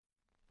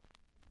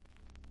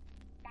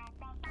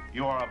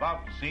You are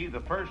about to see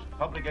the first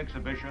public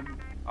exhibition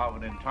of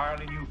an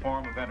entirely new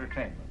form of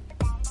entertainment.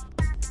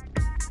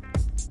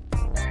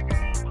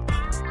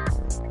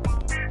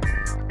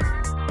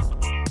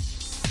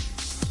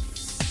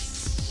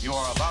 You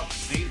are about to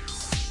see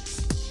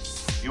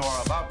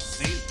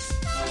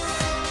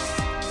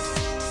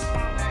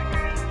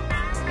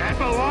That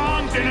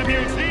belongs in a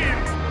museum.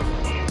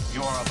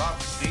 You are about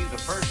to see the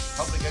first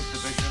public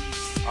exhibition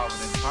of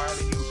an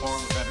entirely new form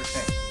of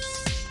entertainment.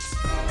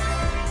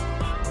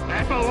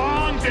 That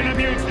belongs in a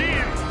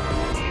museum.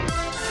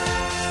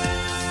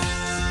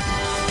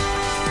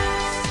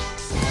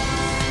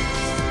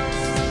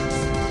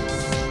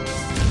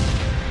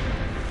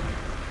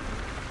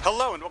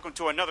 Hello and welcome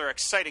to another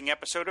exciting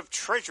episode of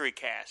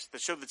TreasuryCast, the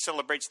show that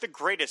celebrates the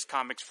greatest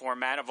comics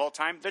format of all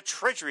time, the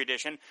Treasury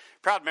Edition.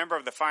 Proud member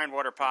of the Fire and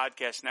Water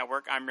Podcast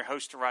Network. I'm your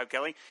host, Rob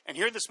Kelly, and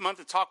here this month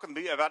to talk with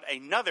me about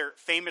another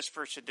famous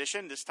first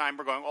edition. This time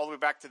we're going all the way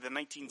back to the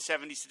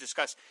 1970s to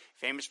discuss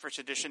famous first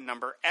edition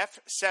number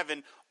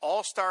F7,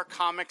 All-Star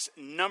Comics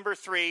number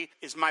 3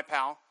 is my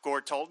pal,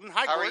 Gord Tolton.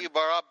 Hi, Gord. How are you,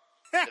 Bob?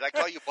 Did I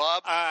call you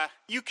Bob?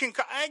 You can,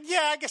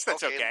 yeah, I guess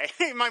that's okay.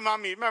 My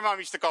mom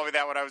used to call me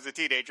that when I was a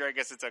teenager. I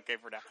guess it's okay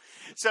for now.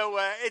 So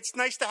it's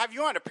nice to have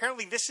you on.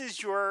 Apparently, this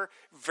is your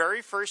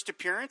very first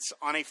appearance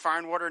on a Fire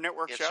and Water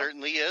Network show. It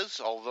certainly is.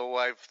 Although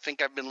I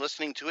think I've been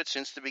listening to it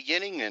since the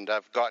beginning, and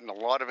I've gotten a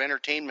lot of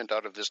entertainment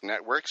out of this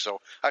network. So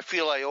I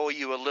feel I owe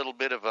you a little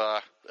bit of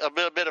a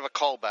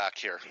callback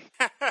here.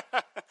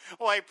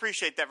 Well, I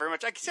appreciate that very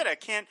much. Like I said,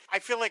 I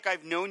feel like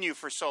I've known you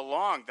for so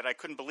long that I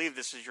couldn't believe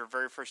this is your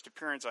very first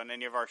appearance on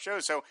any of our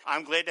shows. So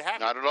I'm glad to have you.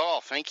 Not at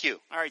all. Thank you.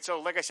 All right.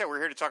 So like I said, we're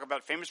here to talk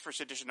about famous first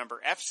edition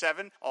number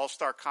F7,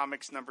 All-Star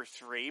Comics number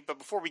 3. But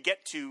before we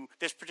get to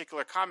this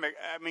particular comic,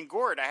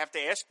 Gord, I have to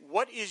ask,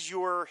 what is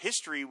your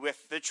history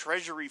with the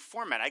Treasury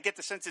format? I get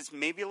the sense it's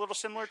maybe a little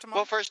similar to mine.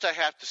 Well, first I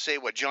have to say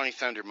what Johnny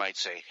Thunder might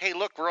say. Hey,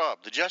 look, Rob,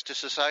 the Justice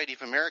Society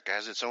of America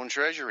has its own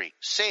Treasury.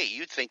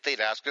 You'd think they'd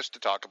ask us to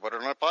talk about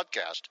it on a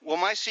podcast. Well,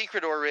 my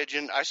secret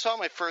origin, I saw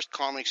my first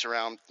comics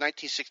around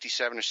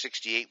 1967 or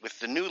 68 with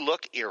the New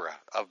Look era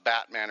of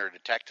Batman or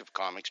Detective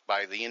Comics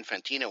by the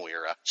Infantino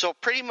era. So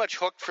pretty much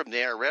hooked from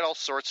there, read all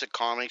sorts of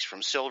comics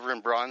from Silver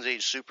and Bronze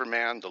Age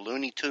Superman, the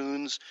Looney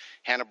Tunes,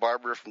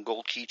 Hanna-Barbera from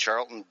Gold Key,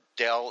 Charlton,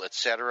 Dell,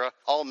 etc.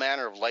 All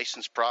manner of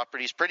licensed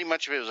properties. Pretty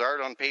much if it was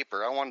art on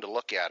paper, I wanted to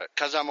look at it.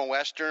 Because I'm a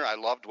Westerner, I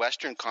loved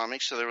Western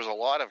comics, so there was a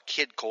lot of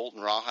Kid Colt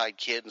and Rawhide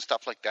Kid and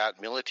stuff like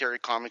that. Military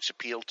comics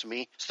appealed to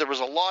me. So there was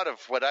a lot of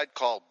what I'd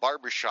call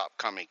barbershop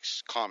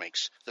comics.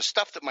 The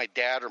stuff that my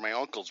dad or my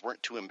uncles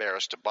weren't too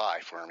embarrassed to buy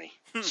for me.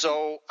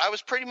 So I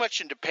was pretty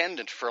much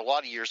independent for a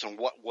lot of years on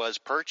what was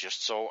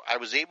purchased. So I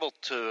was able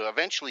to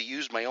eventually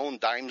use my own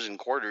dimes and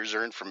quarters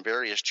earned from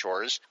various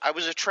chores. I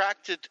was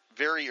attracted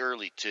very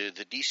early to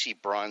the DC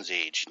Bronze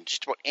Age, and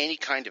just about any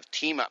kind of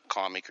team-up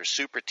comic or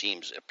super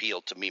teams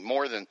appealed to me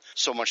more than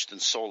so much than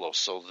solo.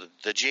 So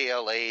the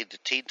JLA, the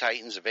Teen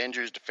Titans,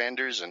 Avengers,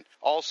 Defenders, and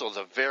also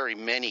the very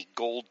many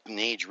Golden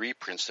Age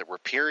reprints that were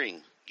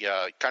appearing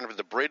kind of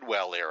the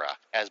Bridwell era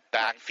as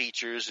back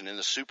features and in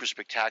the super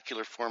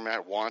spectacular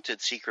format,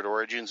 Wanted, Secret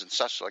Origins, and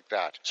such like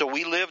that. So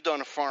we lived on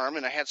a farm,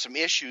 and I had some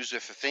issues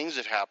with the things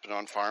that happened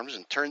on farms,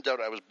 and turned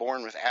out I was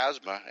born with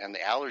asthma and the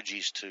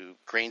allergies to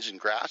grains and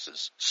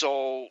grasses.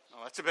 So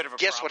that's a bit of a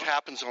guess problem. What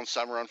happens on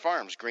summer on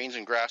farms? Grains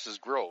and grasses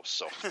grow,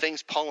 so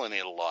things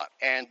pollinate a lot.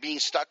 And being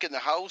stuck in the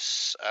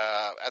house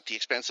at the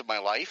expense of my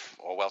life,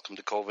 welcome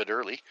to COVID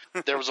early,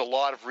 there was a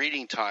lot of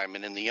reading time,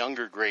 and in the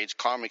younger grades,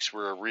 comics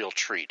were a real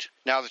treat.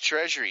 Now, the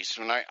treasuries,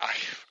 when I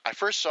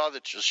first saw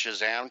the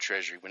Shazam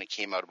treasury when it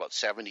came out about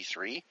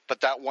 73, but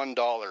that $1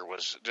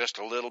 was just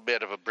a little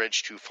bit of a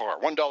bridge too far.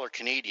 $1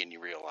 Canadian, you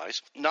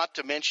realize. Not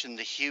to mention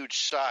the huge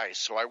size,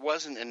 so I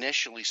wasn't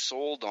initially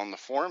sold on the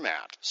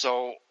format.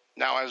 So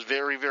now, I was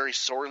very, very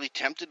sorely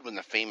tempted when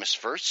the famous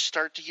firsts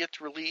start to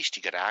get released.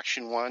 You got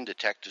Action 1,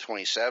 Detective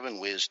 27,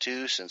 Whiz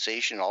 2,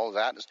 Sensation, all of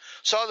that.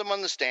 Saw them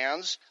on the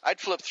stands. I'd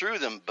flip through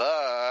them,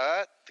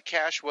 but the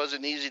cash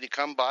wasn't easy to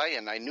come by,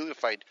 and I knew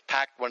if I'd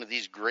packed one of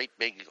these great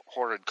big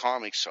hoarded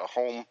comics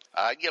home,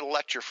 I'd get a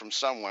lecture from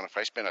someone if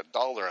I spent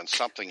 $1 on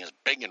something as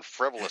big and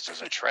frivolous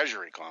as a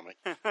Treasury comic.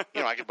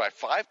 I could buy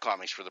 5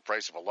 comics for the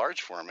price of a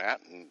large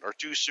format, or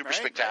 2 super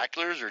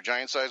spectaculars or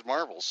giant-sized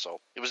Marvels. So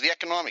it was the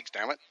economics,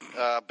 damn it.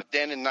 But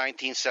then in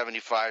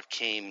 1975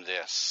 came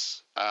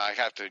this. I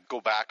have to go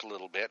back a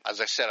little bit.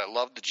 As I said, I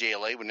loved the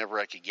JLA whenever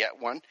I could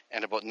get one.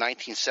 And about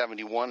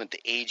 1971, at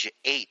the age of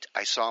 8,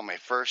 I saw my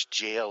first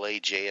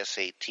JLA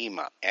JS8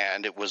 team-up.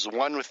 And it was the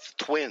one with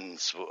the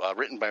twins,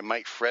 written by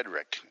Mike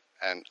Frederick.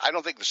 And I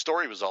don't think the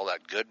story was all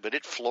that good, but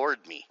it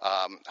floored me.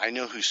 I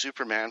knew who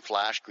Superman,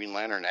 Flash, Green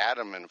Lantern,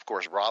 Atom, and, of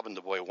course, Robin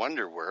the Boy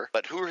Wonder were.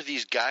 But who are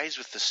these guys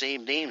with the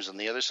same names on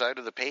the other side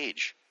of the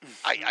page?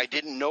 I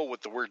didn't know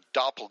what the word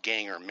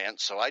doppelganger meant,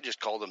 so I just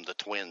called them the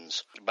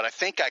twins. But I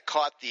think I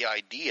caught the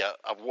idea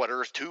of what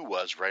Earth 2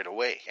 was right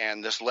away.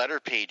 And this letter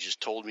pages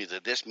told me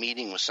that this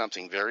meeting was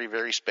something very,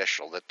 very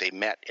special, that they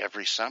met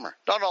every summer.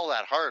 Not all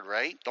that hard,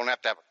 right? Don't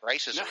have to have a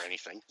crisis or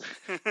anything.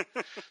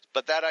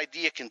 But that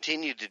idea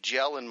continued to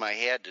gel in my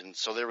head, and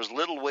so there was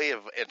little way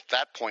of, at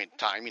that point in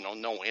time,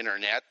 no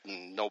internet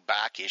and no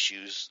back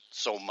issues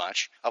so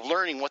much, of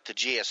learning what the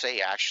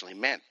JSA actually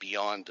meant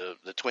beyond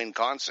the twin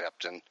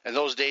concept. And in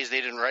those days,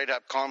 they didn't write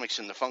up comics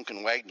in the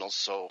Funkin' Wagnalls,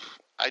 so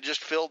I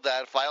just filed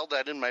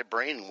that in my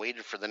brain and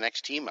waited for the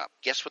next team up.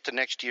 Guess what the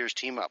next year's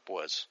team up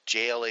was?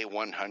 JLA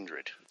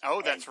 100.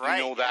 Oh, that's right.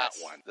 You know that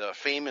one. The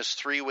famous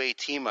three-way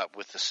team up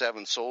with the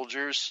 7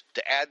 soldiers.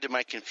 To add to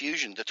my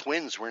confusion, the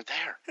twins weren't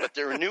there, but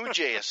there were new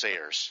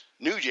JSAers.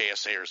 New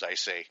JSAers, I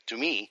say, to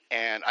me,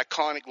 and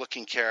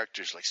iconic-looking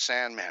characters like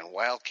Sandman,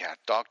 Wildcat,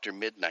 Dr.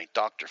 Midnight,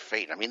 Dr.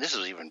 Fate. I mean, this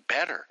is even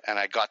better. And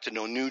I got to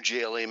know new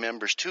JLA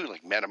members, too,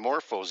 like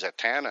Metamorphose,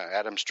 Zatanna,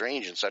 Adam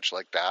Strange, and such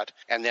like that.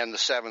 And then the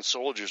 7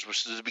 Soldiers,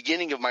 which is the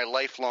beginning of my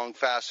lifelong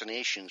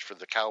fascinations for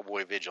the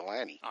cowboy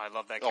vigilante. Oh, I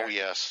love that character. Oh,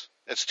 yes.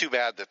 It's too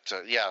bad that,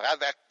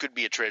 that could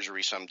be a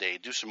treasury someday.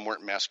 Do some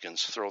Mort Meskins,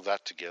 throw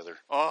that together.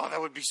 Oh, that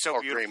would be so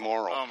or beautiful. Gray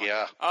Morrow,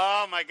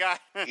 Oh, my God.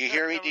 You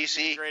hear me,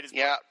 DC?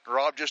 Yeah,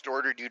 Rob just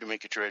ordered you to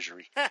make a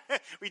treasury.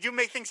 We do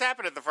make things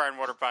happen at the Fire and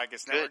Water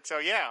Podcast Network. So,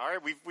 yeah, all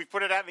right, we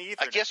put it out in the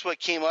ether. I guess what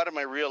came out of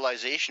my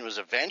realization was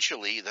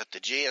eventually that the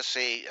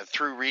JSA,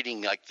 through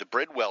reading like the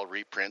Bridwell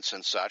reprints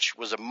and such,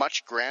 was a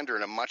much grander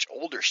and a much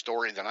older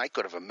story than I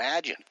could have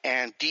imagined.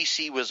 And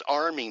DC was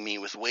arming me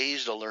with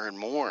ways to learn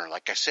more.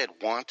 Like I said,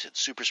 Wanted,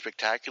 Super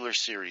Spectacular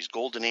series,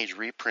 Golden Age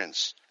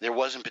reprints. There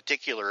was in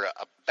particular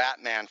a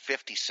Batman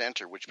 50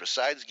 Center, which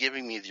besides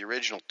giving me the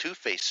original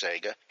Two-Face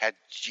saga, had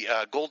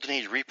Golden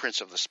Age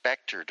reprints of the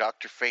Spectre,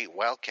 Dr. Fate,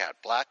 Wildcat,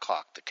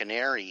 Blackhawk, the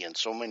Canary, and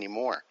so many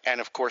more. And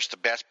of course, the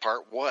best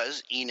part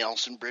was E.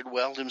 Nelson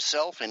Bridwell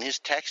himself and his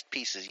text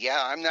pieces. Yeah,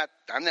 I'm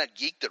that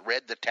geek that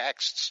read the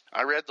texts.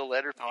 I read the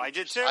letter pages. Oh, I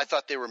did too. I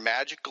thought they were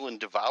magical and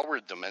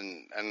devoured them.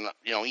 And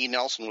E.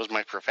 Nelson was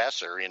my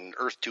professor in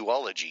Earth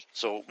 2ology.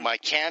 So my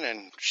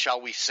canon,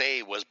 shall we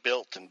say, was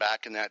built. And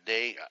back in that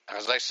day,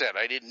 as I said,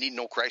 I didn't need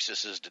no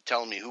crises to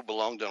tell me who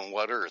belonged on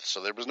what Earth.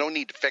 So there was no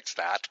need to fix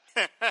that.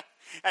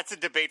 That's a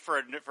debate for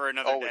another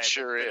day. Oh, it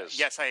sure is.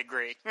 Yes, I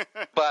agree.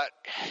 But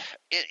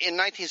in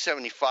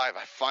 1975,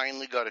 I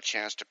finally got a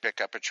chance to pick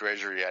up a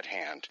treasury at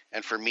hand.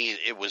 And for me,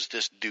 it was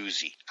this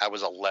doozy. I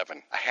was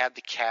 11. I had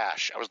the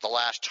cash. I was the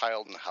last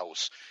child in the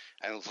house.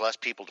 And there was less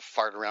people to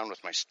fart around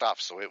with my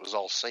stuff, so it was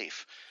all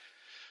safe.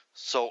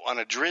 So on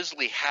a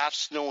drizzly,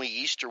 half-snowy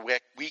Easter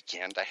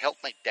weekend, I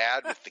helped my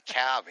dad with the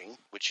calving,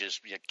 which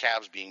is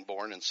calves being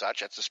born and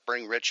such. That's a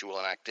spring ritual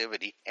and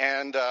activity.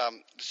 And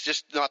it's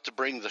just not to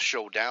bring the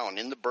show down.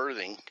 In the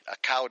birthing, a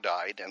cow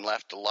died and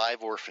left a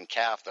live orphan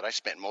calf that I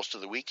spent most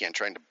of the weekend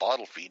trying to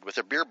bottle feed with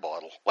a beer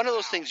bottle. One of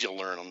those things you'll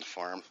learn on the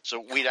farm.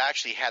 So we'd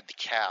actually had the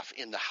calf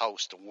in the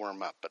house to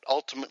warm up. But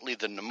ultimately,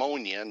 the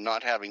pneumonia,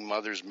 not having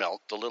mother's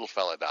milk, the little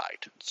fella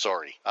died.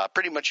 Sorry.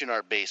 Pretty much in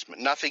our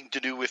basement. Nothing to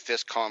do with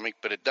this comic,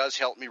 but it does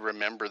help me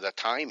remember the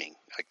timing,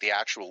 like the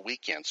actual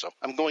weekend. So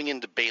I'm going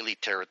into Bailey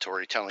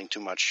territory, telling too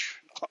much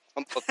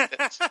about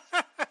this.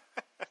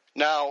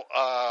 Now,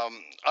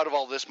 out of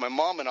all this, my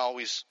mom and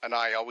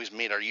I always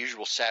made our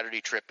usual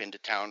Saturday trip into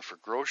town for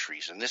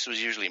groceries, and this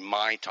was usually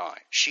my time.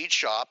 She'd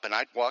shop, and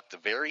I'd walk the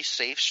very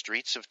safe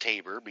streets of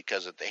Tabor,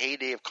 because at the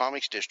heyday of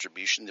comics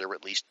distribution, there were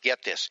at least,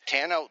 get this,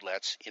 10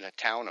 outlets in a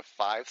town of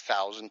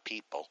 5,000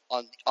 people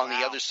on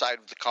the other side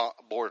of the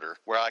border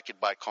where I could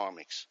buy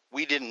comics.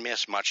 We didn't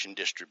miss much in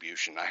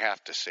distribution, I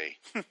have to say.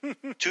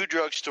 2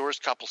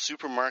 drugstores, couple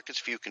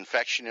supermarkets, few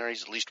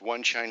confectionaries, at least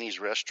 1 Chinese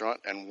restaurant,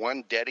 and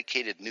 1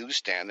 dedicated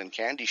newsstand and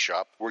candy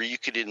shop where you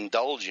could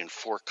indulge in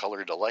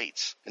 4-color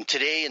delights. And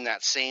today in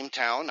that same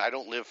town, I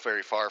don't live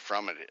very far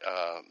from it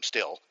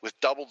still, with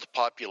double the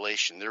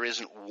population, there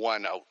isn't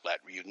 1 outlet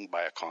where you can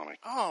buy a comic.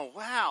 Oh,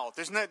 wow.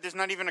 There's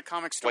not even a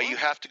comic store? Well, you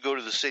have to go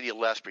to the city of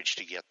Lethbridge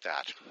to get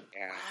that.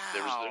 And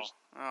wow. There's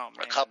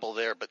a couple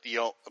there, but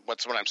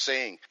what's what I'm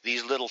saying.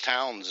 These little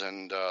towns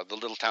and the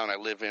little town I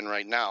live in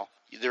right now,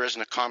 there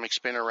isn't a comic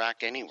spinner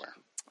rack anywhere.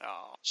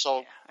 Oh, so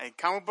yeah. And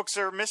comic books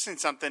are missing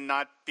something,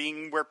 not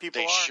being where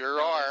people are. They sure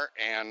are,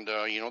 and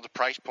the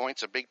price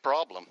point's a big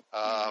problem.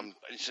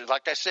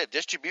 Like I said,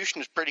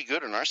 distribution is pretty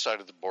good on our side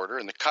of the border,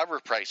 and the cover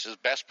prices,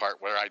 best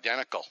part, were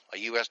identical. A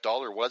U.S.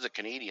 dollar was a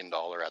Canadian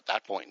dollar at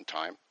that point in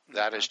time.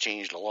 That has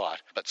changed a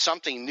lot. But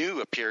something new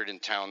appeared in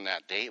town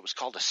that day. It was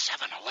called a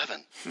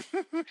 7-Eleven.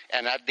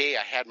 And that day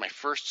I had my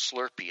first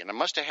Slurpee. And I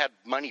must have had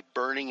money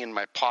burning in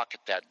my pocket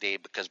that day,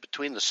 because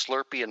between the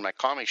Slurpee and my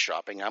comic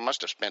shopping, I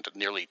must have spent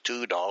nearly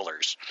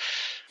 $2.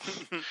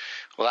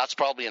 Well, that's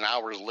probably an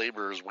hour's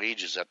laborer's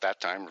wages at that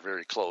time, or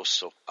very close.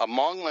 So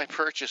among my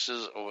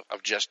purchases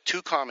of just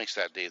 2 comics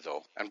that day,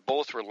 though, and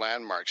both were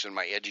landmarks in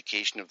my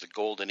education of the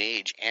Golden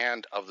Age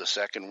and of the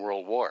Second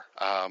World War.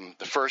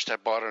 The first I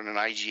bought on an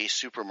IGA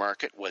supermarket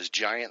was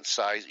Giant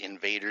Size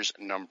Invaders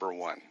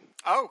 #1.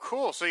 Oh,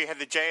 cool. So you had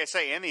the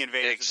JSA and the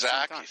Invaders.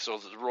 Exactly. So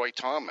the Roy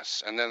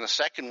Thomas. And then the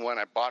second one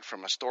I bought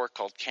from a store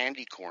called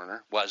Candy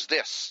Corner was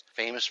this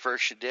famous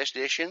first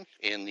edition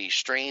in the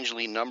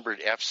strangely numbered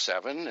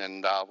F7.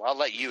 And I'll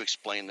let you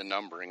explain the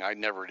numbering. I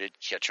never did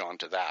catch on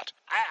to that.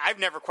 I've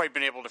never quite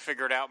been able to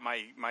figure it out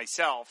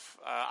myself.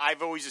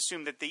 I've always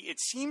assumed that it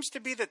seems to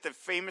be that the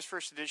famous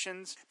first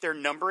editions, their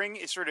numbering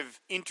is sort of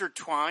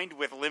intertwined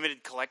with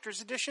limited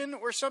collector's edition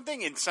or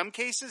something in some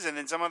cases, and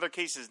in some other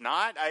cases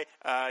not.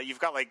 You've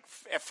got like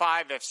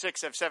F5,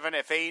 F6, F7,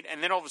 F8,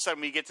 and then all of a sudden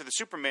when you get to the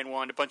Superman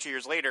one a bunch of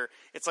years later,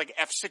 it's like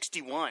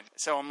F61.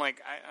 So I'm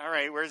like, all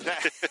right, where's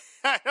that?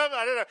 I don't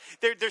know.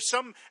 There's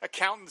some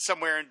accountant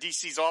somewhere in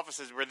DC's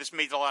offices where this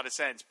made a lot of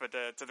sense, but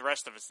to the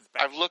rest of us, it's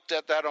bad. I've looked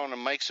at that on a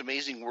Mike's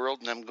Amazing World,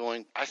 and I'm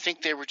going, I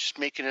think they were just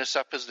making this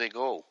up as they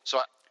go. So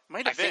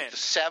I think the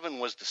 7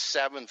 was the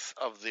 7th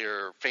of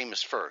their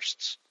famous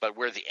firsts, but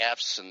where the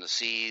Fs and the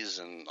Cs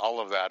and all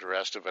of that, the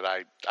rest of it,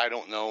 I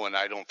don't know, and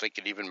I don't think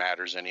it even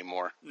matters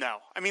anymore. No.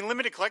 I mean,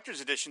 limited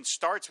collector's edition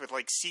starts with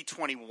like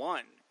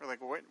C21. We're like,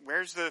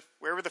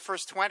 where were the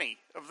first 20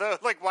 of those?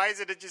 Like, why is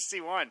it just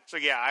C1? So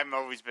yeah, I've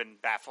always been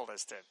baffled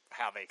as to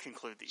how they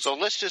conclude these. So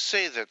let's just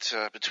say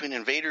that between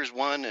Invaders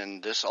 1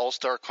 and this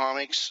All-Star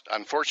Comics,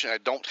 unfortunately,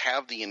 I don't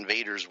have the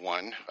Invaders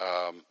 1.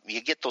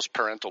 You get those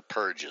parental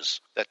purges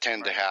that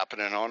tend to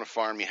happen, and on a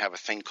farm you have a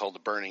thing called the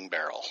burning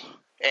barrel.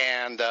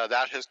 And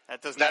that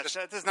does not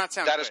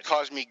sound that good. has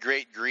caused me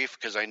great grief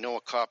because I know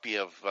a copy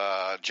of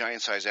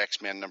Giant Size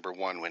X-Men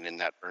 #1 went in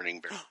that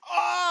burning barrel.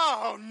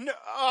 Oh no!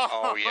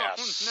 Oh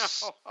yes.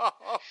 No.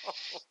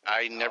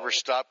 I never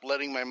stopped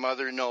letting my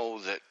mother know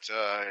that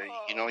I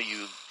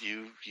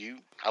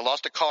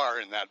lost a car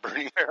in that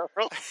burning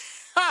barrel.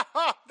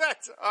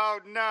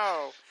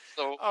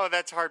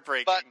 That's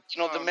heartbreaking. But,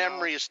 the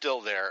memory is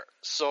still there.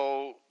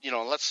 So,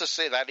 let's just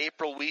say that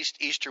April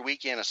Easter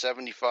weekend of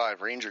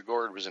 75, Ranger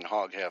Gord was in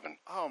hog heaven.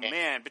 Oh,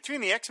 man.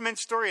 Between the X-Men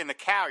story and the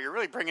cow, you're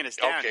really bringing us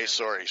down. Okay, here.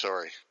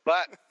 sorry.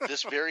 But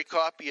this very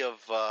copy of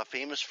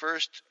Famous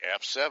First,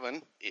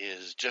 F7,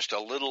 is just a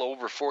little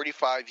over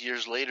 45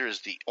 years later,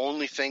 is the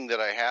only thing that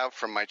I have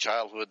from my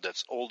childhood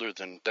that's older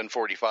than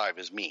 45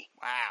 is me.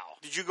 Wow.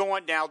 Did you go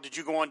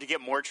on to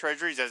get more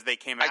treasuries as they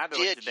came out? I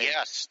did,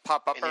 yes.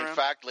 Pop up and around? In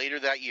fact, later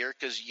that year,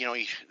 because,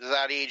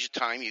 that age of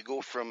time, you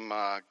go from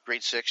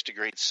grade 6 to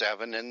grade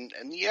 7, and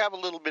you have a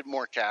little bit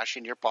more cash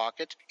in your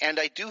pocket. And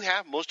I do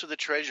have most of the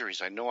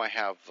treasuries. I know I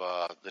have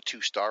the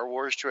 2 Star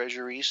Wars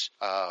treasuries,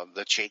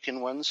 the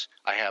Chaikin ones.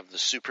 I have the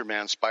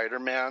Superman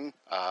Spider-Man,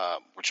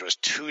 which was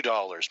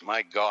 $2.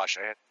 My gosh,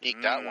 I had to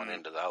sneak that one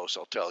into the house,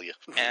 I'll tell you.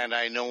 And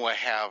I know I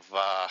have...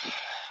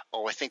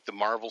 I think the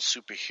Marvel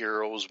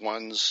superheroes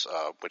ones,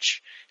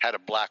 which had a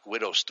Black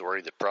Widow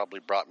story that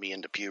probably brought me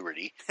into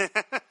puberty,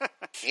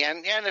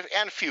 and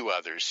a few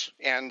others.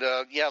 And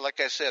like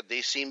I said,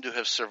 they seem to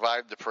have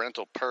survived the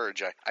parental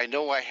purge. I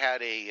know I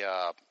had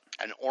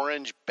an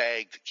orange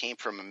bag that came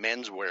from a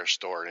menswear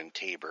store in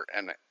Tabor,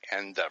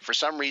 and for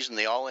some reason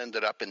they all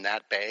ended up in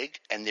that bag,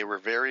 and they were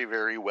very,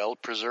 very well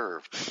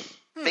preserved.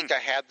 I think I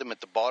had them at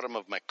the bottom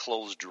of my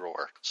clothes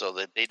drawer so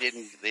that they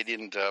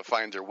didn't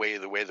find their way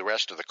the way the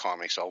rest of the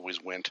comics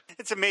always went.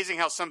 It's amazing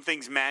how some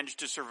things manage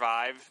to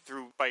survive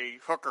by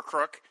hook or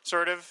crook,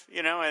 sort of,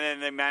 and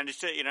then they manage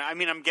to, I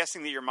mean, I'm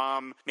guessing that your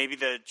mom, maybe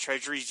the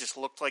treasuries just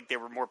looked like they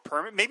were more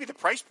permanent. Maybe the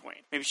price point.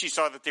 Maybe she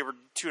saw that they were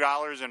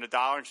 $2 and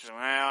 $1, and she said,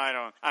 well, I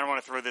don't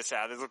want to throw this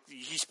out.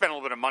 He spent a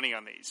little bit of money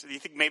on these. Do you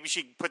think maybe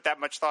she put that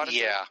much thought into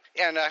it?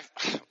 Yeah, and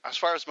as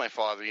far as my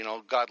father,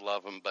 God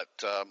love him, but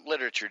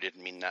literature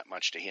didn't mean that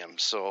much to him.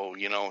 So,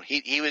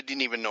 he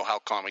didn't even know how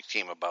comics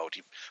came about.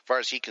 As far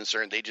as he's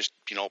concerned, they just,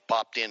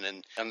 popped in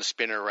and on the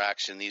spinner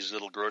racks in these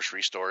little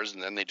grocery stores,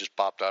 and then they just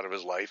popped out of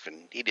his life,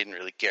 and he didn't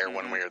really care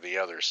one way or the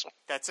other. So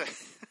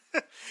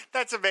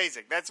That's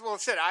amazing.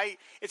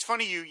 It's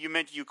funny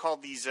you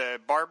called these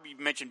you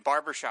mentioned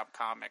barbershop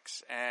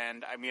comics,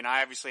 and I mean I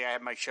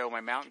have my show,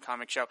 my mountain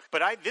comic show,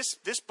 but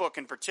this book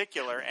in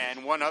particular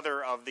and one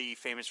other of the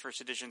famous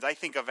first editions I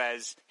think of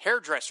as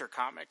hairdresser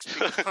comics,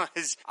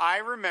 because I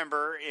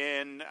remember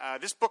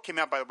this book came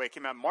out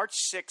March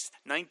 6th,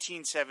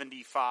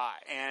 1975,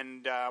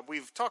 and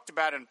we've talked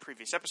about in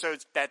previous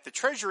episodes that the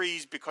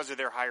treasuries, because of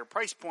their higher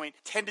price point,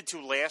 tended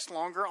to last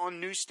longer on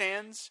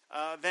newsstands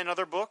than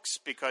other books,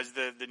 because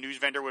the news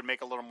vendor would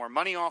make a little more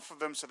money off of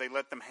them, so they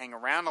let them hang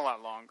around a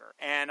lot longer.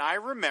 And I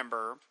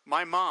remember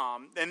my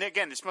mom, and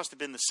again, this must have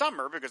been the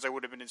summer because I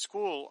would have been in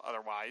school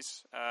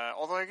otherwise,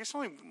 although I guess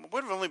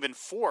would have only been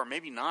 4,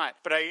 maybe not.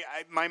 But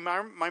my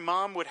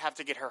mom would have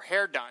to get her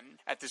hair done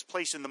at this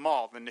place in the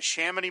mall, the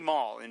Neshaminy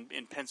Mall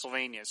in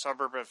Pennsylvania,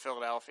 suburb of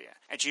Philadelphia.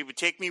 And she would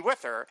take me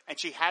with her, and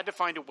she had to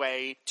find a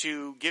way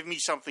to give me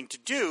something to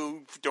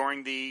do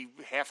during the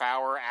half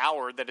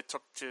hour that it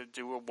took to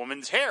do a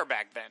woman's hair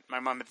back then. My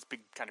mom had this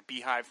big kind of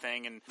beehive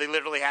thing, and they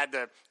literally had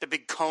the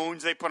big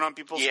cones they put on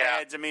people's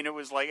heads. I mean, it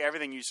was like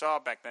everything you saw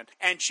back then.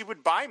 And she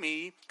would buy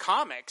me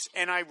comics,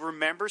 and I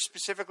remember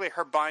specifically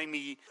her buying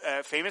me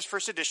famous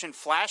first edition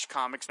Flash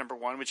Comics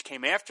 #1, which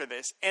came after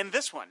this, and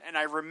this one. And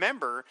I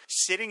remember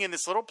sitting in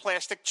this little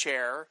plastic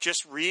chair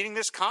just reading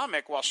this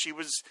comic while she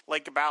was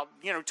like about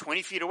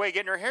 20 feet away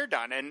getting her hair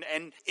done,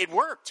 and it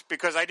worked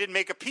because I didn't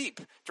make a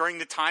peep during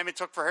the time it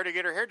took for her to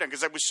get her hair done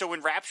because I was so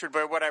enraptured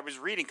by what I was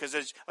reading, because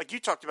like you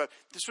talked about,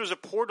 this was a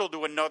portal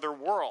to another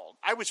world.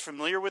 I was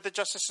familiar with the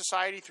Justice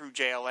Society through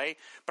JLA,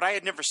 but I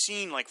had never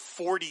seen like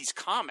 40s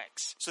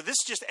comics. So this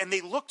and they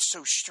looked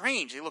so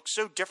strange. They looked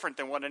so different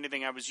than what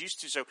anything I was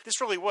used to. So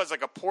this really was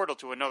like a portal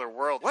to another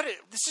world.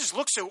 This just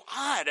looked so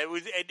odd.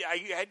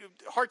 I had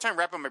a hard time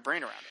wrapping my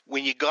brain around it.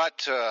 When you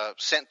got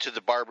sent to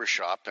the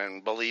barbershop,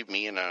 and believe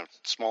me, in a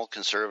small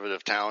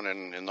conservative town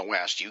in the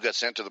West, you got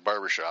sent to the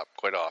barbershop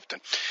quite often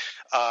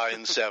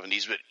in the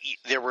 70s. But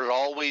there were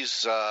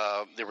always,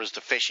 there was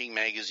the fishing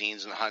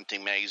magazines and the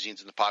hunting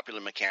magazines and the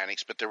popular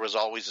mechanics, but there was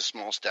always a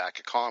small stack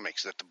of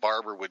comics that the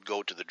barber would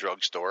go to the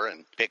drugstore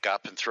and pick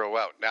up and throw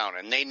out down.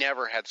 And they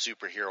never had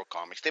superhero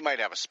comics. They might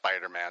have a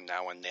Spider-Man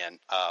now and then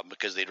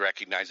because they'd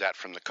recognize that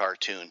from the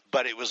cartoon.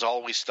 But it was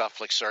always stuff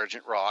like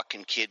Sergeant Rock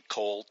and Kid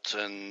Colt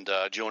and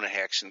Jonah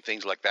Hex and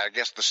things like that. I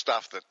guess the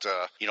stuff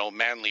that,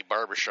 manly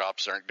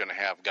barbershops aren't going to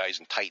have guys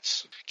in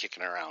tights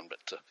kicking around.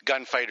 But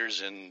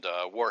gunfighters and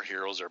war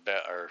heroes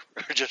are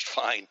just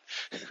fine.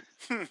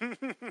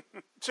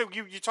 So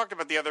you talked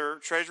about the other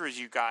treasuries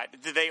you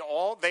got. Did they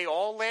all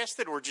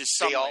lasted, or just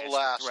some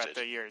lasted throughout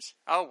the years?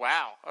 Oh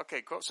wow.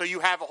 Okay, cool. So you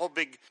have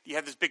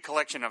this big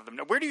collection of them.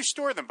 Now, where do you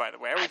store them, by the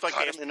way? I always like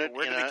to ask people,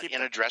 where do they keep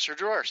them? In a dresser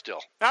drawer still.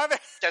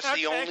 That's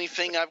the only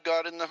thing I've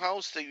got in the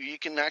house that you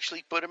can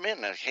actually put them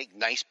in. A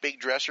nice big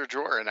dresser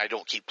drawer, and I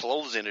don't keep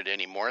clothes in it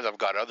anymore. I've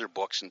got other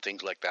books and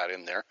things like that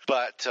in there.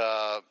 But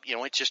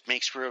it just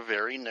makes for a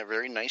very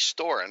nice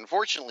store.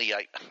 Unfortunately,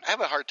 I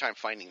have a hard time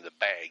finding the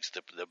bags,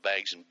 the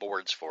bags and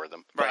boards for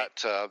them. Right.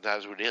 But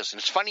that's what it is.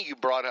 And it's funny you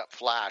brought up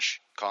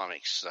Flash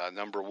Comics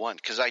 #1,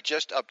 because I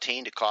just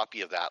obtained a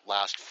copy of that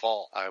last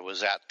fall. I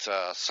was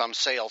at some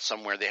sale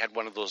somewhere. They had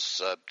one of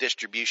those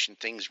distribution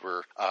things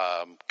where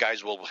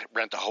guys will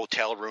rent a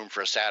hotel room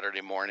for a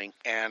Saturday morning,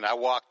 and I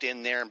walked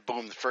in there, and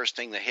boom, the first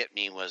thing that hit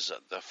me was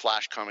the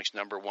Flash Comics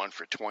 #1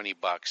 for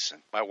 $20.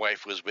 And my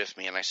wife was with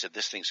me, and I said,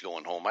 this thing's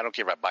going home. I don't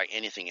care if I buy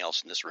anything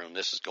else in this room.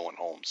 This is going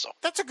home. So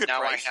that's a good now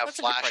price. I have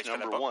Flash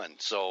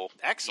 #1. So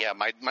excellent. Yeah,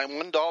 my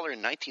 $1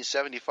 in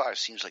 1975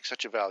 seems like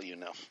such a value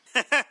now.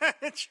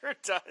 It sure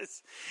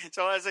does.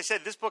 So as I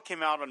said, this book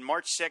came out on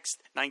March 6th,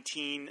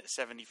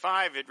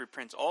 1975. It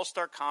reprints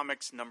All-Star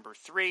Comics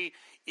 #3.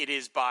 It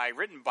is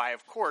written by,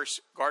 of course,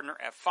 Gardner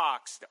F.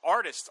 Fox. The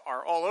artists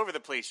are all over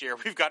the place here.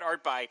 We've got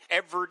art by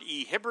Edward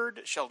E.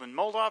 Hibbard, Sheldon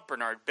Moldoff,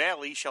 Bernard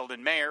Bailey,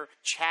 Sheldon Mayer,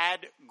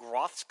 Chad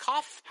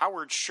Grothkopf,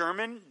 Howard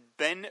Sherman,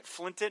 Ben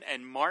Flinton,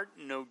 and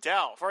Martin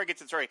Odell. Before I get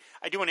to the story,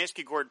 I do want to ask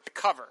you, Gord, the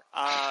cover.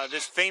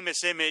 This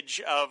famous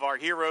image of our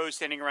heroes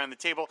standing around the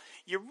table.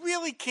 You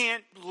really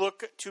can't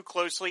look too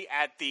closely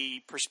at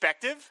the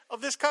perspective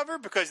of this cover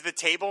because the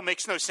table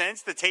makes no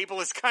sense. The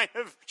table is kind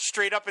of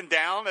straight up and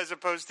down as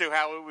opposed to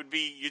how it would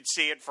be. You'd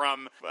see it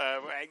from,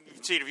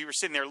 you'd see it if you were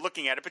sitting there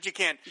looking at it, but you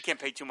can't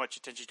pay too much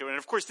attention to it. And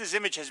of course, this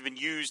image has been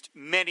used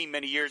many,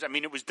 many years. I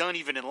mean, it was done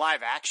even in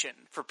live action,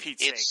 for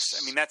Pete's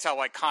sakes. I mean, that's how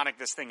iconic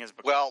this thing has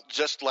become. Well,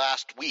 just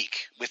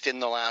within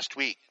the last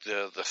week,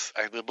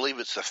 I believe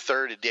it's the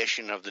third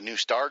edition of the new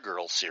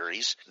Stargirl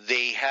series.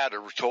 They had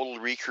a total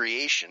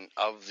recreation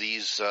of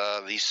these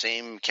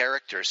same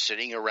characters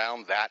sitting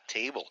around that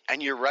table.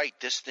 And you're right,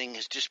 this thing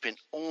has just been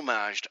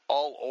homaged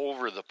all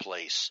over the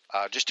place.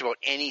 Just about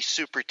any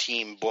super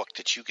team book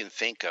that you can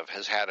think of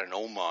has had an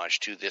homage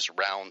to this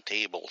round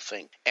table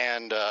thing.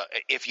 And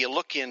if you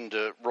look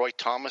into Roy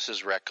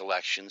Thomas's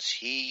recollections,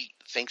 he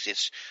thinks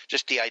it's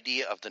just the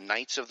idea of the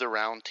Knights of the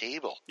Round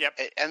Table. Yep.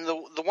 And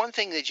the one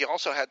thing that you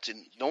also had to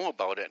know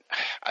about it,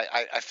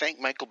 I thank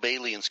Michael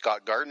Bailey and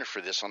Scott Gardner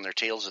for this on their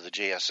Tales of the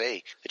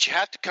JSA, that you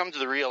have to come to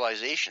the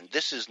realization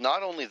this is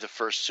not only the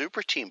first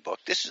super team book,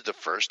 this is the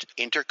first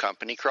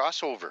intercompany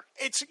crossover.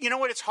 It's, you know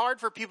what, it's hard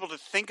for people to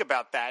think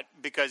about that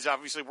because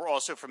obviously we're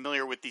also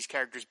familiar with these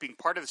characters being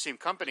part of the same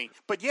company.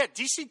 But yeah,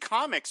 DC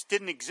Comics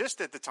didn't exist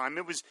at the time.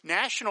 It was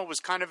National was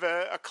kind of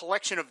a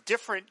collection of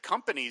different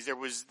companies. There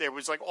was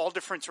like all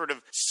different sort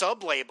of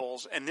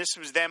sub-labels, and this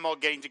was them all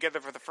getting together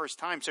for the first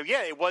time. So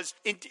yeah,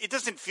 it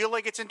doesn't feel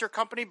like it's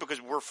intercompany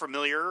because we're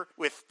familiar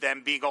with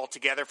them being all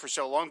together for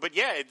so long. But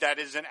yeah,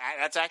 that's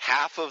actually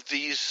half of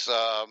these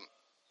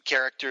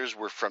characters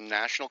were from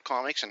National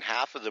Comics, and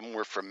half of them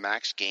were from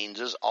Max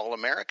Gaines's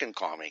All-American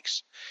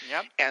Comics.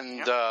 Yep.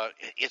 And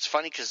it's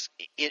funny because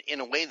in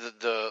a way,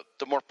 the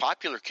more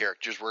popular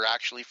characters were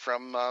actually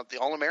from the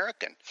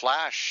All-American.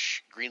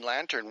 Flash, Green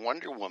Lantern,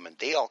 Wonder Woman,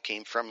 they all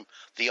came from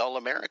the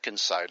All-American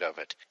side of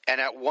it. And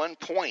at one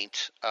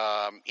point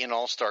in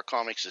All-Star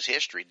Comics'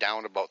 history,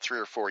 down about 3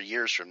 or 4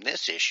 years from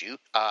this issue,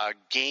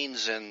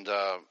 Gaines and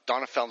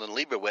Donenfeld and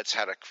Leibowitz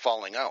had a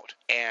falling out.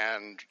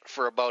 And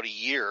for about a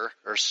year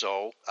or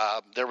so,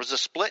 there was a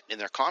split in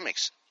their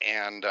comics.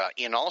 And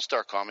in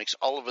All-Star Comics,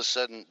 all of a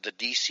sudden, the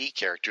DC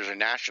characters, or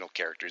national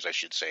characters, I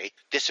should say,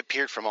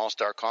 disappeared from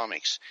All-Star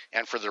Comics.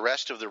 And for the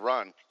rest of the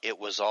run, it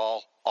was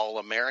all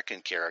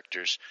American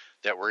characters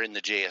that were in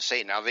the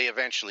JSA. Now, they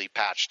eventually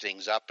patched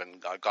things up and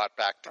got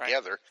back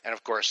together. Right. And,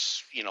 of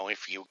course,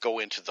 if you go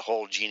into the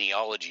whole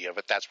genealogy of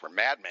it, that's where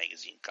Mad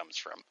Magazine comes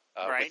from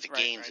with the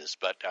Gaineses.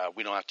 Right. But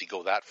we don't have to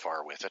go that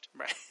far with it.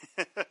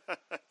 Right.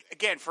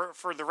 Again,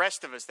 for the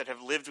rest of us that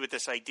have lived with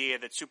this idea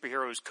that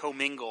superheroes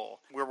commingle,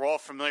 we're all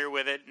familiar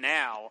with it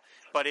now.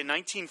 But in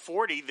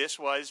 1940, this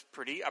was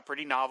a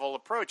pretty novel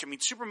approach. I mean,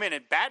 Superman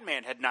and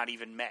Batman had not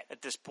even met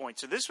at this point.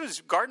 So this was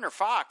Gardner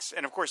Fox.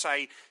 And, of course,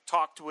 I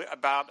talked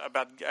about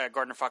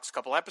Gardner Fox a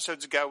couple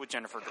episodes ago with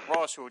Jennifer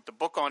DeRoss, who wrote the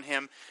book on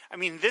him. I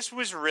mean, this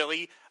was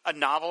really a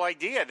novel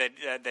idea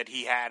that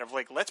he had of,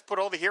 like, let's put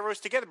all the heroes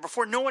together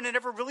before no one had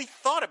ever really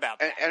thought about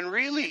that. And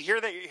really, here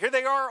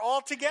they are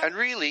all together. And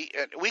really,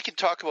 we can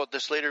talk about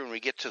this later when we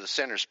get to the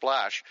center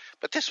splash,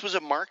 but this was a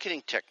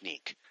marketing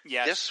technique.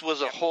 Yes. This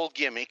was a whole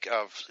gimmick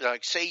of,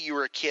 say you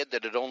were a kid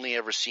that had only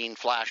ever seen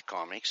Flash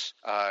comics.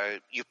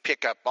 You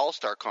pick up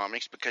All-Star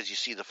Comics because you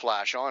see the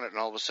Flash on it, and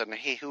all of a sudden,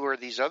 hey, who are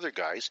these other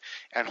guys?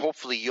 And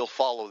hopefully you'll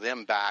follow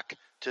them back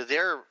to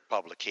their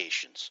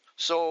publications.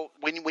 So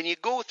when you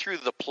go through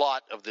the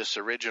plot of this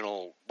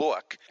original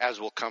book, as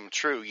will come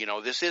true,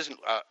 this isn't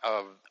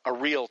a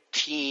real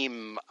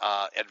team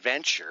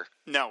adventure.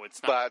 No,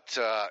 it's not.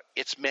 But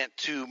it's meant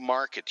to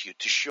market you,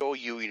 to show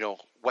you,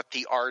 what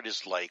the art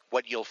is like,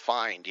 what you'll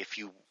find if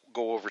you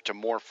go over to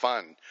More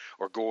Fun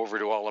or go over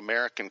to All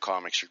American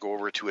Comics or go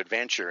over to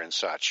Adventure and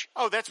such.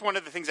 Oh, that's one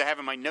of the things I have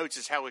in my notes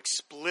is how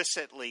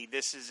explicitly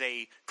this is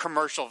a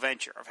commercial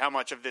venture, of how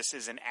much of this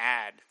is an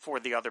ad for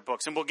the other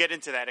books. And we'll get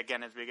into that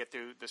again as we get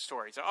through the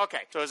story. So,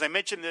 okay. So as I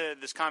mentioned,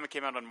 this comic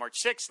came out on March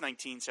 6,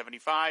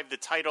 1975. The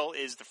title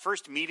is The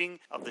First Meeting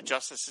of the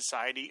Justice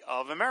Society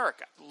of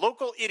America.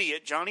 Local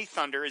idiot Johnny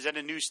Thunder is at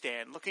a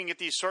newsstand looking at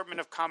the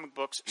assortment of comic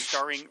books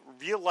starring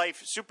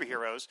real-life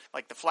superheroes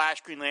like The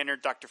Flash, Green Lantern,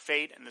 Dr.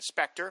 Fate, and the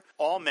Spectre,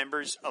 all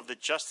members of the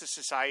Justice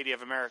Society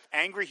of America.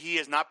 Angry he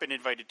has not been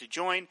invited to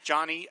join,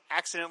 Johnny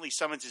accidentally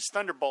summons his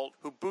Thunderbolt,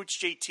 who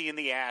boots JT in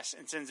the ass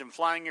and sends him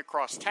flying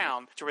across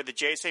town to where the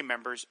JSA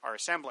members are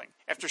assembling.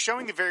 After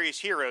showing the various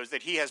heroes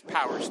that he has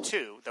powers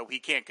too, though he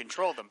can't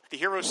control them, the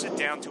heroes sit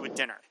down to a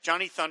dinner.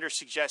 Johnny Thunder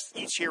suggests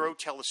each hero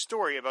tell a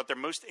story about their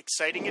most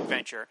exciting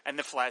adventure, and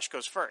the Flash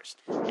goes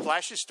first.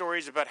 Flash's story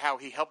is about how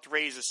he helped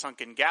raise a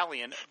sunken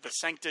galleon, the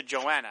Sancta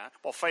Joanna,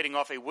 while fighting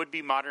off a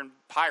would-be modern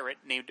pirate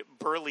named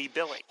Burley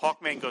Billy.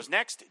 Hawkman goes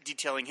next,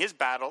 detailing his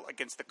battle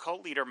against the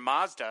cult leader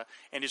Mazda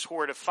and his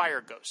horde of fire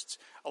ghosts.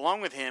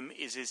 Along with him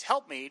is his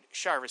helpmate,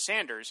 Shira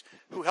Sanders,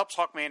 who helps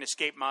Hawkman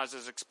escape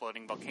Mazda's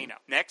exploding volcano.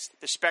 Next,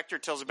 the Spectre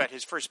tells about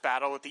his first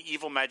battle with the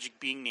evil magic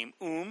being named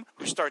who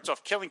starts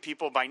off killing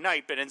people by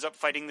night but ends up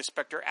fighting the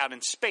Spectre out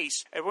in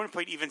space, at one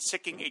point even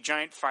sicking a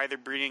giant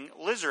fire-breathing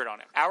lizard on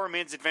him. Our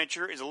man's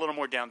adventure is a little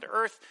more down to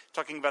earth,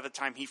 talking about the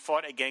time he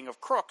fought a gang of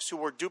crooks who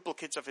wore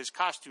duplicates of his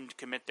costume to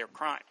commit their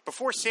crime.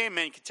 Before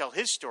Sandman can tell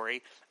his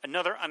story,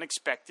 another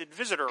unexpected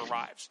visitor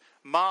arrives,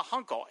 Ma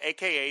Hunkel,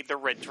 a.k.a. the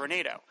Red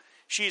Tornado.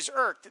 She is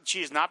irked that she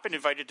has not been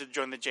invited to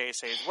join the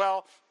JSA as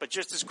well, but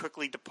just as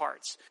quickly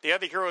departs. The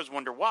other heroes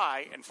wonder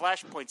why, and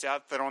Flash points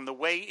out that on the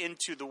way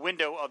into the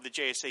window of the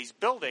JSA's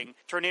building,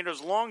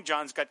 Tornado's long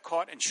johns got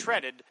caught and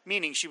shredded,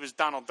 meaning she was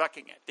Donald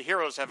Ducking it. The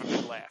heroes have a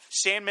good laugh.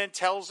 Sandman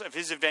tells of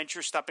his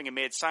adventure stopping a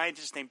mad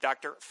scientist named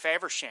Dr.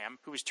 Faversham,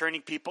 who was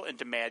turning people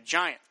into mad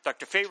giants.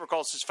 Dr. Fate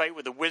recalls his fight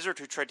with a wizard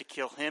who tried to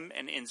kill him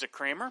and Inza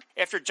Kramer.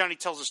 After Johnny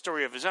tells a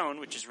story of his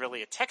own, which is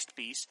really a text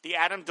piece, the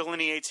Atom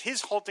delineates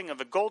his halting of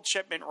a gold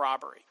shipment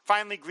robbery.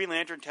 Finally, Green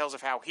Lantern tells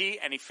of how he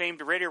and a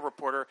famed radio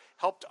reporter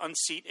helped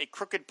unseat a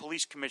crooked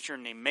police commissioner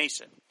named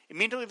Mason.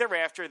 Immediately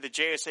thereafter, the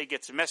JSA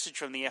gets a message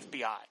from the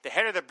FBI. The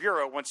head of the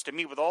bureau wants to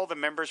meet with all the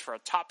members for a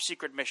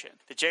top-secret mission.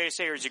 The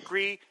JSAers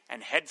agree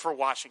and head for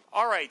Washington.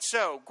 All right,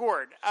 so,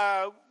 Gord,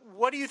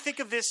 what do you think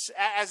of this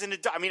as an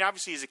adult? I mean,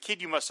 obviously, as a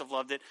kid, you must have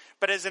loved it.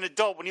 But as an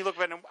adult, when you look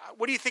at it,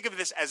 what do you think of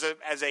this as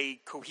a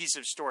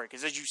cohesive story?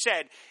 Because, as you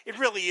said, it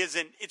really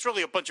isn't. It's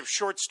really a bunch of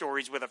short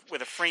stories with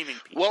a framing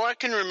piece. Well, I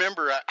can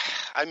remember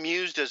I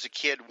mused as a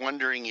kid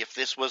wondering if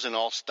this wasn't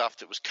all stuff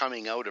that was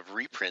coming out of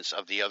reprints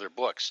of the other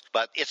books.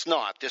 But it's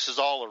not. This is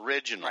all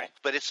original. Right.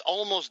 But it's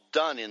almost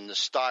done in the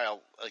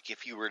style, like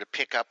if you were to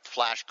pick up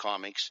Flash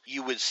comics,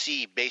 you would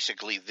see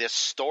basically this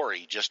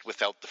story just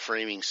without the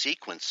framing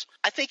sequence.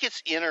 I think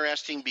it's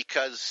interesting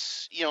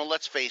because,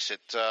 let's face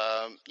it,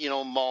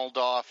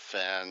 Moldoff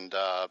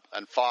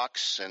and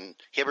Fox and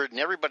Hibbert and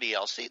everybody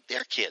else,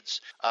 they're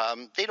kids.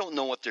 They don't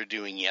know what they're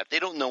doing yet. They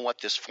don't know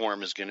what this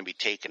form is going to be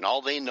taken.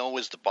 All they know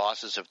is the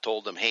bosses have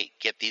told them, hey,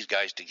 get these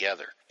guys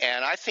together.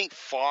 And I think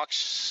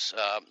Fox,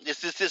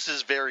 this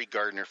is very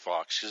Gardner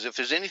Fox, because if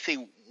there's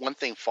one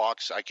thing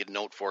Fox I could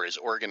note for is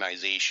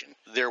organization.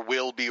 There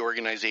will be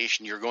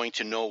organization. You're going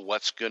to know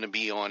what's going to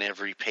be on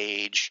every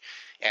page.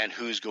 and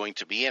who's going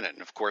to be in it.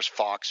 And of course,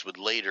 Fox would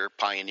later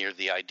pioneer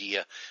the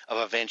idea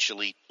of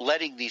eventually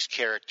letting these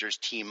characters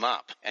team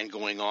up and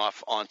going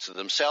off onto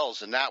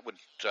themselves, and that would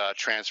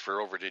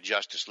transfer over to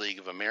Justice League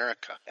of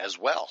America as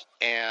well.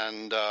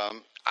 And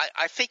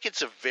I think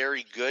it's a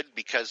very good,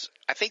 because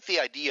I think the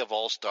idea of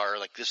All-Star,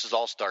 like this is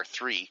All-Star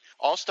 3,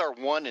 All-Star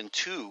 1 and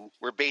 2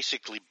 were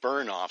basically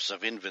burn-offs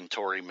of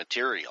inventory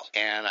material.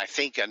 And I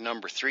think at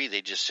number 3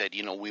 they just said,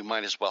 we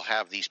might as well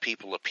have these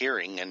people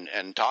appearing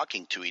and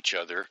talking to each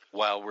other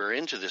while we're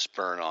into this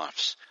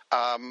burn-offs.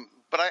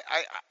 But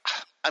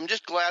I'm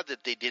just glad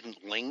that they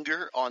didn't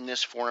linger on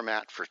this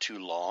format for too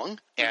long,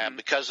 and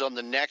because on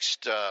the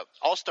next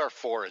All-Star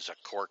 4 is a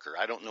corker.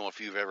 I don't know if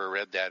you've ever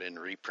read that in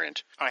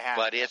reprint, I have,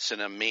 but it's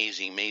an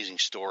amazing, amazing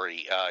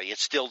story. It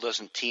still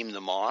doesn't team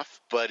them off,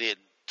 but it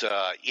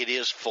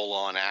is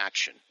full-on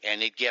action,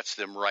 and it gets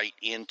them right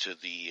into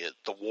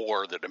the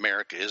war that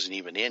America isn't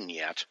even in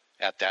yet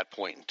at that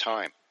point in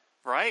time.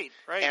 Right.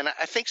 And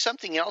I think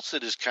something else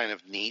that is kind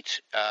of neat,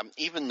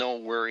 even though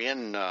we're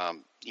in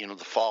the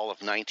fall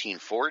of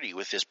 1940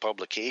 with this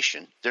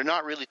publication, they're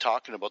not really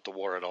talking about the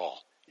war at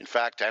all. In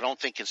fact, I don't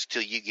think it's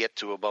till you get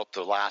to about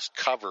the last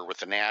cover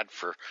with an ad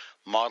for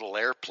model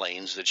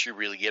airplanes that you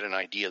really get an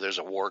idea there's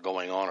a war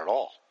going on at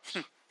all.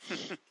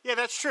 Yeah,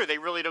 that's true. They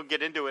really don't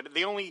get into it.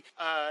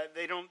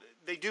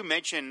 They do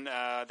mention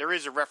there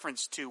is a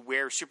reference to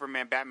where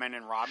Superman, Batman,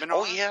 and Robin are.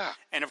 Oh yeah,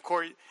 and of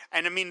course,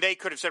 and I mean they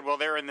could have said, well,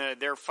 they're in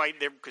their fight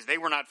because they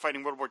were not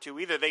fighting World War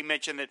II either. They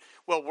mentioned that,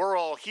 well, we're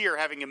all here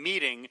having a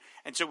meeting,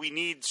 and so we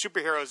need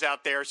superheroes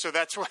out there. So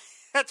that's why.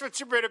 That's what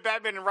Superman,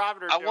 Batman, and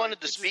Robin are doing. I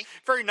wanted to speak.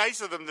 Very nice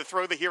of them to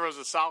throw the heroes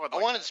a solid. I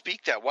wanted to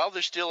speak that while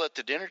they're still at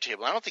the dinner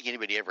table. I don't think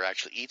anybody ever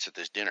actually eats at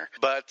this dinner.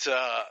 But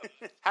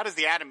how does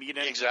the Atom eat?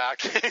 Anyway?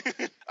 Exactly.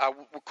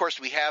 Of course,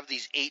 we have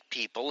these 8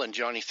 people, and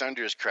Johnny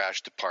Thunder has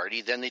crashed the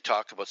party. Then they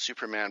talk about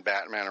Superman,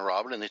 Batman, and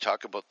Robin, and they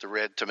talk about the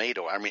red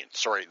tornado.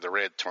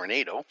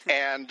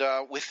 And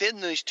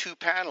within these 2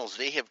 panels,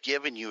 they have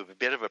given you a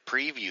bit of a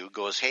preview.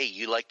 Goes, hey,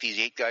 you like these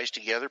 8 guys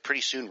together? Pretty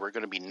soon we're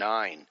going to be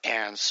 9.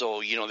 And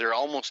so, they're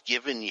almost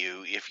giving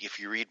you, if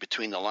you read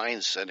between the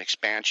lines, an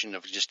expansion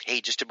of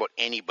just about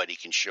anybody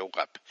can show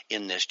up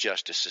in this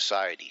Justice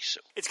Society.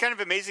 So it's kind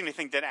of amazing to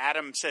think that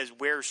Adam says,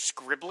 where's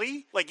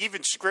Scribbly? Like,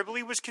 even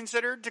Scribbly was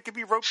considered to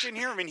be roped in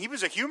here. I mean, he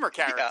was a humor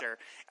character.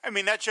 Yeah. I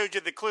mean, that showed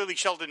you that clearly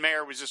Sheldon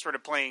Mayer was just sort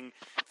of playing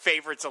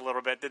favorites a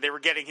little bit, that they were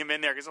getting him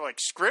in there because they're like,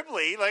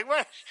 Scribbly? Like,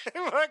 what?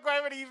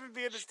 Why would he even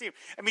be in this team?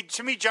 I mean,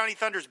 to me, Johnny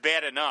Thunder's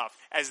bad enough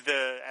as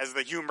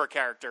the humor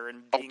character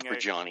and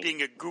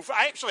being a goof.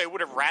 I would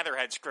have rather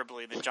had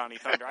Scribbly than Johnny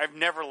Thunder. I've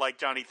never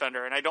liked Johnny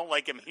Thunder, and I don't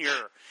like him here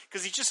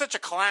because he's just such a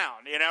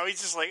clown.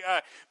 He's just like.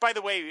 By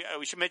the way,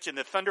 we should mention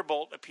the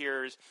Thunderbolt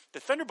appears. The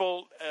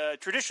Thunderbolt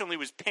traditionally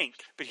was pink,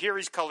 but here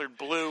he's colored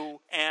blue,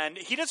 and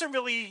he doesn't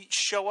really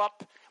show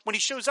up. When he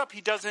shows up,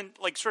 he doesn't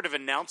sort of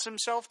announce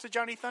himself to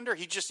Johnny Thunder.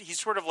 He's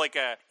sort of like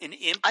an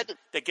imp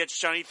that gets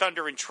Johnny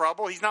Thunder in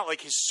trouble. He's not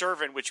like his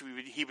servant, which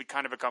he would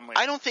kind of become later.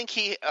 I don't think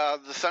the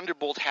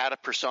Thunderbolt had a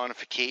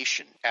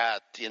personification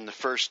in the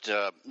first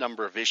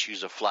number of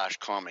issues of Flash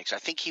Comics. I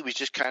think he was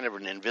just kind of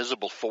an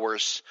invisible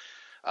force.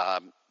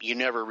 You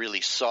never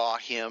really saw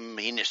him.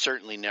 He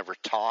certainly never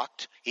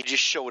talked. He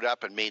just showed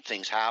up and made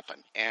things happen.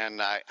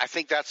 And I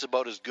think that's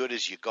about as good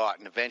as you got.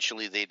 And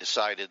eventually they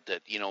decided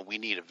that, we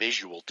need a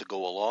visual to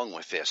go along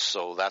with this.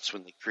 So that's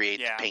when they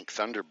created the Pink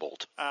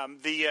Thunderbolt.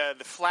 The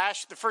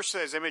Flash,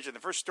 as I mentioned, the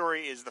first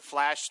story is the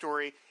Flash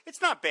story.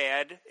 It's not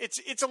bad.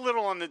 It's a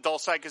little on the dull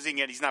side because,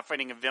 again, he's not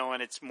fighting a villain.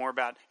 It's more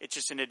about it's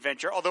just an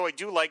adventure. Although I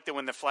do like that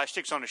when the Flash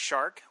takes on a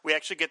shark, we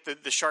actually get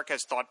the shark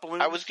has thought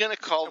balloons. I was going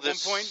to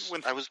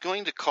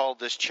call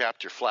this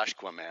chapter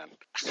Flashquaman.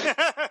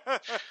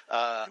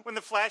 When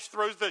the Flash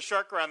throws the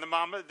shark around,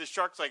 the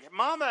shark's like,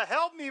 "Mama,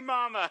 help me,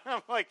 Mama."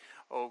 I'm like,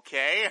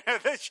 okay.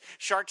 The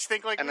sharks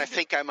think like. And I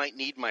think I might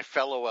need my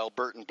fellow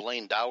Albertan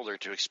Blaine Dowler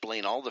to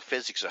explain all the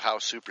physics of how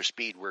super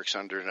speed works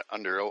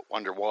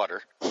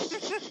underwater.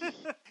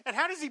 And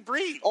how does he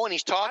breathe? Oh, and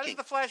he's talking. How does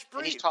the Flash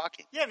breathe? And he's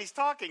talking. Yeah, and he's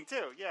talking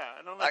too. Yeah,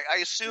 I don't know. I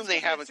assume they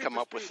haven't come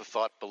up with the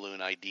thought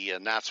balloon idea,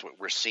 and that's what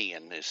we're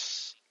seeing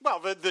is. Well,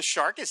 the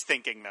shark is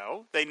thinking,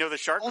 though. They know the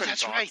shark couldn't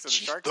that's talk, right. So the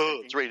shark's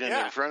thinking. It's right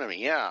in front of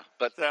me, yeah.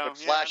 But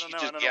Flash, he's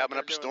just gabbing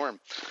up a storm.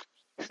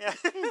 Yeah.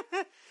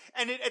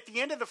 And at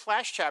the end of the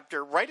Flash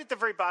chapter, right at the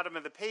very bottom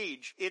of the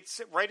page,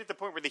 it's right at the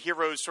point where the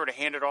heroes sort of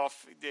hand it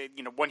off,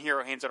 one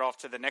hero hands it off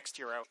to the next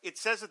hero. It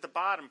says at the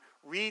bottom,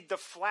 read the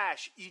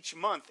Flash each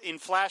month in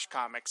Flash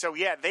Comics. So,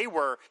 yeah, they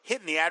were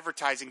hitting the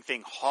advertising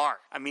thing hard.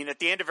 I mean, at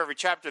the end of every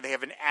chapter, they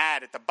have an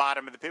ad at the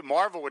bottom of the page.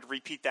 Marvel would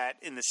repeat that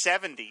in the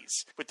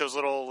 70s with those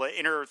little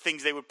inner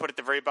things they would put at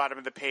the very bottom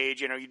of the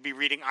page. You'd be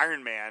reading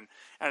Iron Man,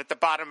 and at the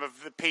bottom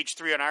of the page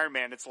 3 on Iron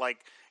Man, it's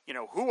like,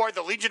 who are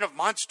the Legion of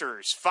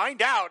Monsters?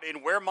 Find out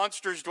in Where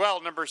Monsters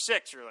Dwell, number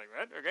 6. You're like,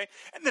 what? Okay.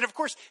 And then, of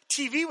course,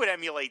 TV would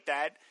emulate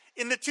that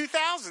in the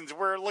 2000s,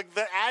 where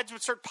the ads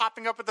would start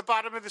popping up at the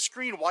bottom of the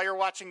screen while you're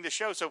watching the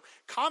show. So,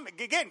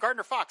 again,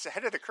 Gardner Fox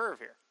ahead of the curve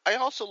here. I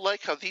also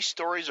like how these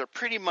stories are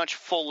pretty much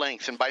full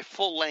length, and by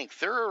full length,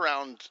 they're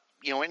around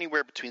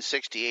anywhere between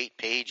 6 to 8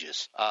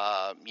 pages.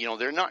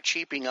 They're not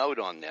cheaping out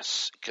on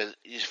this, because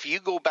if you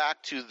go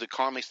back to the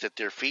comics that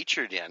they're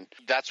featured in,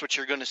 that's what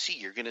you're going to see.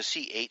 You're going to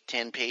see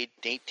 8,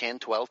 10,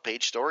 12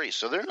 page stories.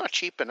 So they're not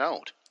cheaping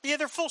out. Yeah,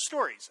 they're full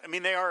stories. I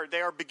mean, they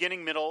are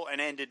beginning, middle,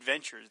 and end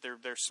adventures.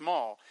 They're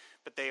small,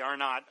 but they are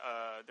not.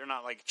 They're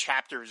not like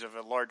chapters of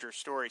a larger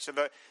story. So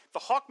the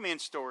Hawkman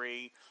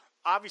story,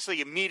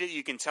 obviously, immediately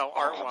you can tell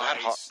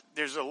art-wise,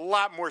 there's a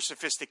lot more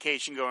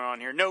sophistication going on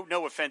here.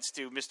 No offense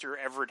to Mr.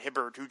 Everett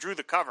Hibbert, who drew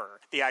the cover,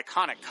 the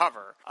iconic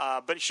cover.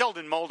 But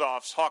Sheldon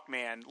Moldoff's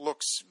Hawkman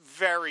looks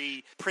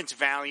very Prince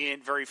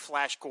Valiant, very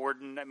Flash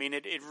Gordon. I mean,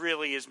 it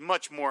really is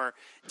much more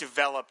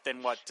developed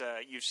than what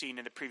you've seen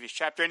in the previous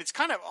chapter. And it's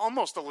kind of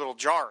almost a little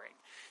jarring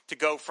to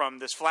go from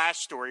this Flash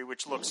story,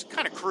 which looks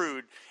kind of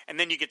crude, and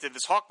then you get to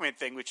this Hawkman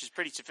thing, which is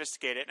pretty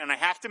sophisticated. And I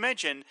have to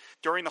mention,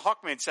 during the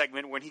Hawkman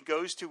segment, when he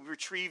goes to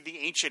retrieve the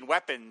ancient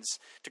weapons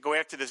to go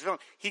after this villain,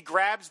 he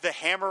grabs the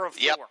hammer of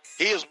Thor.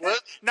 He is worthy.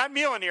 Not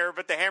Mjolnir,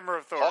 but the hammer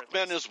of Thor.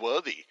 Hawkman is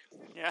worthy.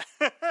 Yeah.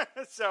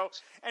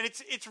 And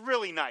it's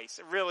really nice.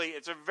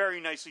 It's a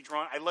very nicely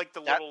drawn. I like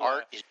the little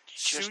art is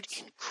just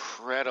suits.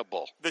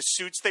 Incredible. The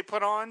suits they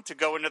put on to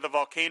go into the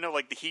volcano,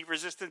 like the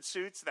heat-resistant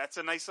suits, that's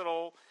a nice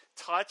little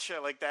touch. I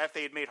like that. If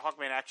they had made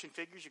Hawkman action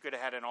figures, you could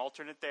have had an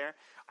alternate there.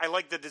 I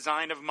like the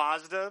design of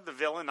Mazda, the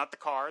villain, not the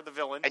car, the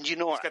villain. And he's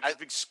got this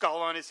big skull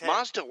on his head.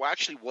 Mazda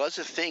actually was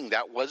a thing.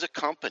 That was a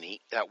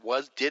company that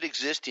did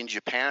exist in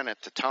Japan at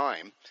the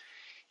time.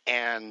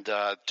 And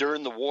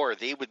during the war,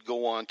 they would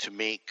go on to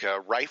make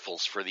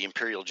rifles for the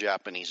Imperial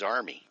Japanese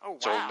Army. Oh, wow.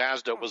 So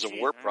Mazda was a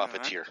war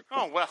profiteer.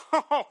 Oh, well.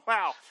 Oh,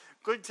 wow.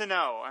 Good to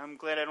know. I'm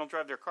glad I don't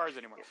drive their cars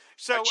anymore.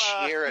 So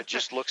Sierra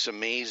just looks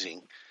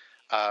amazing.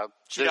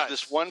 There's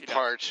this one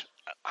part.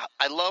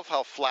 I love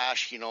how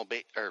Flash,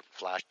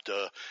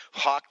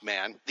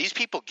 Hawkman, these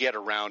people get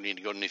around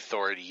and go to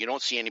authority. You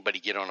don't see anybody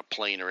get on a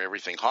plane or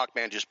everything.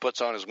 Hawkman just puts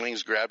on his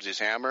wings, grabs his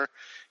hammer.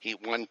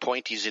 One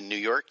point he's in New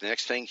York. The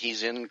next thing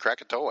he's in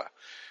Krakatoa.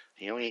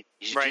 He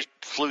just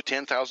flew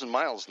 10,000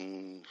 miles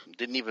and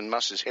didn't even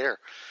muss his hair.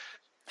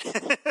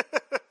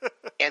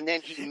 And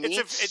then he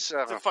meets it's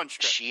a fun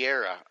script.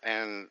 Sierra.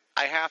 And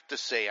I have to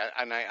say,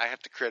 I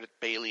have to credit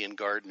Bailey and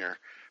Gardner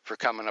for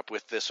coming up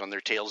with this on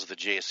their Tales of the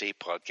JSA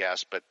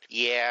podcast. But,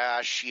 yeah,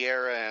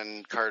 Sierra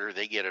and Carter,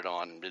 they get it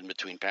on in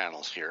between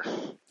panels here.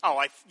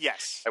 Oh,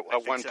 yes.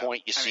 At one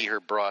point, you see her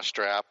bra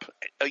strap.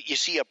 You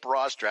see a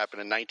bra strap in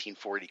a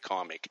 1940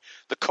 comic.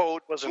 The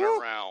code wasn't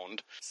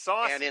around.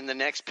 Saucy. And in the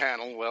next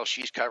panel, well,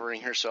 she's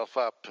covering herself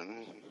up.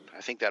 And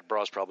I think that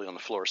bra's probably on the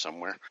floor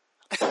somewhere.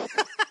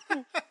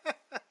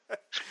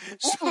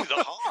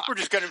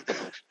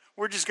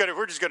 We're just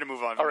gonna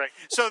move on. All right.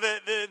 So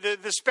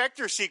the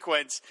Spectre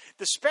sequence,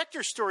 the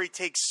Spectre story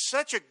takes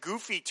such a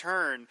goofy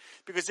turn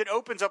because it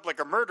opens up like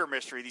a murder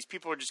mystery. These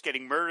people are just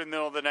getting murdered in the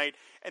middle of the night,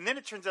 and then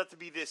it turns out to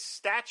be this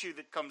statue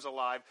that comes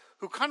alive,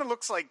 who kind of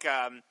looks like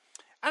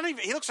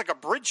he looks like a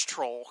bridge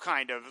troll,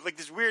 kind of like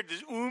this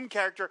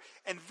character,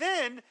 and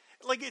then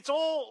like it's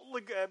all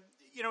like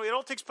it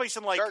all takes place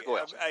in like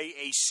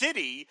a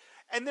city.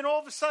 And then all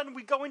of a sudden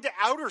we go into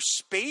outer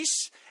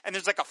space and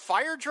there's like a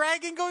fire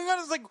dragon going on.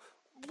 It's like,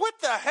 what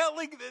the hell?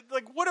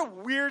 Like what a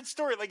weird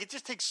story. Like it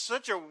just takes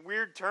such a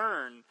weird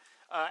turn.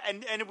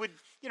 And it would,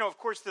 of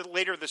course,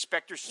 later the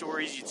Spectre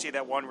stories, you'd see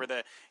that one where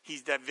that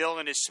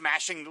villain is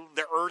smashing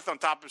the earth on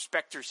top of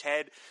Spectre's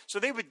head. So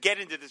they would get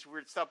into this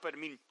weird stuff. But I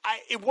mean,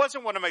 it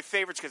wasn't one of my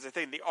favorites because I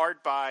think the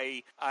art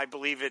by, I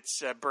believe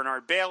it's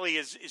Bernard Bailey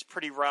is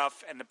pretty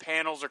rough, and the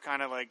panels are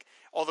kind of like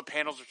all the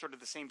panels are sort of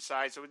the same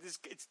size. So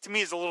it's to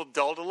me is a little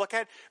dull to look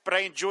at. But I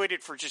enjoyed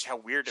it for just how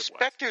weird it was.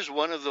 Spectre's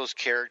one of those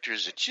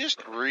characters that's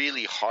just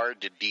really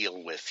hard to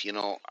deal with.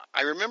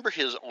 I remember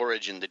his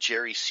origin, the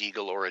Jerry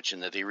Siegel origin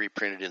that they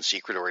reprinted in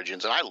Secret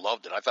Origins, and I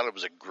loved it. I thought it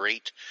was a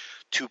great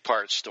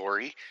 2-part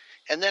story.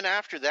 And then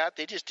after that,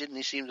 they just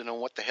didn't seem to know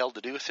what the hell to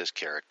do with his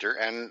character.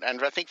 And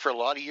I think for a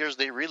lot of years,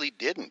 they really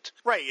didn't.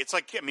 Right. It's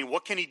like, I mean,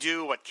 what can he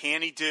do? What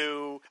can he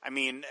do? I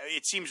mean,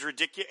 it seems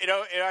ridiculous.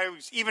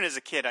 Even as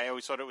a kid, I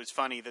always thought it was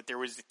funny that there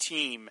was a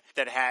team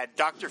that had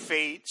Dr.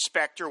 Fate,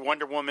 Spectre,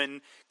 Wonder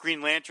Woman,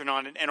 Green Lantern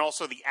on it, and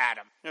also the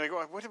Atom. You're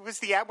like, what's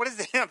the Atom? What is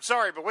the, I'm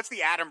sorry, but what's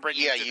the Atom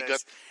bringing to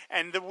this?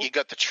 You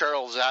got the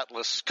Charles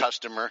Atlas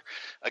customer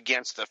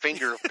against the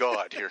finger of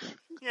God here.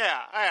 Yeah.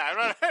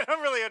 I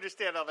don't really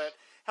understand how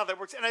that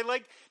works. And I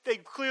like they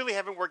clearly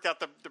haven't worked out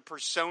the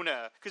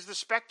persona, because the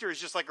Spectre is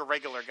just like a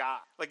regular guy.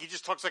 Like he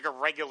just talks like a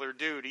regular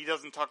dude. He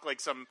doesn't talk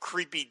like some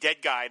creepy dead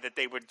guy that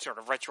they would sort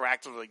of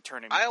retroactively turn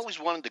him into. I always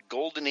wanted the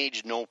Golden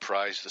Age No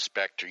Prize, the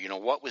Spectre.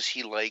 What was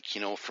he like,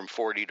 from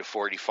 40 to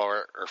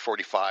 44 or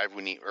 45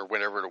 when or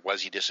whatever it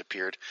was he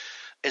disappeared?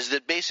 Is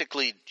that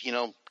basically,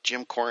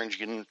 Jim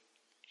Corrigan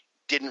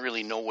didn't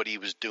really know what he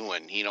was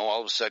doing.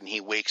 All of a sudden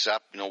he wakes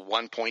up,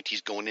 one point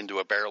he's going into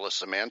a barrel of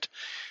cement,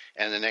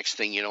 and the next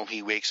thing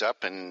he wakes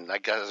up, and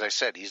as I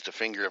said, he's the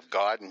finger of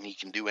God, and he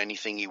can do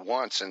anything he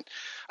wants. And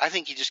I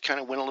think he just kind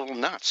of went a little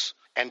nuts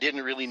and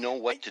didn't really know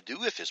what to do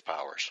with his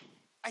powers.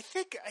 I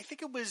think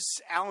it was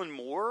Alan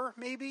Moore,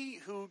 maybe,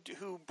 who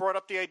brought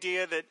up the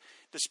idea that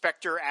the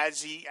Spectre,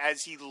 as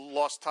he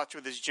lost touch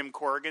with his Jim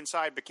Corrigan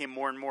side, became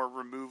more and more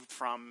removed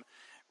from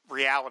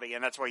reality,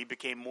 and that's why he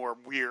became more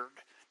weird.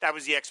 That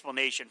was the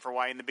explanation for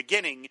why in the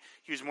beginning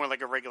he was more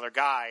like a regular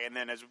guy, and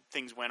then as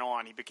things went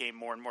on, he became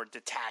more and more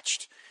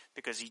detached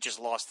because he just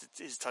lost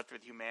his touch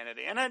with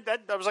humanity. And I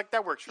was like,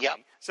 that works for me.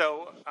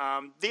 So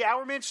the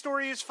Hourman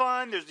story is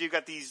fun. You've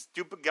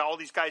got all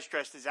these guys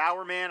dressed as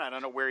Hourman. I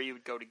don't know where you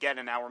would go to get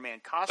an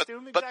Hourman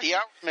costume. But the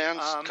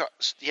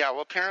Hourman's,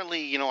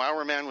 apparently,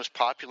 Hourman was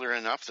popular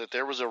enough that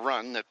there was a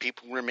run that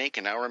people were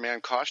making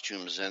Hourman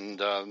costumes, and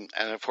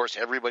of course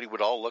everybody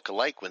would all look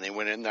alike when they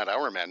went in that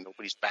Hourman.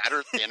 Nobody's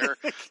fatter, thinner,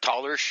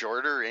 taller,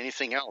 shorter, or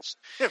anything else.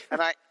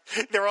 And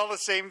they're all the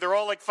same. They're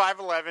all like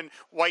 5'11",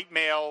 white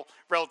male,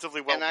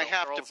 relatively well. And I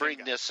have to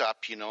bring this up,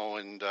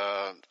 and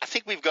I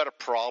think we've got a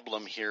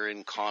problem here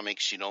in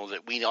comics,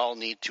 that we all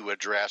need to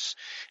address,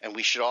 and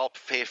we should all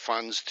pay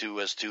funds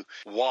as to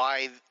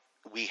why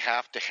we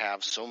have to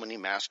have so many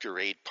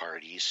masquerade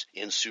parties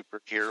in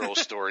superhero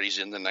stories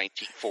in the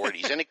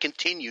 1940s, and it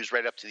continues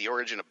right up to the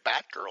origin of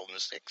Batgirl in the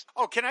 60s.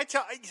 Oh, can I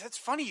tell? That's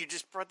funny you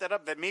just brought that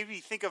up. That made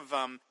me think of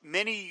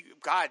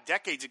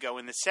decades ago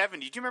in the 70s.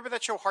 Do you remember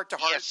that show Heart to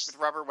Heart with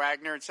Robert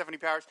Wagner and 70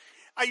 Powers?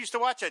 I used to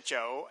watch that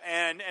show,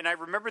 and I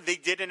remember they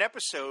did an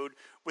episode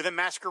with a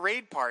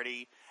masquerade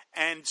party,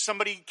 and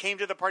somebody came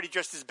to the party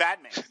dressed as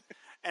Batman.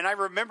 And I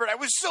remembered I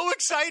was so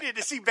excited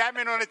to see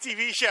Batman on a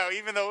TV show,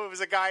 even though it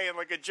was a guy in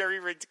like a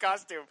jerry-rigged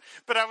costume.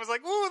 But I was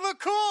like, "Ooh, look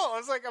cool!" I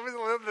was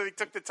glad they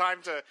took the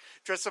time to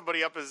dress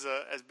somebody up as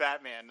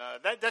Batman.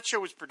 That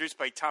show was produced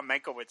by Tom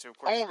Mankiewicz, who of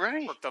course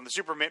worked on the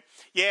Superman.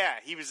 Yeah,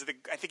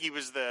 I think he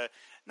was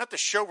not the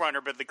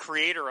showrunner, but the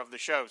creator of the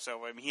show.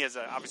 So I mean, he has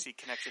obviously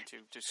a connection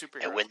to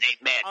superheroes. And when they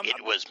met,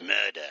 it was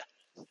murder.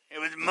 It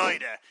was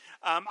murder.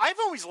 I've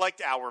always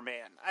liked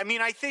Hourman. I mean,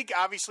 I think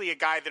obviously a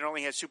guy that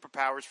only has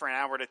superpowers for an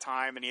hour at a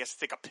time and he has to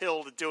take a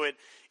pill to do it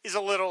is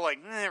a little like,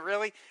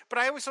 really? But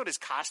I always thought his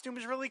costume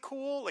was really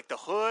cool, like the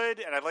hood,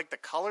 and I like the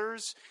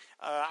colors.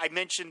 I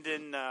mentioned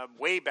in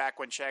way back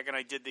when Shag and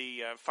I did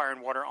the Fire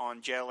and Water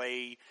on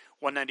JLA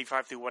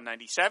 195 through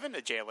 197, a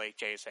JLA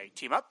JSA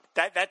team up.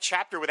 That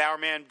chapter with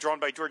Hourman drawn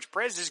by George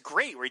Perez is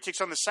great, where he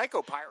takes on the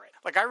Psycho Pirate.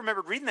 Like, I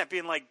remember reading that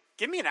being like,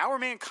 give me an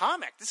Hourman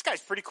comic. This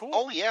guy's pretty cool.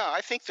 Oh, yeah.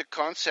 I think the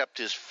concept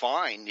is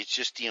fine. It's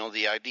just,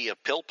 the idea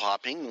of pill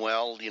popping,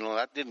 well,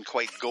 that didn't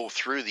quite go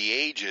through the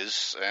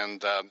ages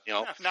and, not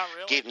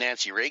really. Gave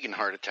Nancy Reagan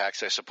heart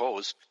attacks, I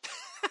suppose.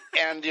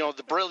 And,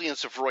 the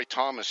brilliance of Roy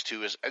Thomas,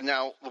 too, is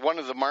now one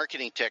of the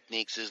marketing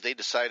techniques is they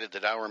decided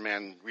that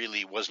Hourman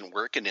really wasn't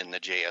working in the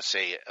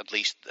JSA, at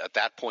least at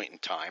that point in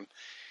time.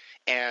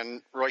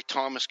 And Roy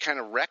Thomas kind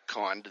of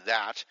retconned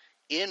that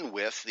in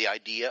with the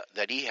idea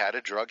that he had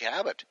a drug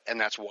habit, and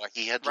that's why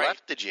he had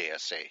left the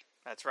JSA.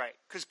 That's right.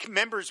 Because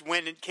members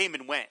came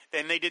and went,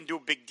 and they didn't do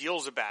big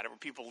deals about it. When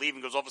people leave,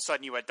 because all of a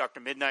sudden you had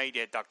Dr. Midnight,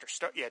 you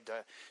had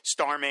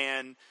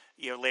Starman,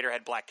 later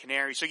had Black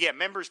Canary. So yeah,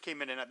 members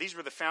came in and out. These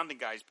were the founding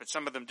guys, but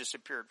some of them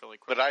disappeared really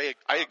quickly. But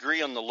I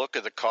agree on the look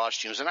of the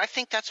costumes, and I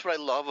think that's what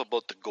I love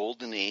about the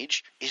Golden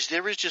Age is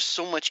there was just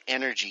so much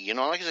energy.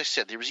 Like as I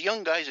said, there was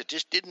young guys that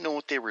just didn't know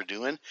what they were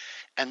doing,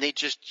 and they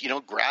just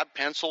grabbed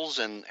pencils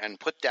and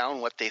put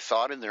down what they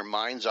thought in their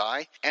mind's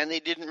eye, and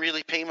they didn't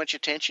really pay much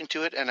attention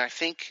to it. And I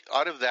think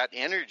out of that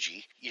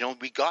energy,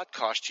 we got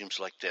costumes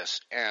like this.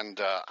 And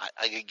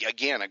I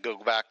go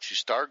back to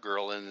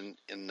Stargirl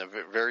in the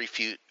very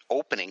few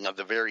opening of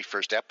the very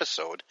first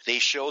episode, they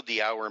showed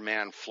the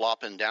Hourman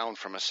flopping down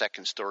from a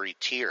second-story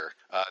tier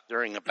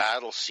during a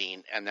battle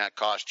scene, and that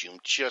costume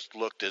just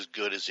looked as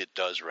good as it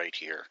does right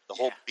here. The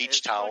whole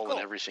beach towel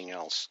and everything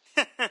else.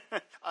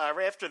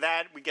 Right after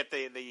that, we get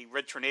the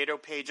Red Tornado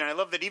page, and I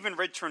love that even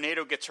Red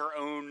Tornado gets her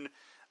own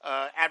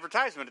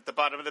advertisement at the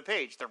bottom of the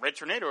page. The Red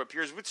Tornado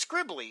appears with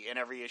Scribbly in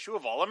every issue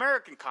of All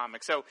American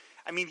Comics. So,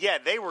 I mean, yeah,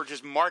 they were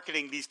just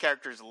marketing these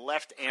characters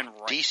left and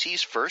right.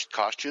 DC's first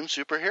costume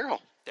superhero.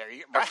 There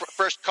you go.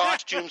 First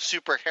costume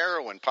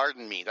superheroine.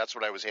 Pardon me. That's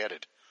what I was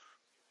headed.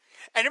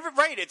 And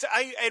right,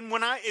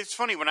 it's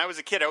funny when I was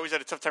a kid, I always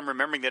had a tough time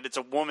remembering that it's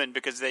a woman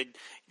because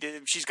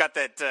she's got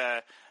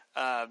that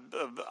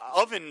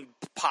oven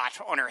pot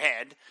on her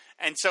head,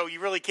 and so you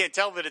really can't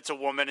tell that it's a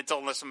woman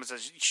unless someone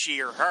says she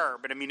or her.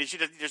 But I mean,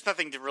 there's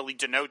nothing to really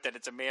denote that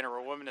it's a man or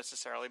a woman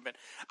necessarily. But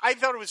I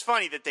thought it was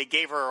funny that they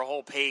gave her a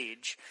whole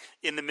page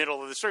in the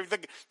middle of the story.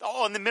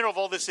 In the middle of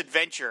all this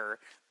adventure,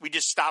 we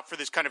just stopped for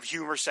this kind of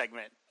humor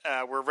segment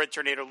where Red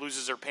Tornado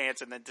loses her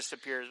pants and then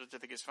disappears, which I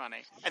think is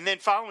funny. And then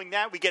following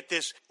that, we get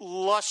this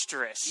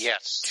lustrous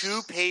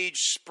 2-page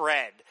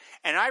spread.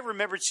 And I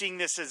remembered seeing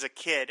this as a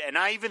kid. And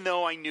even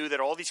though I knew that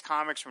all these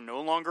comics were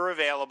no longer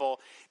available,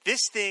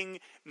 this thing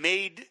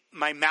made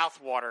my mouth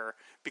water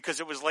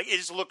because it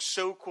just looked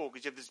so cool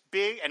because you have this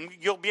big, and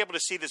you'll be able to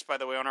see this, by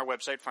the way, on our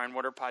website,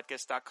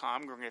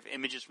 fireandwaterpodcast.com. We're going to have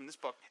images from this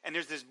book. And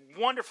there's this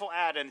wonderful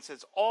ad, and it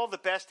says, all the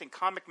best in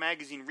comic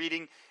magazine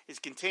reading is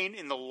contained contained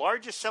in the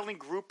largest selling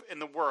group in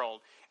the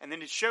world. And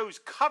then it shows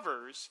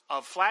covers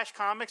of Flash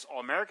Comics, All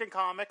American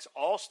Comics,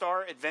 All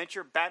Star,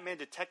 Adventure, Batman,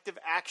 Detective,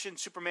 Action,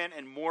 Superman,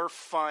 and more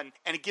fun.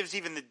 And it gives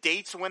even the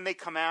dates when they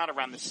come out,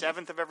 around the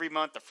 7th of every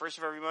month, the 1st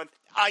of every month.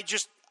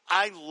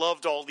 I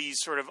loved all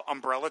these sort of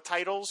umbrella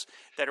titles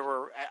that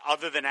were,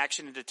 other than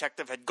Action and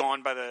Detective, had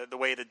gone by the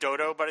way of the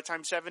dodo by the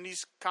time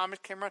 70s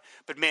comics came around.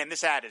 But man,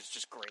 this ad is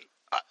just great.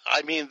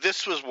 I mean,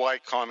 this was why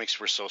comics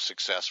were so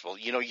successful.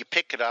 You know, you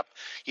pick it up,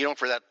 you know,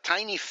 for that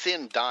tiny,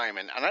 thin dime,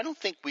 and I don't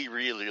think we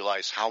really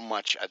realize how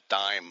much a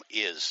dime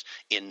is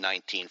in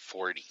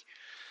 1940.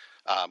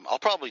 I'll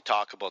probably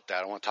talk about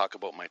that. I want to talk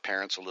about my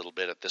parents a little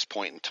bit at this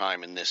point in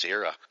time in this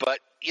era. But,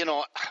 you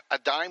know, a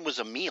dime was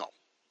a meal.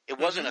 It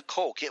wasn't a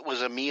Coke. It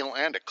was a meal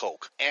and a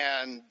Coke.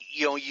 And,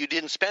 you know, you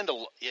didn't spend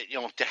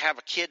to have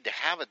a kid to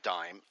have a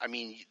dime. I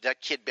mean,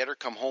 that kid better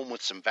come home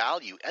with some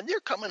value. And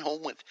they're coming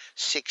home with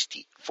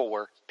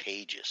 64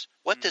 pages.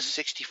 What does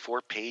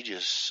 64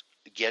 pages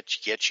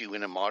get you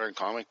in a modern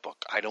comic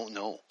book? I don't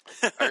know.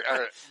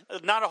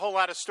 Not a whole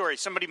lot of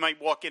stories. Somebody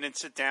might walk in and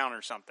sit down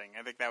or something.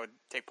 I think that would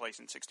take place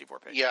in 64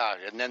 pages. Yeah,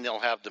 and then they'll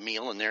have the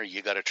meal, and there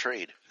you got to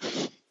trade.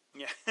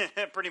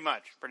 Yeah, pretty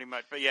much.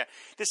 But yeah,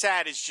 this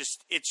ad is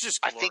it's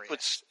just glorious. I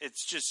think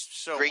it's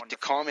just so great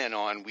wonderful. to comment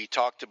on. We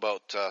talked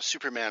about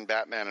Superman,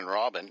 Batman, and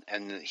Robin,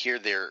 and here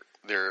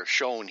they're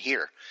shown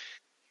here.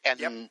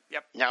 And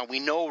Yep. Now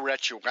we know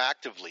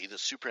retroactively that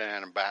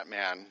Superman and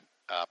Batman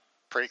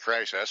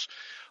pre-crisis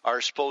are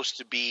supposed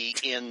to be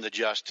in the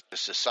Justice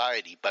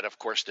Society, but of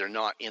course they're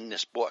not in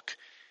this book.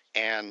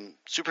 And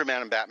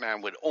Superman and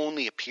Batman would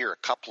only appear a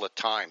couple of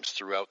times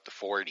throughout the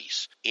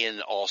 40s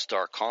in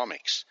All-Star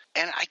Comics.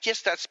 And I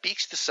guess that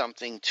speaks to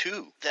something,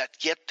 too, that,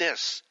 get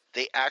this,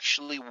 they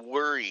actually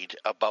worried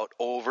about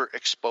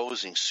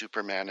overexposing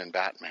Superman and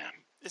Batman.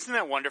 Isn't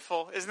that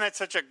wonderful? Isn't that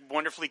such a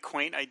wonderfully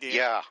quaint idea?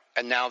 Yeah,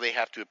 and now they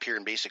have to appear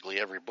in basically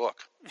every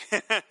book.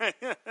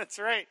 That's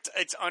right.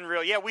 It's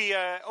unreal. Yeah, we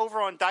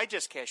over on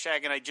DigestCast,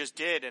 Shag and I just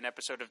did an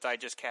episode of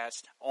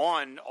DigestCast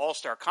on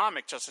All-Star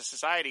Comics, Justice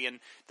Society, and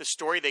the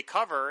story they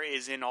cover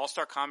is in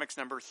All-Star Comics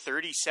number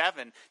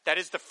 37. That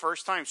is the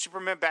first time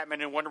Superman,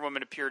 Batman, and Wonder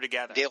Woman appear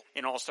together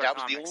in All-Star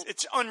Comics.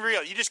 It's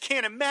unreal. You just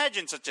can't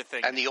imagine such a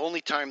thing. And the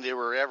only time they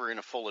were ever in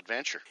a full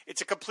adventure.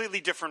 It's a completely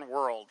different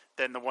world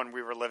than the one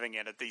we were living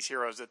in. At these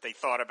heroes that they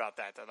thought about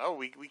that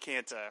we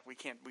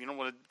don't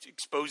want to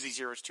expose these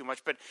heroes too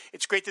much. But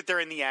it's great that they're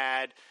in the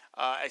ad.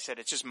 I said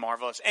it's just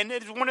marvelous, and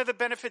it's one of the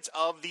benefits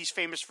of these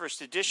famous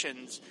first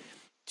editions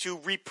to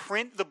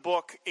reprint the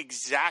book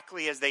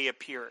exactly as they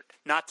appeared,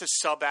 not to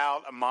sub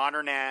out a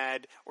modern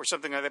ad or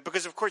something like that.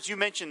 Because of course you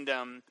mentioned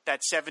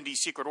that 70s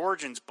Secret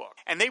Origins book,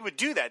 and they would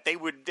do that. They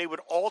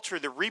would alter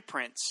the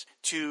reprints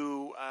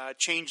to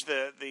change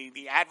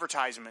the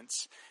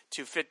advertisements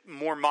to fit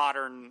more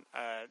modern,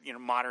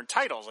 modern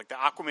titles. Like the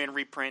Aquaman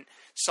reprint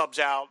subs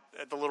out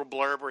the little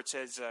blurb where it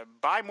says,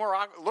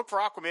 look for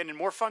Aquaman and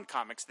more fun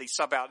comics. They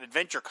sub out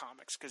Adventure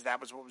Comics because that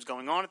was what was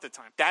going on at the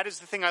time. That is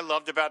the thing I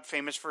loved about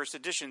famous first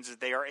editions, is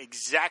they are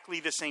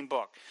exactly the same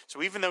book.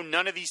 So even though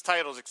none of these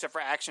titles, except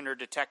for Action or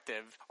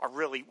Detective, are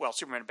really, well,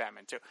 Superman and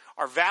Batman too,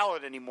 are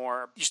valid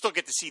anymore, you still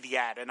get to see the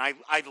ad. And I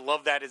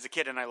loved that as a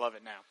kid, and I love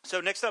it now.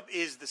 So next up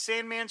is the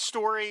Sandman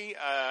story.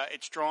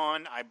 It's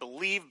drawn, I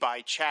believe,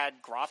 by Chad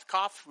Grothkopf,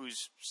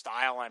 whose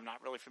style I'm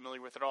not really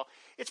familiar with at all.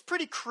 It's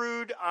pretty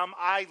crude.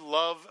 I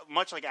love,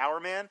 much like Our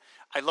Man,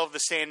 I love the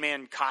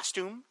Sandman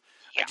costume.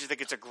 Yeah. I just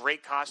think it's a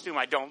great costume.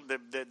 I don't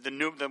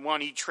the one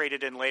he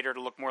traded in later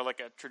to look more like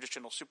a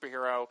traditional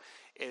superhero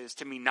is,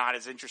 to me, not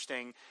as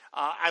interesting.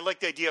 I like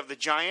the idea of the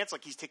giants,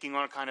 like he's taking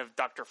on a kind of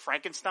Dr.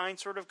 Frankenstein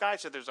sort of guy.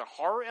 So there's a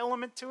horror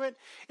element to it.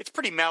 It's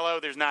pretty mellow.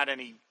 There's not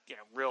any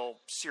real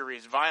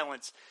serious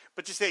violence,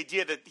 but just the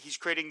idea that he's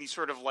creating these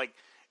sort of like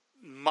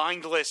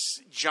mindless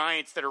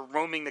giants that are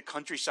roaming the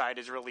countryside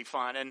is really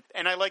fun.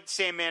 And I like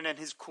Sandman and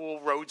his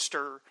cool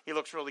roadster. He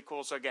looks really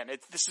cool. So again,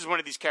 this is one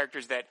of these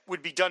characters that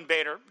would be done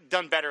better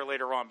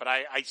later on, but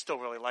I still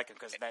really like him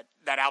because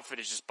that outfit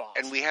is just boss.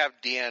 And we have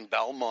Deanne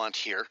Belmont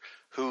here,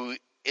 who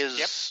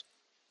is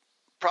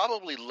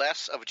probably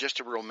less of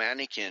just a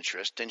romantic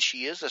interest, and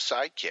she is a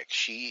sidekick.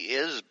 She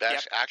is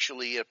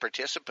actually a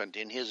participant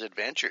in his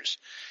adventures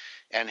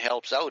and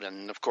helps out.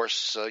 And of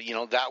course,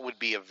 that would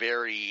be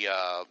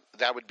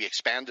that would be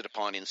expanded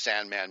upon in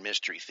Sandman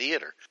Mystery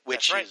Theater,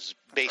 which is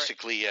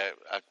basically a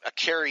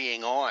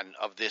carrying on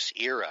of this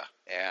era.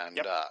 And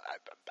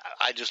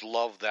I just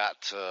love that.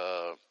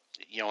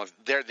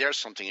 There's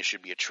something that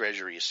should be a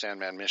treasury, a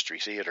Sandman Mystery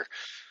Theater.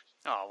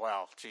 Oh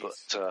well, jeez.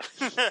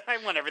 But,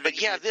 I want everything.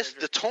 But yeah,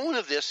 the tone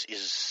of this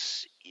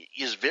is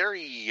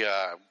very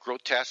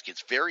grotesque.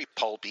 It's very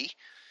pulpy.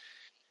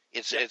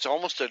 It's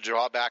almost a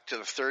drawback to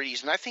the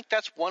 30s, and I think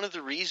that's one of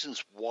the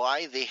reasons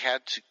why they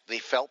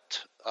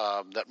felt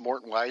that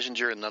Morton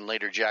Weisinger and then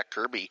later Jack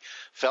Kirby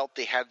felt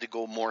they had to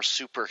go more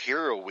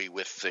superhero-y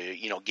with the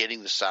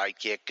getting the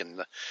sidekick and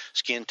the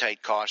skin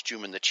tight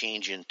costume and the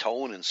change in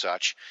tone and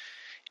such.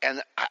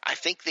 And I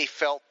think they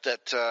felt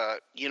that,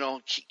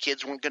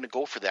 kids weren't going to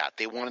go for that.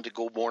 They wanted to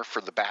go more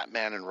for the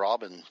Batman and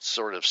Robin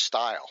sort of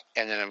style.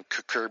 And then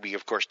Kirby,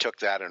 of course, took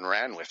that and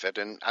ran with it.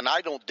 And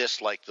I don't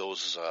dislike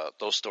those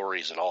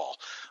stories at all.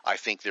 I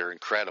think they're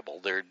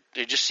incredible.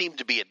 They just seem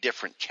to be a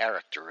different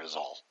character is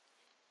all.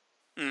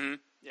 Mm-hmm.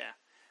 Yeah.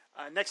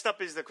 Next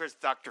up is, of course,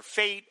 Dr.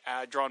 Fate,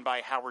 drawn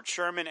by Howard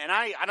Sherman. And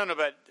I don't know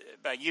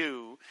about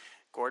you,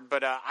 Gord,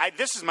 but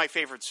this is my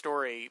favorite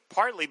story,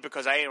 partly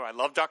because I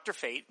love Dr.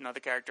 Fate, another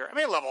character. I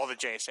mean, I love all the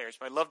JSAers,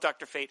 but I love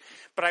Dr. Fate.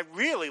 But I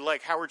really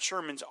like Howard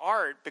Sherman's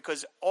art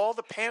because all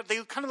the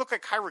they kind of look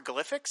like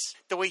hieroglyphics.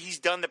 The way he's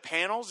done the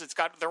panels,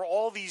 they're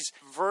all these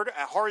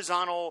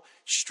horizontal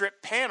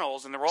strip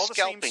panels, and they're all the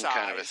same size.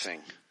 Scalping kind of a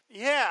thing.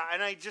 Yeah,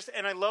 and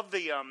I love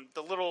the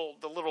little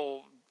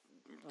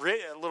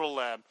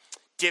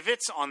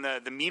divots on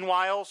the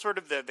meanwhile, sort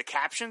of the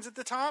captions at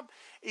the top.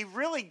 It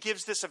really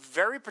gives this a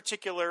very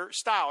particular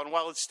style, and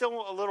while it's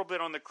still a little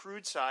bit on the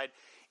crude side,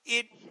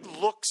 it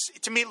looks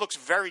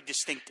very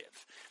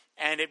distinctive,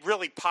 and it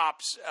really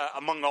pops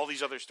among all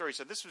these other stories.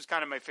 So this was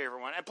kind of my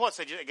favorite one, and plus,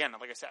 like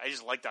I said, I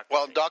just like Dr.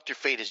 Well, Fate. Dr.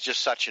 Fate is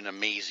just such an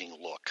amazing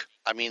look.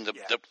 I mean,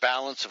 the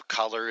balance of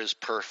color is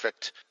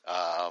perfect.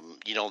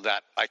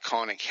 That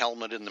iconic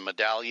helmet and the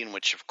medallion,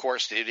 which, of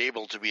course, they're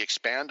able to be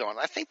expanded on.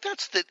 I think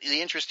that's the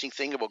interesting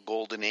thing about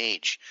Golden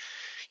Age.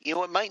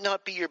 It might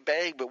not be your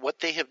bag, but what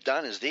they have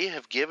done is they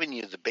have given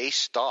you the base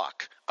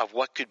stock of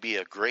what could be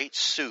a great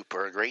soup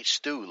or a great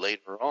stew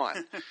later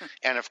on.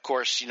 And, of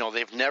course,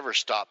 they've never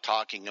stopped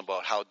talking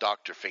about how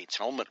Dr. Fate's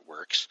helmet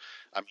works.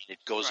 I mean,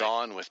 it goes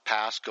on with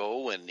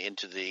Pasco and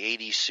into the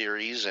 80s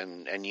series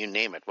and you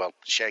name it. Well,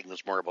 Shag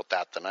knows more about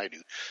that than I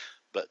do.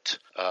 But,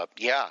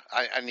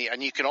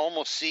 and you can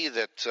almost see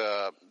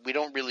that we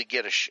don't really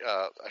get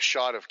a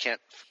shot of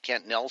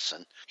Kent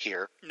Nelson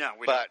here. No,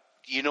 we don't.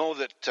 You know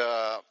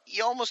that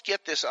you almost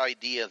get this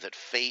idea that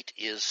Fate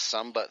is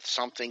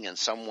something and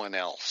someone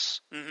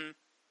else. Mm-hmm.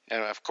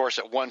 And, of course,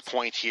 at one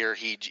point here,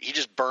 he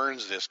just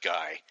burns this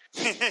guy.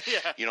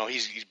 Yeah.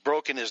 He's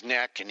broken his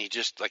neck, and he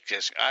just like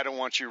this, I don't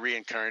want you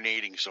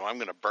reincarnating, so I'm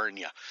going to burn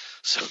you.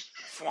 So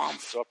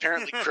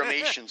apparently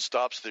cremation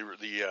stops the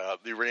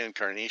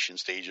reincarnation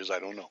stages. I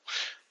don't know.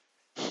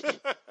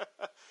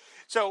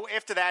 So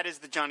after that is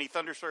the Johnny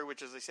Thunder story,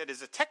 which, as I said,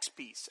 is a text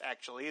piece,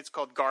 actually. It's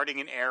called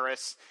Guarding an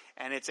Heiress,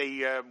 and it's a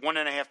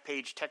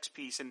 1.5-page text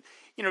piece. And,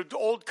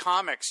 old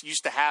comics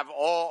used to have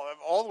all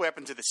the way up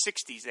into the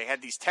 60s, they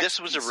had these text pieces.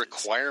 This was a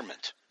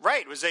requirement.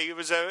 Right. It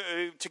was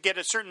to get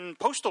a certain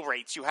postal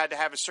rates, you had to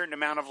have a certain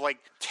amount of,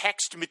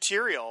 text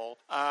material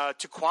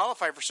to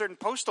qualify for certain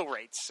postal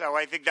rates. So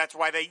I think that's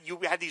why you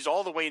had these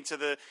all the way into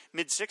the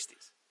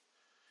mid-60s.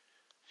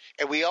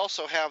 And we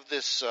also have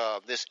this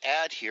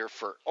ad here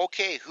for,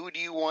 who do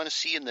you want to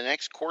see in the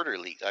next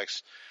quarterly?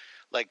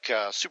 Like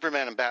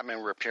Superman and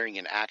Batman were appearing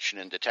in Action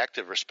and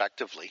Detective,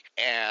 respectively.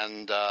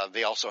 And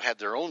they also had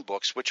their own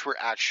books, which were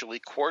actually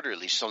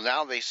quarterly. So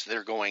now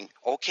they're going,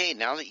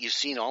 now that you've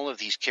seen all of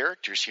these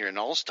characters here in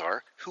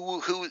All-Star,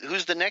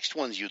 who's the next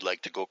ones you'd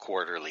like to go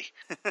quarterly?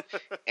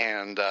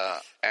 and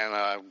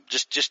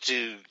just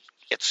to...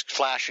 It's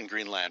Flash and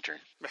Green Lantern.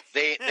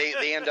 They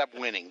end up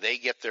winning. They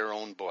get their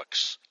own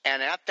books.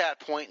 And at that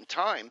point in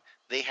time,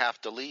 they have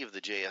to leave the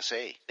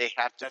JSA. They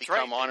have to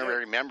become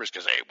honorary members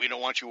because, hey, we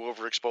don't want you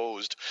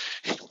overexposed.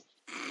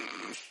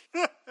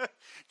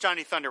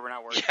 Johnny Thunder, we're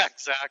not worried. Yeah,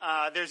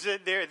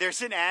 exactly.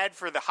 There's an ad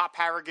for the Hop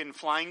Harrigan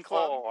Flying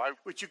Club,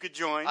 which you could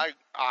join.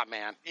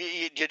 Man.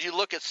 Did you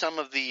look at some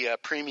of the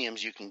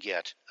premiums you can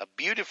get? A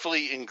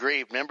beautifully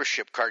engraved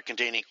membership card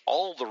containing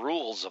all the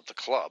rules of the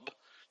club.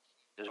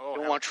 You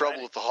don't want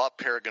trouble with the Hop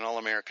Paragon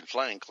All-American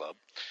Flying Club.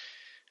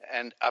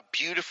 And a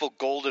beautiful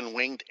golden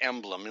winged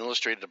emblem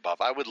illustrated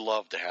above. I would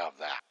love to have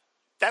that.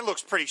 That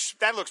looks pretty sharp,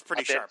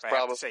 I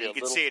have to say. You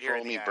can see it here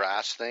in the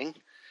brass thing.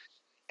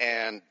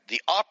 And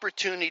the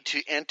opportunity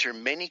to enter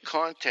many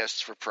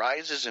contests for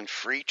prizes and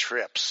free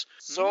trips.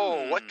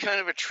 So what kind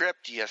of a trip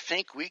do you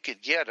think we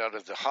could get out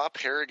of the Hop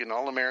Harrigan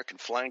All-American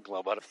Flying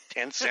Club out of a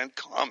 10-cent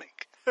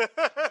comic?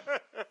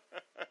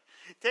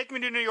 Take me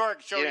to New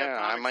York. Show me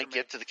I might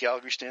get to the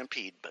Calgary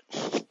Stampede, but...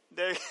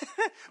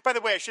 By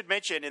the way, I should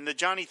mention, in the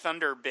Johnny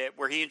Thunder bit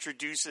where he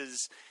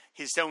introduces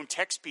his own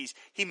text piece,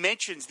 he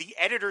mentions the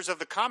editors of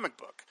the comic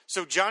book.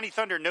 So Johnny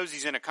Thunder knows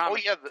he's in a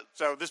comic book.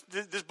 So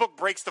this book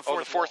breaks the fourth wall.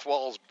 The fourth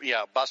wall's,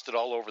 busted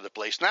all over the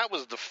place. And that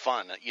was the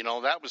fun.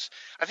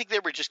 I think they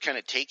were just kind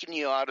of taking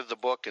you out of the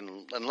book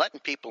and letting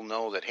people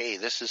know that, hey,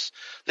 this is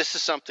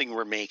something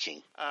we're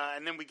making.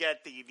 And then we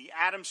get the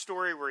Adam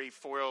story where he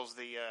foils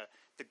the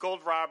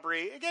gold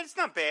robbery. Again, it's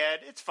not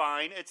bad. It's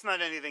fine. It's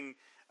not anything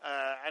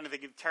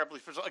terribly.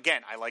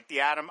 Again, I like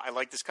the Atom. I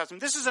like this costume.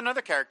 This is another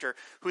character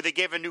who they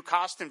gave a new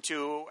costume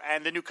to,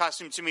 and the new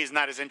costume to me is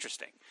not as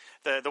interesting.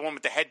 The one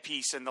with the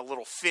headpiece and the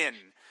little fin.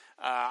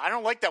 I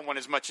don't like that one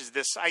as much as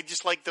this. I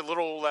just like the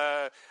little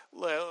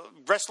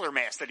wrestler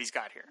mask that he's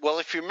got here. Well,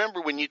 if you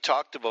remember when you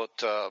talked about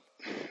the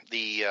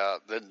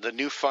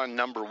new fun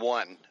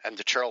 #1 and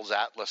the Charles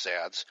Atlas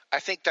ads, I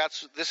think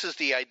this is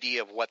the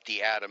idea of what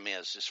the Atom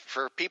is. Is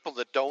for people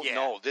that don't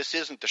know, this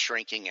isn't the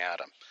shrinking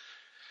Atom.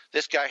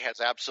 This guy has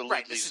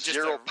absolutely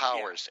zero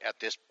powers at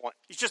this point.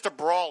 He's just a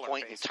brawler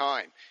point in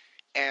time,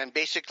 and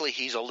basically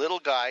he's a little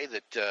guy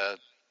that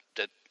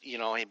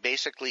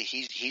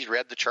he's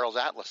read the Charles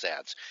Atlas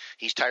ads.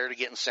 He's tired of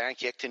getting sand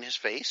kicked in his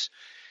face,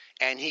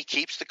 and he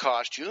keeps the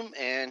costume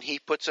and he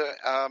puts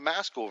a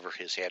mask over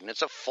his head, and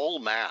it's a full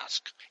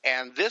mask.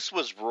 And this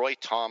was Roy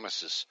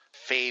Thomas's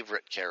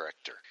favorite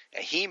character.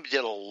 And he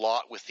did a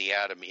lot with the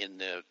Atom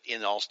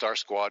in All-Star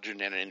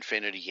Squadron and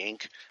Infinity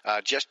Inc.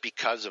 Just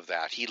because of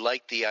that. He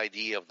liked the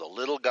idea of the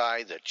little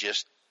guy that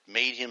just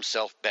made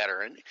himself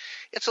better, and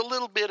it's a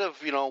little bit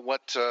of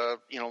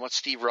what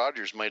Steve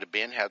Rogers might have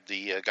been had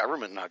the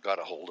government not got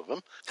a hold of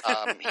him.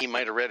 He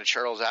might have read a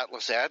Charles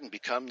Atlas ad and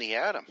become the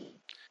Atom.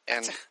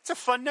 And it's a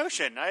fun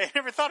notion. I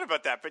never thought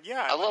about that, but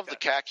yeah, I love the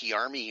khaki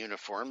Army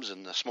uniforms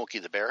and the Smokey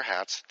the Bear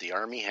hats that the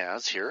Army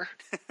has here.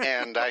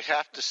 And I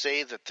have to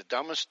say that the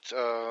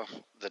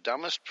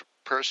dumbest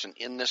person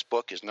in this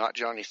book is not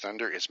Johnny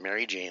Thunder, it's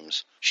Mary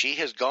James. She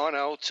has gone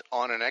out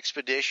on an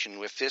expedition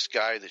with this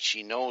guy that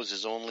she knows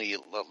is only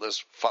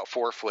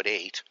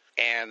 4'8".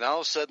 And all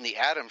of a sudden the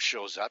Atom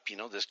shows up,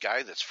 this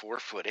guy that's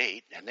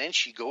 4'8", and then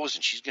she goes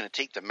and she's going to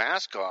take the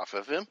mask off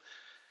of him.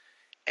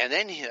 And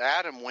then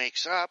Atom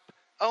wakes up.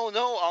 Oh,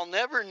 no, I'll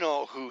never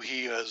know who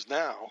he is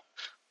now.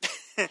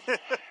 I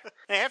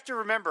have to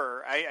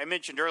remember, I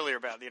mentioned earlier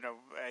about,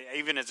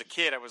 even as a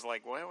kid, I was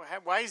like, well,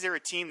 why is there a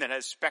team that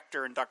has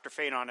Spectre and Dr.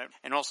 Fate on it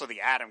and also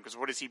the Atom? Because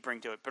what does he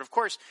bring to it? But, of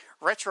course,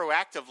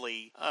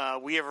 retroactively,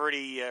 we have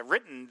already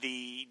written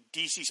the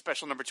DC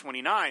Special number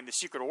 29, The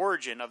Secret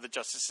Origin of the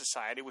Justice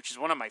Society, which is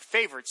one of my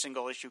favorite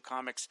single-issue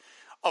comics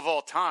of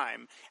all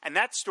time. And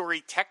that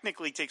story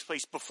technically takes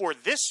place before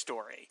this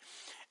story.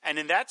 And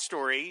in that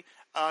story,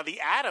 the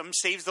Atom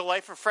saves the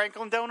life of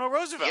Franklin Delano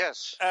Roosevelt.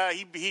 Yes,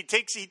 he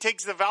takes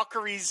the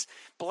Valkyrie's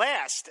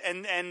blast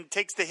and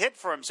takes the hit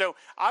for him. So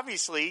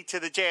obviously, to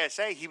the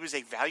JSA, he was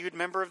a valued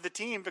member of the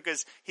team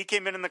because he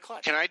came in the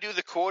clutch. Can I do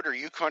the quote, or are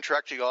you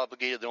contractually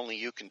obligated that only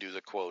you can do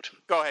the quote?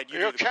 Go ahead.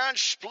 You can't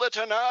split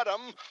an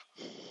atom.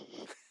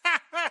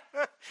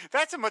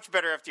 That's a much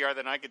better FDR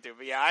than I could do.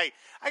 But yeah,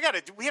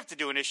 we have to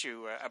do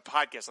a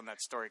podcast on that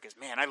story because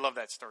man, I love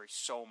that story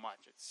so much.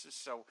 It's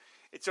just so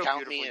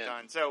beautifully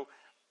done. So.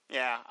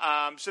 Yeah.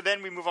 So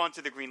then we move on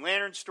to the Green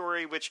Lantern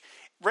story, which,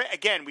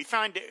 again,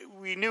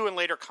 we knew in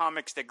later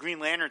comics that Green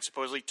Lantern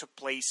supposedly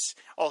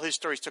all his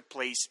stories took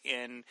place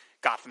in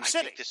Gotham City.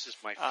 I think this is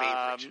my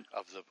favorite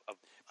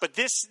But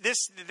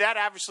that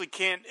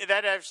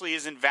obviously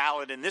isn't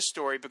valid in this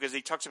story because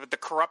he talks about the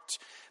corrupt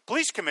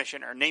police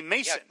commissioner named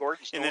Mason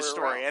in this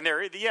story, and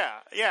there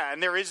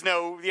is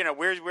no,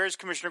 where's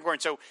Commissioner Gordon?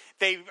 So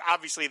they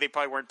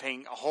probably weren't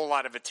paying a whole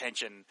lot of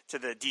attention to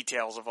the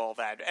details of all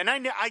that. And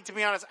I to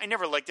be honest, I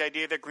never liked the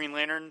idea that Green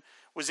Lantern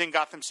was in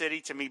Gotham City.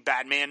 To me,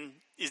 Batman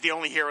is the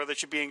only hero that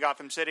should be in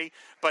Gotham City.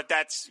 But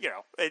that's,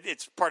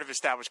 it's part of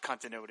established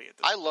continuity.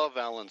 I love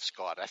Alan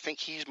Scott. I think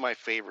he's my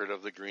favorite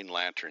of the Green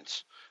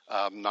Lanterns.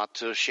 Not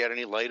to shed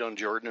any light on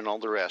Jordan and all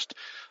the rest,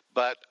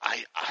 but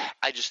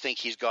I just think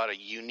he's got a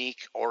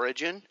unique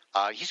origin.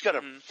 He's got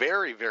a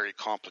very, very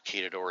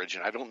complicated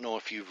origin. I don't know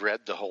if you've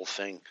read the whole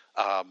thing.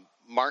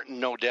 Martin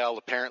Nodell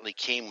apparently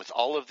came with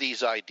all of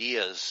these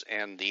ideas,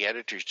 and the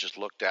editors just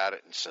looked at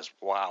it and says,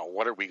 wow,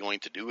 what are we going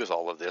to do with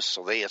all of this?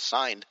 So they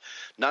assigned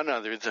none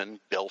other than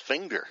Bill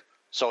Finger.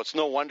 So it's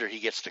no wonder he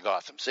gets to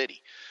Gotham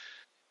City.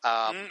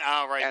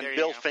 And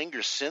Bill Finger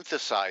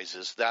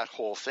synthesizes that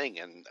whole thing,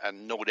 and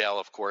Nodell,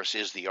 of course,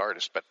 is the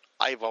artist, but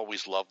I've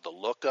always loved the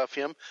look of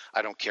him.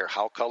 I don't care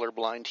how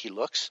colorblind he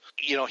looks.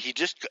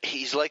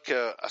 He's like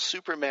a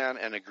Superman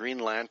and a Green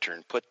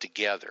Lantern put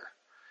together.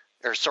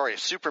 A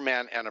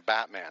Superman and a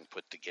Batman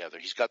put together.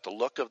 He's got the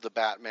look of the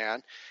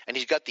Batman, and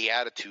he's got the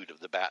attitude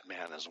of the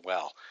Batman as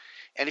well.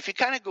 And if you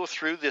kind of go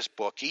through this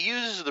book, he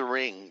uses the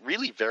ring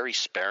really very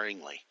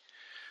sparingly.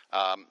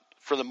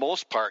 For the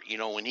most part,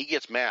 when he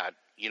gets mad,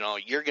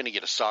 you're going to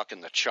get a sock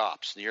in the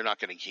chops. You're not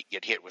going to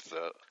get hit with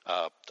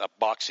a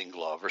boxing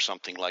glove or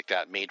something like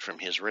that made from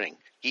his ring.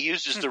 He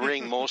uses the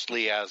ring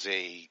mostly as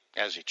a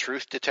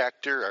truth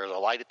detector, or a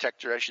lie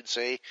detector, I should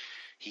say.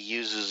 He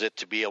uses it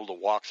to be able to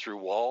walk through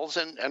walls,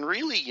 and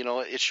really,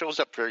 it shows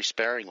up very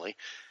sparingly.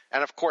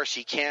 And, of course,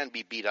 he can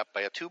be beat up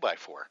by a 2x4,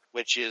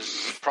 which is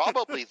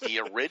probably the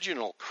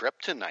original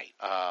kryptonite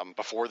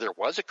before there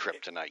was a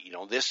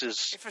kryptonite. This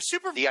is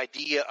the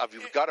idea of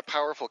you've got a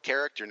powerful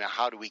character. Now,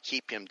 how do we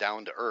keep him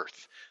down to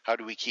earth? How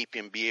do we keep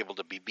him be able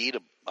to be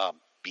beatable?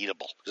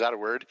 Is that a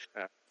word?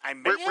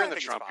 We're in the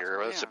Trump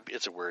era. Yeah.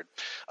 It's a word.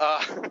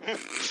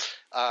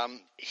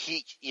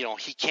 He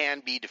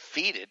can be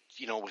defeated,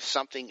 with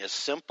something as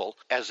simple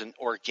as an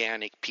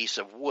organic piece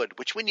of wood,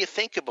 which when you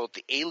think about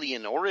the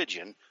alien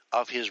origin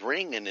of his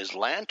ring and his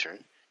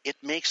lantern, it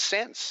makes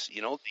sense.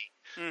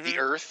 the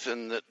earth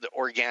and the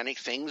organic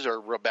things are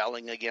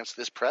rebelling against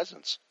this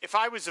presence. If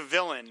I was a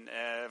villain,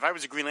 if I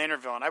was a Green Lantern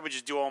villain, I would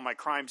just do all my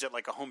crimes at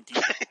like a Home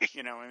Depot.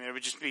 It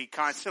would just be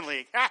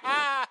constantly,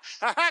 ha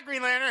ha,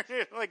 Green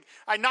Lantern. Like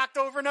I knocked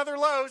over another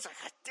Lowe's.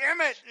 God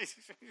damn it,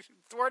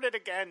 thwarted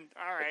again.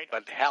 All right.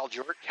 But Hal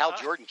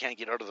Jordan can't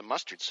get out of the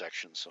mustard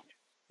section, so.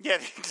 Yeah,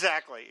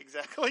 exactly.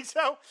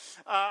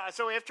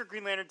 So after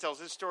Green Lantern tells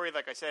his story,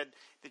 like I said,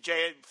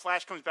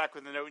 Flash comes back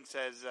with a note and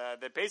says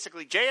that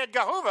basically J.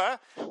 Edgar Hoover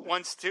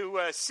wants to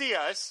see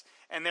us,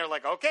 and they're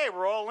like, okay,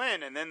 we're all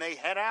in, and then they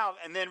head out,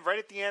 and then right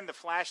at the end, the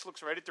Flash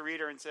looks right at the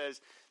reader and says,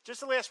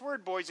 just the last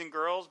word, boys and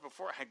girls,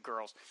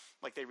 girls,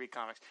 like they read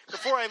comics,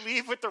 before I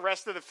leave with the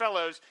rest of the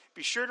fellows,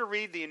 be sure to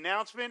read the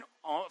announcement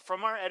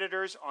from our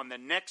editors on the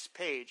next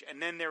page,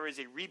 and then there is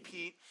a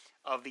repeat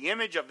of the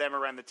image of them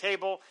around the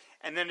table,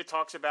 and then it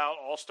talks about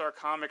All-Star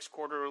Comics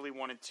Quarterly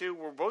 1 and 2.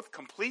 We're both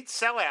complete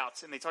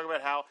sellouts, and they talk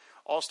about how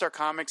All-Star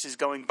Comics is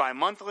going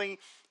bi-monthly,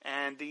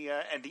 and the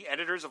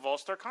editors of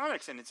All-Star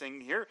Comics, and it's saying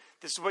here,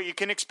 this is what you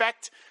can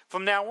expect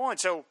from now on.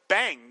 So,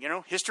 bang,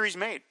 history's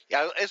made.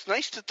 Yeah, it's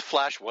nice that the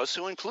Flash was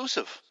so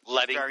inclusive,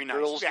 letting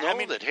girls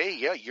know that, hey,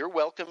 yeah, you're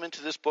welcome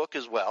into this book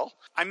as well.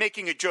 I'm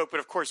making a joke, but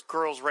of course,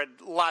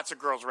 lots of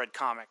girls read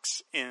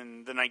comics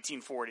in the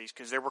 1940s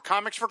because there were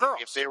comics for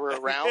girls. If they were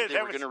around,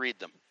 they were going to read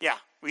them. Yeah.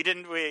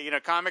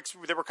 Comics,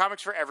 there were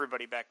comics for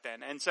everybody back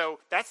then. And so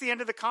that's the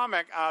end of the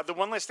comic. The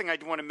one last thing I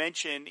do want to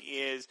mention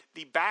is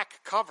the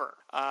back cover.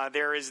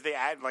 There is the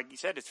ad, like you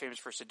said, it's famous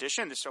first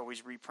edition. This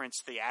always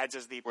reprints the ads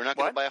as the... We're not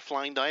going to buy a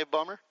flying dive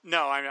bomber?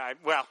 No, I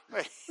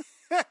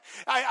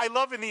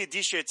love in the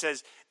edition it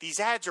says, these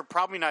ads are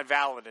probably not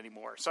valid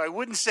anymore. So I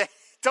wouldn't say,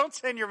 don't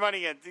send your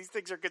money in. These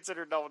things are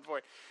considered null and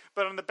void.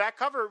 But on the back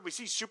cover, we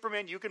see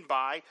Superman. You can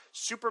buy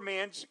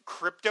Superman's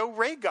crypto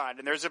ray gun,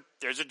 and there's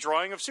a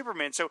drawing of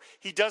Superman. So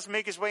he does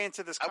make his way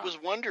into this comic. I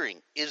was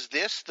wondering, is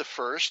this the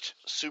first?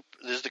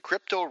 Is the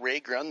crypto ray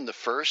gun the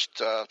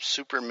first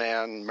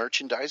Superman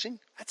merchandising?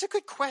 That's a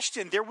good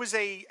question. There was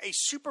a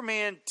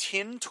Superman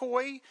tin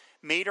toy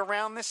made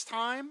around this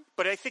time,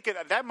 but I think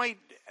that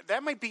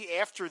might be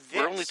after this.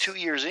 We're only 2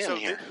 years in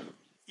here.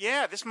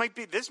 Yeah, this might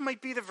be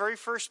the very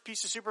first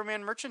piece of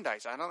Superman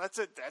merchandise. I don't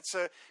know. That's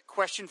a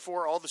question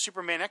for all the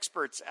Superman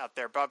experts out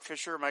there. Bob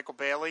Fisher, Michael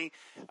Bailey,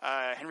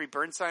 Henry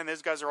Bernstein.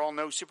 Those guys all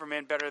know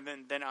Superman better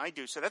than I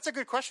do. So that's a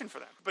good question for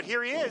them. But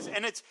here he is,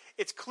 and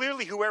it's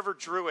clearly whoever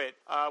drew it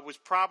was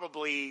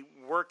probably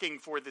working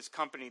for this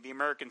company, the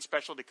American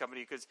Specialty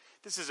Company, because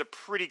this is a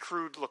pretty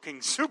crude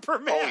looking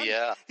Superman. Oh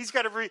yeah, he's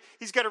got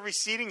a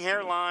receding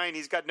hairline.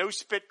 He's got no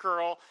spit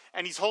curl,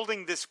 and he's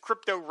holding this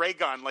crypto ray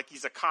gun like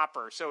he's a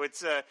copper. So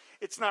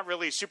it's not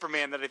really a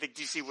Superman that I think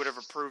DC would have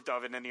approved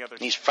of in any other.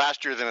 He's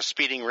faster than a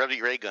speeding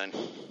ray gun.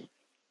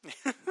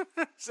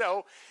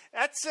 So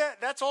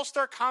that's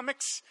All-Star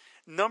Comics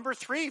number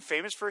 3,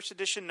 famous first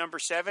edition number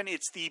 7.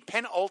 It's the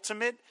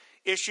penultimate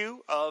issue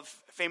of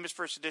famous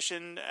first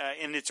edition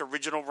in its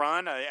original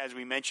run. As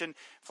we mentioned,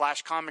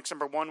 Flash Comics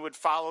number 1 would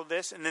follow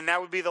this, and then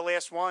that would be the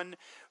last one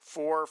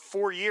for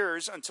 4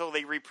 years until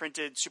they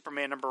reprinted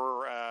Superman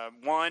number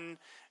 1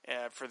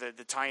 for the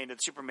tie-in to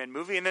the Superman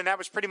movie, and then that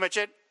was pretty much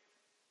it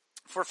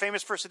for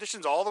famous first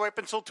editions all the way up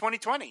until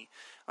 2020,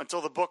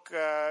 until the book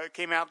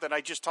came out that I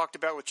just talked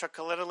about with Chuck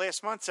Coletta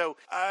last month. So,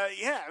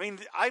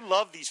 I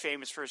love these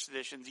famous first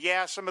editions.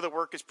 Yeah, some of the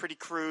work is pretty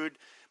crude,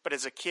 but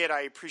as a kid,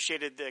 I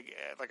appreciated,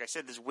 like I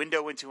said, this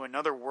window into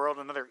another world,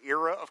 another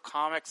era of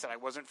comics that I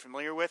wasn't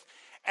familiar with.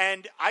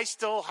 And I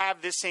still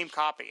have this same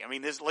copy. I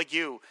mean,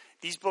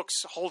 these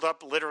books hold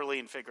up literally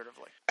and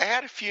figuratively. I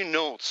had a few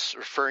notes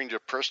referring to a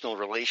personal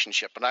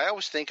relationship, and I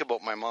always think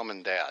about my mom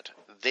and dad.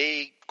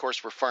 They, of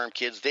course, were farm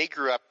kids. They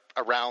grew up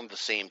around the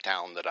same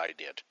town that I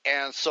did.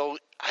 And so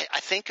I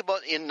think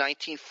about in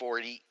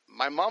 1940,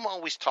 my mom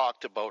always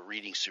talked about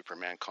reading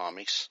Superman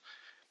comics,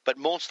 but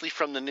mostly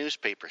from the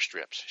newspaper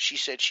strips. She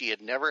said she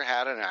had never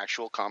had an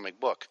actual comic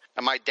book.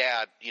 And my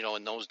dad,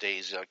 in those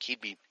days,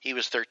 he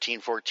was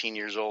 13, 14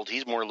 years old.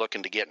 He's more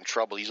looking to get in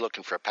trouble. He's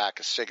looking for a pack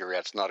of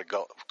cigarettes, not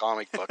a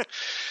comic book.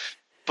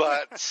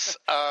 But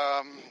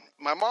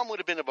my mom would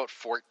have been about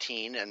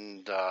 14,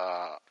 and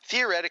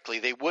theoretically,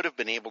 they would have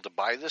been able to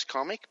buy this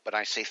comic. But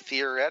I say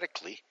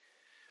theoretically.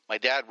 My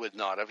dad would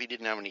not have. He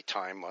didn't have any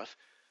time with.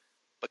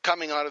 But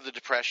coming out of the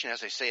Depression,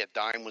 as I say, a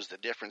dime was the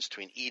difference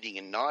between eating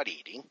and not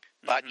eating.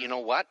 But you know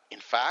what? In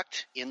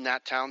fact, in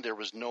that town, there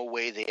was no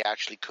way they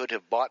actually could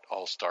have bought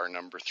All-Star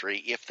number 3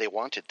 if they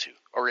wanted to,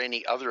 or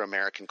any other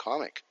American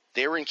comic.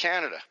 They were in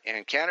Canada,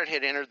 and Canada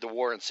had entered the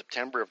war in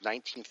September of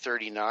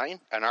 1939,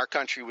 and our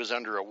country was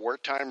under a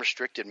wartime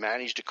restricted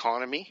managed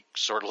economy,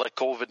 sort of like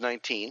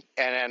COVID-19,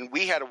 and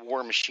we had a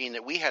war machine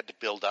that we had to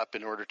build up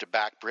in order to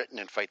back Britain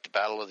and fight the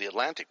Battle of the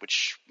Atlantic,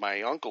 which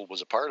my uncle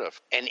was a part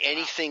of. And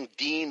anything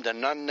deemed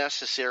an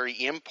unnecessary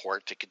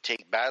import that could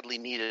take badly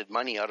needed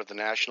money out of the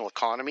national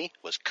economy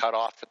was cut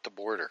off at the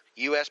border.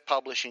 U.S.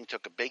 publishing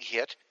took a big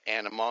hit,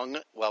 and among,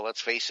 well,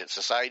 let's face it,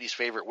 society's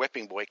favorite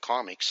whipping boy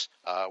comics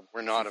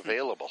were not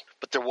available.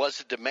 But there was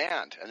a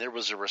demand, and there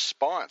was a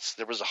response.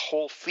 There was a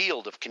whole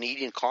field of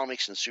Canadian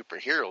comics and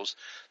superheroes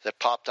that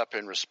popped up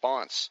in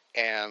response,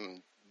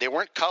 and they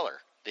weren't color.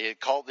 They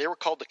were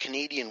called the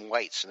Canadian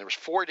Whites, and there was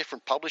 4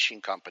 different publishing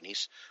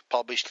companies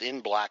published in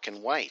black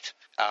and white.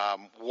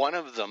 One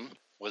of them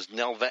was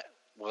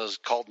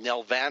called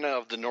Nelvana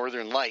of the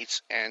Northern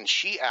Lights, and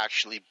she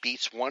actually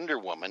beats Wonder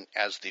Woman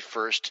as the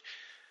first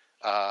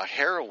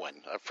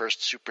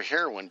first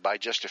superheroine by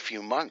just a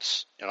few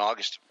months in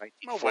August of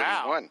 1941.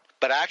 Oh, wow.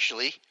 But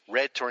actually,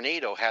 Red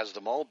Tornado has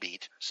them all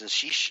beat since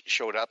she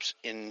showed up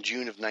in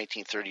June of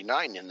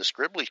 1939 in the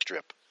Scribbly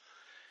strip.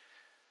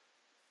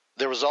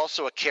 There was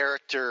also a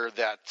character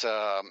that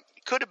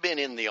could have been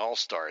in the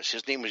All-Stars.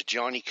 His name was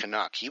Johnny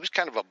Canuck. He was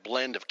kind of a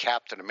blend of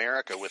Captain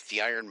America with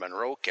the Iron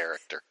Monroe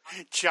character.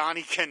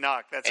 Johnny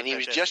Canuck. And he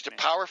was just a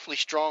powerfully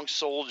strong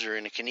soldier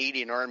in a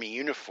Canadian Army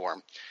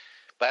uniform.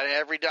 But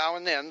every now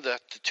and then, the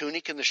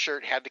tunic and the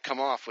shirt had to come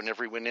off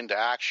whenever he went into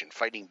action,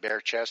 fighting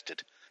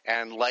bare-chested.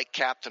 And like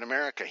Captain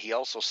America, he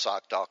also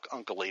socked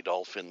Uncle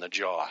Adolf in the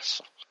jaw.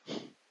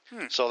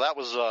 So that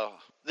was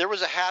there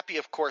was a happy,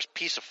 of course,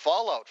 piece of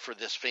fallout for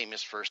this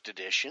famous first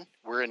edition.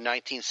 We're in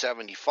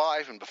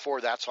 1975, and before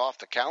that's off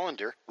the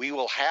calendar, we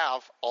will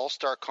have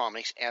All-Star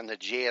Comics and the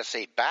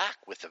JSA back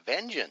with a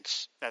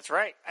vengeance. That's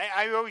right.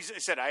 I've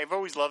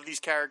always loved these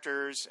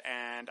characters,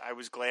 and I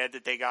was glad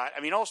that they got.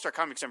 I mean, All-Star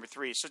Comics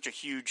 #3 is such a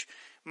huge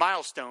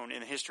milestone in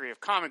the history of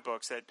comic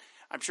books that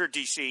I'm sure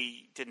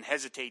DC didn't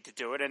hesitate to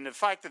do it. And the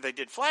fact that they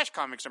did Flash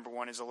Comics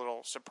 #1 is a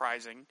little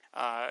surprising,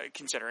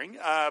 considering.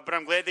 But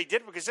I'm glad they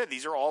did, because I said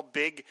these are all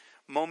big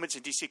moments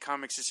in DC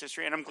Comics'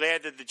 history, and I'm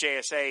glad that the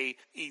JSA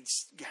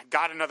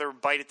got another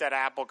bite at that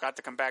apple, got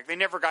to come back. They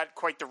never got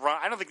quite the run.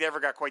 I don't think they ever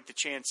got quite the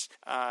chance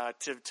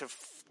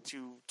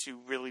to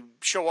really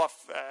show off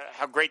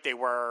how great they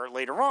were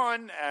later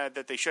on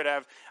that they should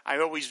have. I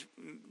always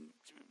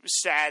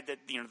sad that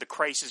the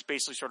crisis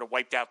basically sort of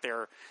wiped out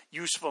their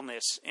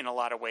usefulness in a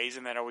lot of ways,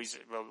 and that always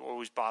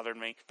bothered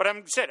me. But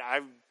I'm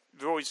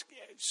always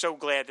so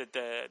glad that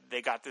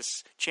they got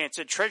this chance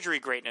at Treasury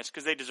greatness,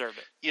 because they deserve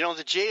it.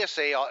 The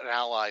JSA and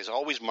Allies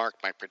always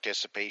marked my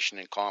participation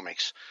in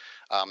comics.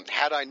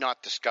 Had I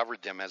not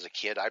discovered them as a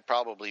kid, I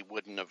probably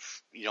wouldn't have,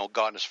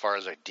 gone as far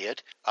as I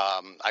did.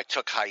 I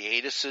took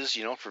hiatuses,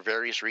 for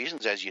various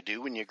reasons, as you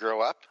do when you grow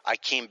up. I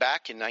came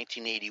back in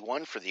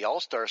 1981 for the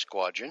All-Star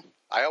Squadron.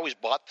 I always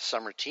bought the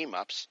summer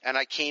team-ups, and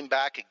I came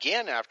back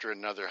again after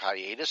another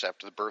hiatus,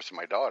 after the birth of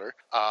my daughter,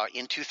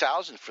 in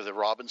 2000 for the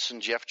Robinson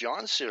Jeff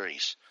Johns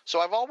series. So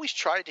I've always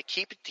tried to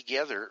keep it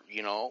together,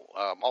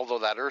 although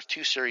that Earth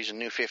 2 series and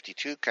New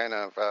 52 kind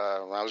of,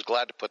 I was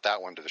glad to put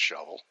that one to the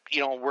shovel.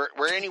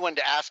 Were anyone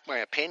to ask my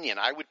opinion,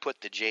 I would put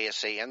the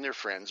JSA and their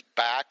friends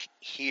back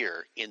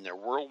here in their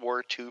World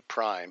War II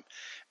prime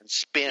and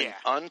spin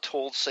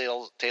untold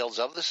tales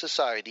of the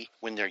society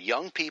when they're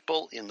young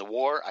people in the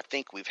war. I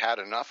think we've had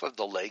enough of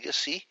the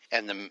legacy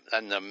and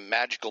the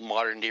magical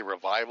modern day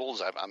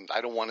revivals.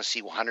 I don't want to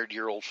see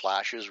 100-year-old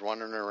Flashes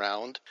running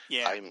around.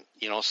 Yeah.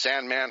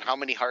 Sandman, how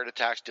many heart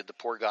attacks did the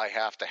poor guy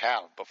have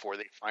before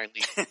they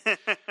finally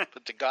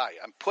put the guy?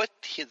 Put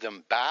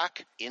them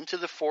back into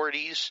the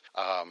 40s.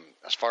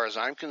 As far as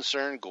I'm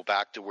concerned, go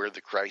back to where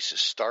the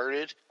crisis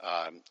started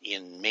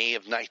in May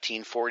of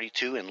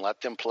 1942 and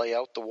let them play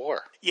out the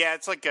war. Yeah,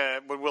 it's like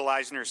what Will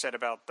Eisner said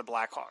about the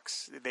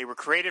Blackhawks. They were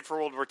created for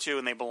World War II,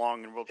 and they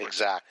belong in World War II.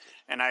 Exactly.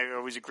 And I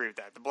always agree with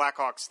that. The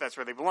Blackhawks, that's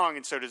where they belong,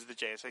 and so does the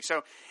JSA.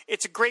 So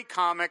it's a great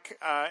comic.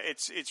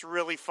 It's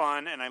really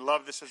fun, and I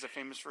love this as a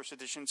famous first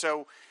edition.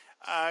 So,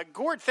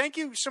 Gord, thank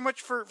you so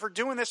much for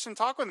doing this and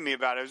talking with me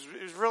about it.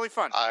 It was really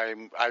fun.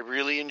 I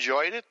really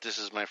enjoyed it. This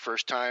is my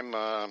first time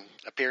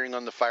appearing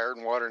on the Fire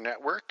and Water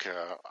Network.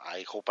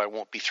 I hope I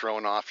won't be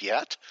thrown off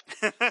yet.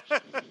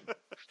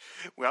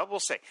 Well, we'll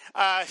see.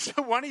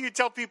 So why don't you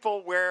tell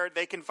people where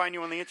they can find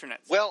you on the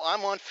internet? Well,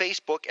 I'm on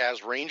Facebook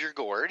as Ranger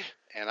Gord,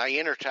 and I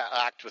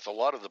interact with a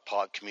lot of the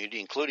pod community,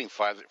 including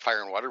Fire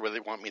and Water, whether they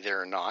want me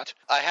there or not.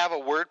 I have a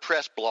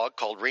WordPress blog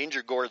called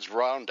Ranger Gord's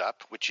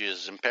Roundup, which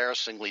is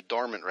embarrassingly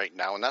dormant right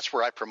now, and that's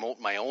where I promote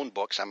my own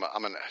books. I'm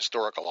an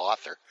historical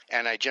author,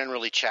 and I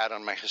generally chat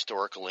on my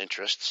historical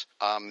interests.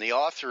 I'm the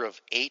author of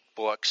 8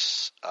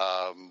 books,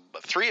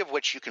 3 of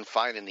which you can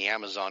find in the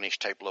Amazonish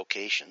type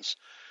locations.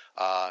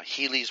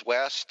 Healy's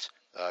West,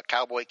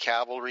 Cowboy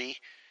Cavalry,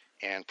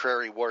 and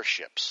Prairie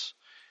Warships.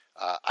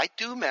 I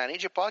do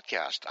manage a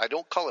podcast. I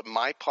don't call it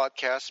my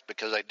podcast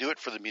because I do it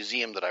for the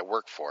museum that I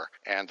work for.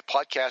 And the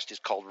podcast is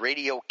called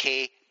Radio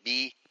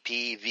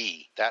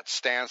KBPV. That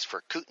stands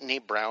for Kootenai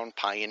Brown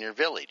Pioneer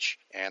Village.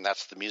 And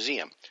that's the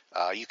museum.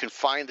 You can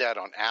find that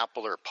on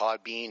Apple or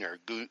Podbean or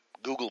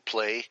Google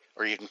Play,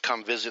 or you can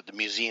come visit the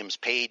museum's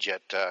page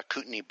at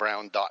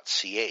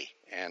kootenaibrown.ca.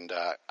 And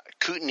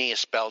Kootenai is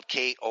spelled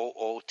Kootenai,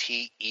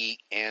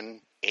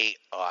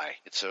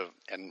 It's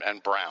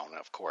and Brown,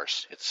 of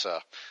course. It's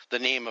the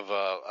name of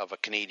a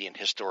Canadian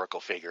historical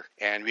figure.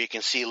 And you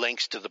can see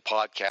links to the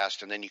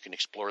podcast, and then you can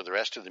explore the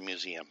rest of the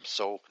museum.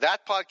 So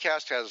that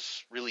podcast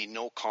has really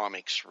no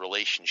comics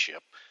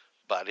relationship,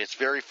 but it's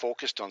very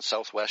focused on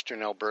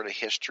southwestern Alberta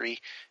history.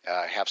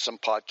 Have some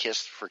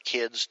podcasts for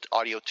kids,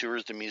 audio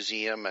tours of the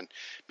museum and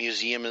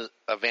museum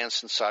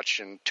events and such,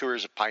 and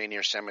tours of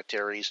pioneer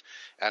cemeteries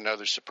and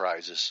other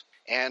surprises.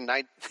 And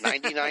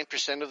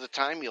 99% of the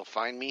time, you'll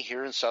find me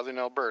here in southern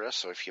Alberta.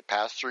 So if you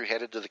pass through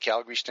headed to the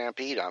Calgary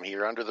Stampede, I'm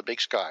here under the big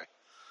sky.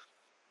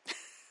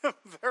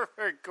 Very,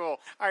 very cool.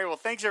 All right, well,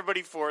 thanks,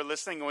 everybody, for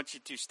listening. I want you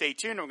to stay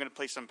tuned. We're going to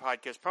play some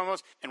podcast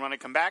promos. And when I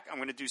come back, I'm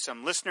going to do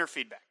some listener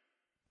feedback.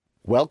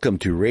 Welcome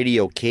to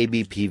Radio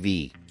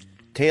KBPV,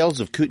 Tales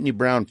of Kootenai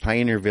Brown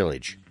Pioneer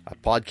Village, a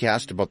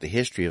podcast about the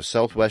history of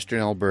southwestern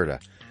Alberta,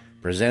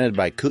 presented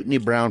by Kootenai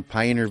Brown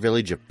Pioneer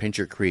Village of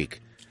Pincher Creek,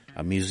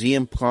 a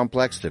museum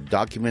complex that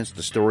documents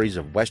the stories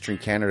of Western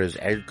Canada's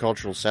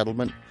agricultural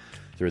settlement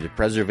through the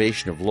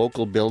preservation of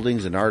local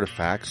buildings and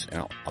artifacts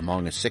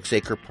among a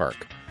 6-acre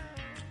park.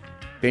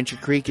 Pincher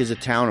Creek is a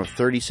town of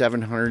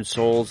 3,700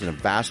 souls in a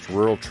vast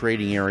rural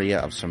trading area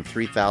of some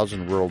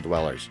 3,000 rural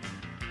dwellers.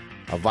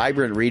 A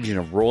vibrant region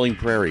of rolling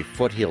prairie,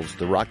 foothills,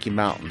 the Rocky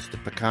Mountains, the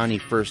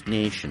Piikani First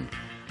Nation,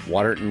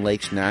 Waterton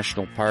Lakes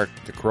National Park,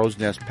 the Crow's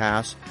Nest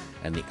Pass,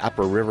 and the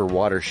upper river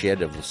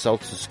watershed of the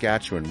South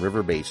Saskatchewan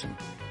River Basin.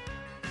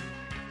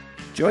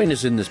 Join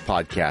us in this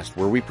podcast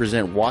where we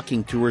present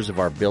walking tours of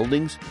our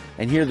buildings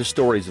and hear the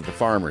stories of the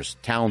farmers,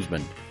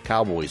 townsmen,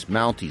 cowboys,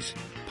 Mounties,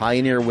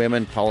 pioneer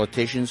women,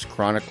 politicians,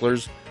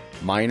 chroniclers,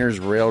 miners,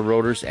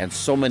 railroaders, and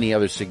so many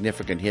other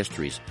significant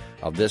histories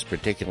of this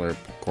particular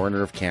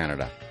corner of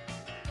Canada.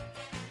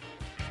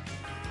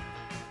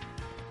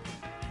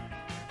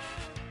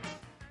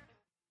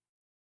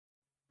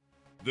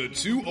 The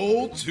Too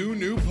Old, Too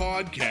New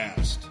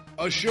Podcast,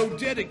 a show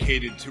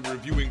dedicated to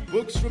reviewing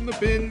books from the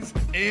bins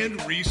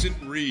and recent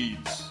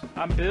reads.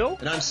 I'm Bill.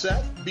 And I'm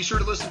Seth. Be sure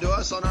to listen to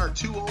us on our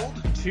Too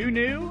Old, Too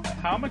New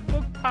Comic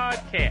Book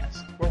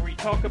Podcast, where we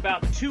talk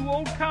about 2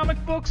 old comic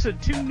books and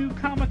 2 new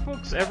comic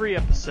books every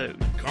episode.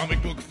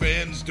 Comic book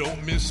fans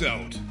don't miss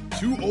out.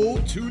 Too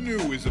Old, Too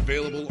New is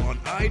available on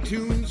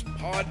iTunes,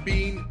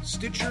 Podbean,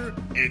 Stitcher,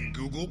 and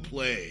Google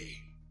Play.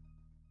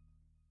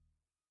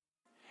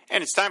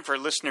 And it's time for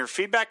listener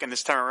feedback, and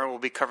this time around we'll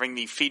be covering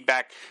the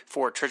feedback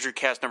for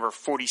TreasuryCast number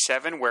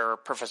 47, where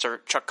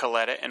Professor Chuck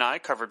Coletta and I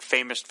covered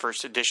famous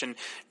first edition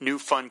New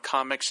Fun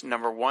Comics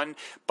number 1.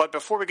 But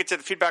before we get to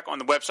the feedback on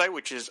the website,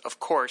 which is,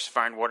 of course,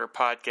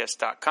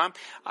 fireandwaterpodcast.com,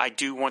 I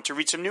do want to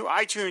read some new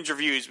iTunes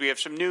reviews. We have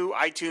some new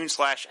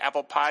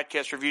iTunes/Apple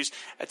Podcast reviews.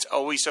 That's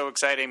always so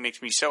exciting,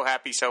 makes me so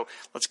happy. So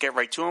let's get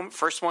right to them.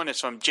 First one is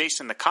from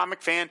Jason, the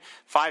comic fan,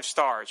 5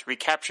 stars,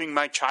 recapturing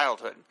my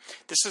childhood.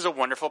 This is a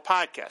wonderful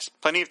podcast.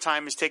 Plenty of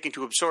time is taken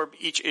to absorb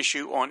each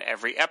issue on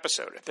every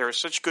episode. There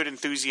is such good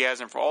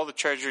enthusiasm for all the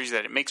treasuries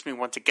that it makes me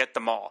want to get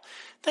them all.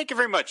 Thank you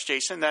very much,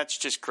 Jason. That's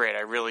just great.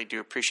 I really do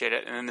appreciate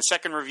it. And then the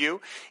second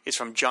review is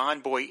from John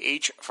Boy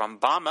H. from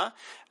Bama.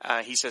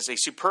 He says, a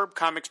superb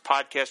comics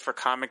podcast for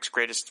comics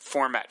greatest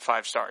format,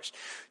 5 stars.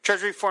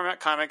 Treasury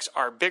format comics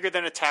are bigger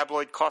than a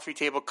tabloid coffee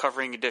table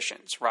covering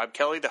editions. Rob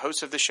Kelly, the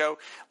host of the show,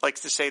 likes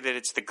to say that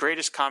it's the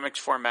greatest comics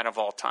format of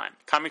all time.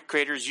 Comic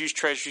creators use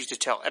treasuries to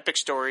tell epic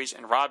stories,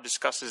 and Rob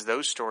discusses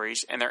those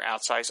stories and their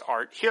outsized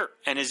art here.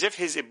 And as if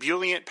his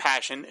ebullient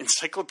passion,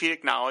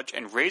 encyclopedic knowledge,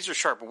 and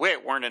razor-sharp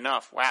wit weren't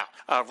enough, wow.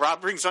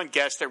 Rob brings on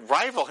guests that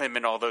rival him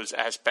in all those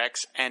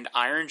aspects, and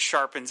iron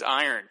sharpens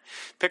iron.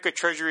 Pick a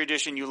treasury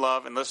edition you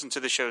love and listen to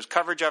the show's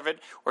coverage of it,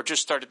 or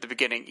just start at the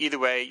beginning. Either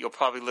way, you'll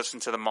probably listen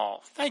to them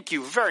all. Thank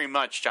you very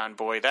much, John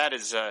Boy. That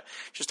is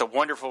just a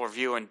wonderful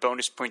review, and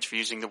bonus points for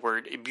using the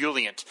word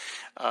ebullient.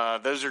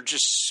 Those are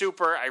just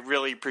super. I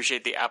really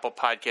appreciate the Apple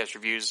Podcast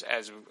reviews,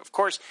 as of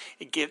course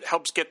it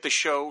helps get the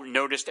show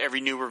noticed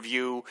every new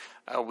review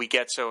we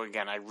get. So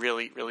again, I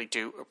really, really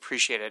do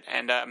appreciate it.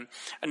 And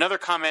another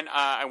comment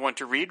I want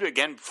to read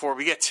again before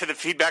we get to the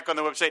feedback on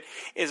the website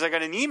is I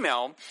got an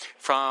email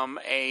from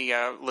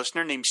a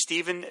listener named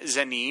Stephen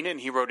Zanine, and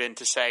he wrote in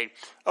to say,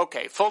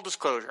 okay, full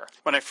disclosure.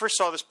 When I first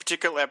saw this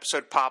particular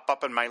episode pop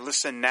up in my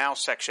Listen Now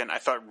section, I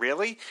thought,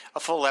 really? A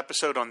full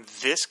episode on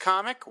this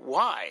comic?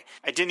 Why?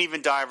 I didn't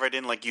even dive right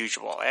in like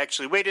usual. I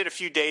actually waited a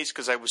few days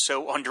because I was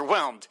so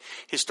underwhelmed.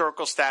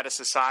 Historical status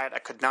aside, I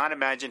could not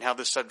imagine how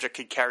this subject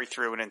could carry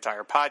through an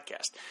entire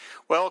podcast.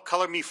 Well,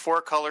 color me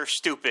 4-color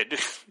stupid.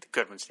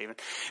 Good one, Stephen.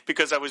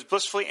 Because I was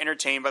blissfully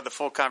entertained by the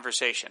full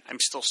conversation. I'm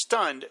still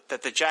stunned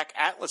that the Jack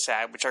Atlas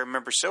ad, which I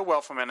remember so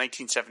well from my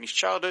 1970s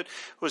childhood,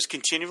 who was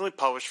continually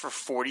published for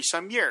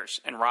 40-some years.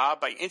 And Rob,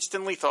 I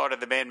instantly thought of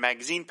the Mad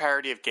Magazine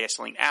parody of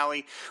Gasoline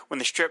Alley when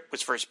the strip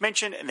was first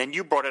mentioned, and then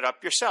you brought it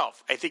up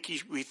yourself. I think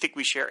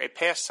we share a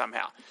past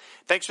somehow.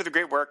 Thanks for the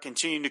great work.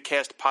 Continuing to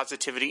cast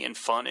positivity and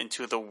fun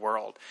into the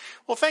world.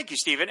 Well, thank you,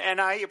 Stephen, and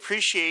I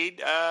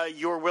appreciate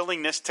your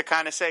willingness to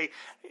kind of say,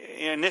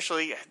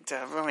 initially, do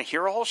I want to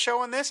hear a whole show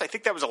on this? I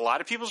think that was a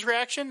lot of people's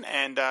reaction,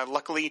 and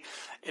luckily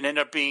it ended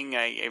up being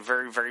a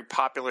very, very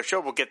popular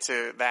show. We'll get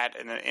to that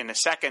in a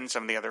second,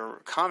 some of the other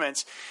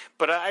comments,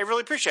 but I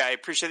really appreciate it. I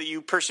appreciate that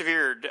you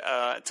persevered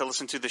to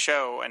listen to the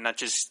show and not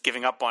just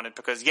giving up on it,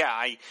 because, yeah,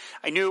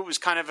 I knew it was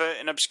kind of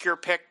an obscure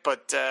pick,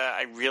 but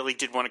I really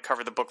did want to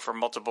cover the book for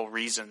multiple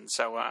reasons,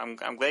 so I'm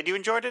glad you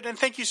enjoyed it, and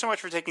thank you so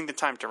much for taking the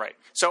time to write.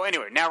 So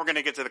anyway, now we're going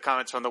to get to the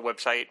comments on the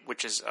website,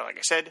 which is, like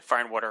I said,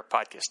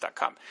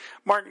 fireandwaterpodcast.com.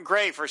 Martin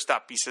Gray, first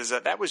up, he says,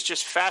 that was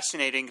just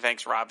fascinating.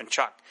 Thanks, Rob and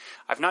Chuck.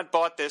 I've not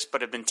bought this,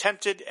 but have been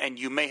tempted, and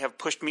you may have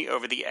pushed me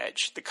over the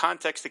edge. The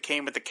context that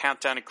came with the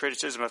countdown and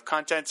criticism of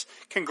contents,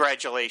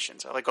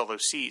 congratulations. I like all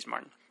those C's,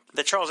 Martin.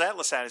 The Charles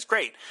Atlas ad is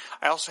great.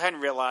 I also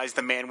hadn't realized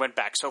the man went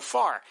back so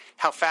far.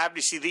 How fab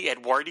to see the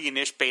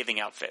Edwardian-ish bathing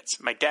outfits.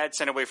 My dad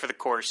sent away for the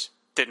course.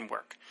 Didn't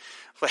work.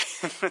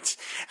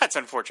 That's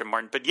unfortunate,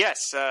 Martin. But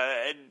yes,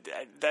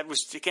 that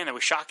was, again, it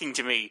was shocking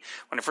to me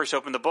when I first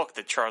opened the book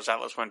that Charles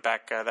Atlas went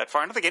back that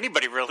far. I don't think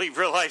anybody really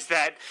realized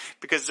that,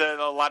 because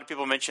a lot of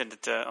people mentioned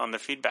it on the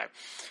feedback.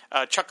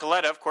 Chuck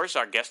Coletta, of course,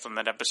 our guest on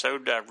that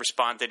episode,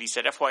 responded. He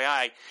said,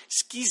 FYI,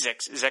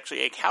 skeezix is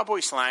actually a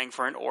cowboy slang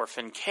for an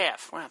orphan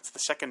calf. Wow, it's the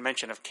second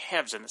mention of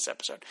calves in this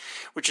episode,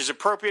 which is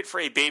appropriate for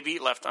a baby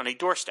left on a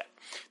doorstep.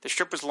 The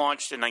strip was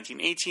launched in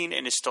 1918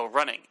 and is still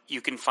running.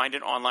 You can find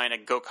it online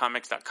at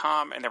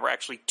gocomics.com, and there were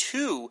actually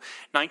 2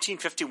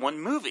 1951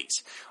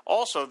 movies.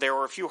 Also, there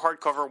were a few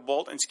hardcover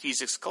Walt and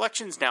Skeezix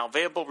collections now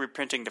available,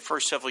 reprinting the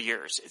first several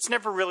years. It's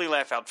never really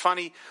laugh-out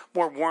funny,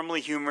 more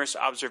warmly humorous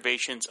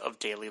observations of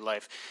daily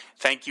life.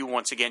 Thank you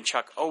once again,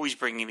 Chuck, always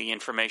bringing the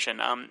information.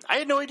 I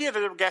had no idea that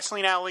there were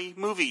Gasoline Alley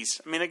movies.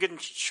 I mean,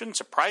 it shouldn't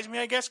surprise me,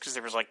 I guess, because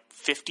there was like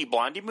 50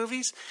 Blondie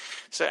movies.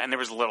 So, and there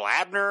was a Little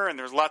Abner, and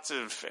there was lots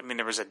of, I mean,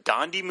 there was a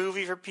Dondi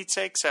movie, for Pete's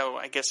sake, so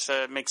I guess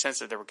it makes sense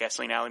that there were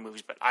Gasoline Alley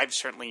movies, but I've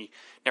certainly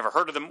never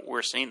heard of them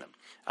or seen them.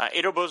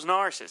 Edo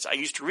Boznar says, I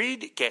used to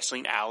read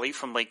Gasoline Alley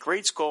from late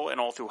grade school and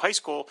all through high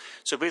school,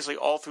 so basically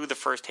all through the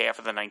first half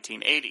of the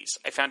 1980s.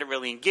 I found it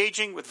really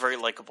engaging with very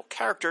likable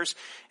characters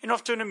and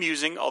often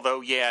amusing,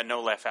 although, yeah,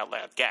 no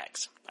laugh-out-loud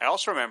gags. I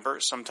also remember,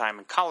 sometime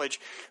in college,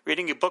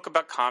 reading a book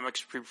about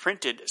comics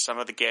reprinted some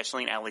of the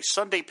Gasoline Alley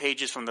Sunday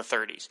pages from the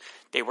 30s.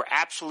 They were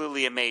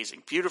absolutely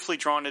amazing, beautifully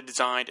drawn and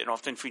designed, and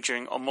often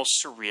featuring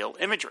almost surreal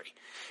imagery.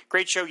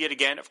 Great show yet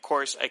again. Of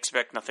course, I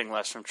expect nothing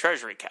less from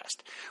TreasuryCast.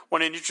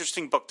 What an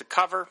interesting book to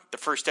cover, the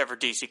first ever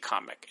DC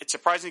comic. It's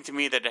surprising to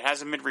me that it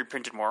hasn't been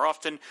reprinted more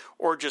often,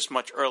 or just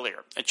much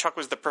earlier. And Chuck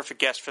was the perfect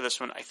guest for this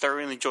one. I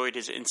thoroughly enjoyed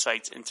his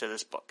insights into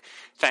this book.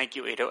 Thank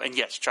you, Edo. And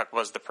yes, Chuck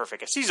was the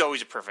perfect guest. He's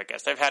always a perfect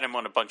guest. I've had him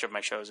on a bunch of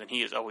my shows, and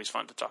he is always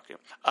fun to talk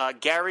to.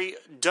 Gary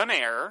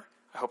Dunair,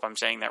 I hope I'm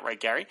saying that right,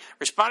 Gary,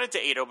 responded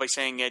to Edo by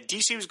saying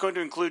DC was going to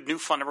include New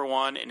Fun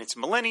 #1 in its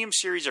Millennium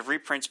series of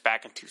reprints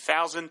back in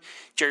 2000.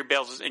 Jerry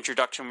Bales'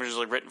 introduction was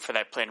originally written for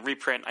that planned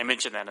reprint. I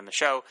mentioned that in the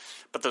show,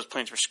 but those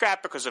plans were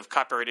scrapped because of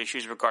copyright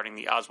issues regarding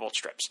the Oswald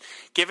strips.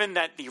 Given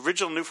that the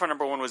original New Fun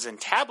 #1 was in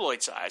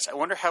tabloid size, I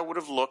wonder how it would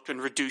have looked when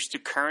reduced to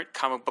current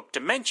comic book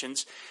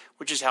dimensions,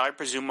 which is how I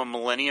presume a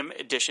Millennium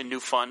Edition New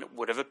Fun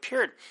would have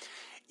appeared.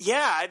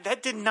 Yeah,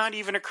 that did not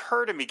even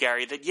occur to me,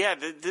 Gary, that, yeah,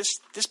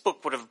 this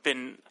book would have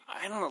been,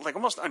 I don't know, like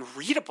almost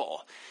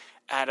unreadable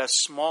at a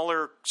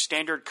smaller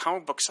standard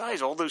comic book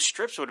size. All those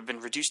strips would have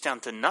been reduced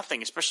down to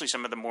nothing, especially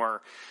some of the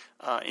more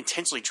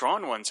intensely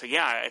drawn ones. So,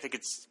 yeah, I think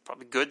it's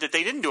probably good that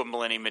they didn't do a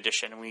Millennium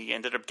Edition, and we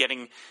ended up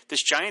getting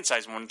this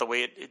giant-size one the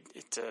way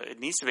it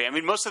needs to be. I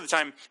mean, most of the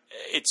time,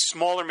 it's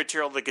smaller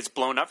material that gets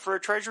blown up for a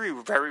Treasury.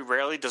 Very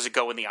rarely does it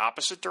go in the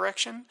opposite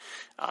direction.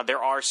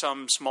 There are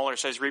some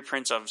smaller-size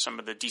reprints of some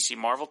of the DC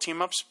Marvel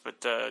team-ups,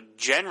 but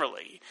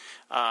generally,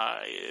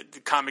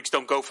 the comics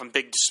don't go from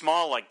big to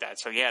small like that.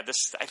 So, yeah,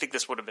 I think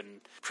this would have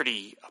been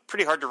pretty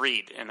hard to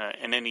read in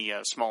any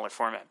smaller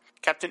format.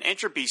 Captain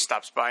Entropy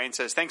stops by and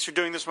says, thanks for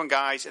doing this one,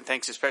 guys, and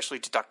thanks especially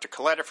to Dr.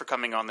 Coletta for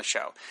coming on the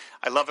show.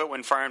 I love it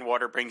when Fire and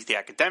Water brings the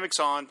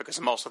academics on because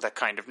I'm also that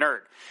kind of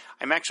nerd.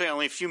 I'm actually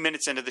only a few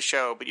minutes into the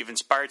show, but you've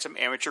inspired some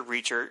amateur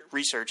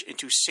research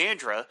into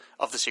Sandra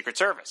of the Secret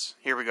Service.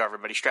 Here we go,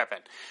 everybody, strap in.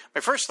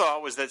 My first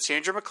thought was that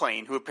Sandra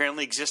McClain, who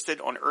apparently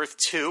existed on Earth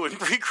 2 in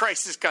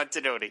pre-crisis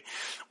continuity,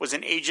 was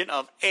an agent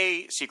of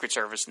a Secret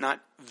Service, not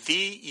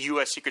the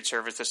U.S. Secret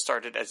Service, the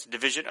started as a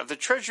division of the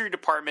Treasury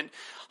Department,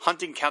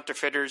 hunting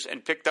counterfeiters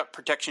and picked up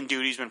protection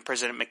duties when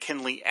President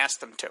McKinley asked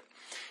them to.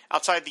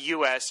 Outside the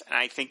U.S., and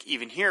I think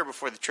even here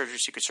before the Treasury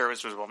Secret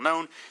Service was well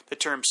known, the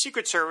term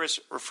Secret Service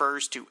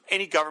refers to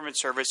any government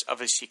service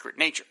of a secret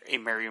nature, a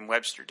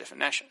Merriam-Webster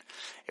definition.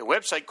 A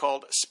website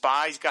called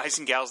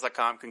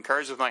SpiesGuysandGals.com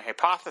concurs with my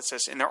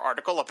hypothesis in their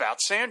article about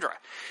Sandra.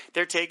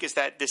 Their take is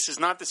that this is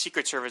not the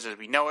Secret Service as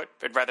we know it,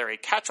 but rather a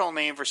catch-all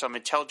name for some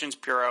intelligence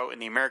bureau in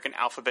the American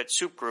alphabet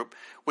soup group,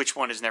 which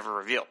one is never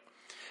revealed.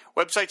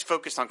 Websites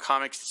focused on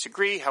comics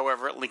disagree,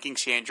 however, linking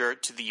Sandra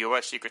to the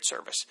U.S. Secret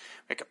Service.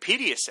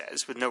 Wikipedia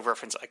says, with no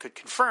reference I could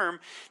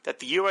confirm, that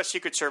the U.S.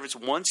 Secret Service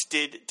once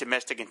did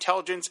domestic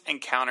intelligence and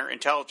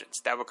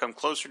counterintelligence. That would come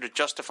closer to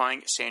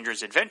justifying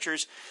Sandra's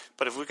adventures,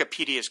 but if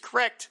Wikipedia is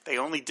correct, they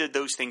only did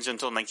those things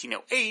until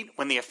 1908,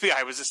 when the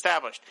FBI was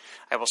established.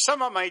 I will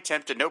sum up my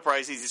attempt to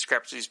no-prize these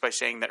discrepancies by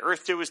saying that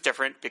Earth 2 is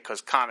different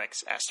because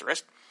comics,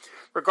 asterisk.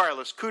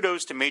 Regardless,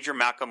 kudos to Major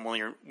Malcolm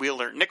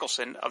Wheeler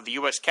Nicholson of the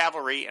U.S.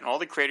 Cavalry and all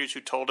the creators who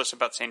told us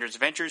about Sandra's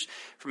adventures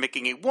for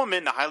making a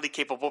woman the highly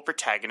capable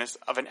protagonist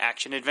of an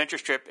action-adventure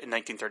strip in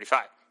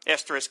 1935.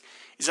 Asterisk,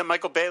 is it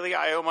Michael Bailey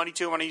I owe money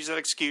to when I use that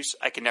excuse?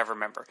 I can never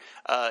remember.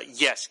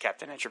 Yes,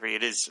 Captain Entropy,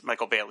 it is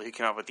Michael Bailey who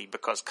came up with the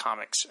because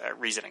comics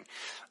reasoning.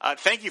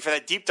 Thank you for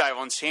that deep dive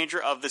on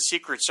Sandra of the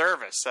Secret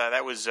Service.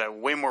 That was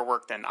way more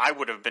work than I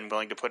would have been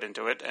willing to put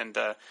into it, and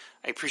I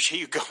appreciate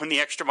you going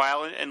the extra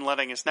mile and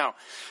letting us know.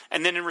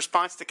 And then in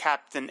response to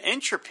Captain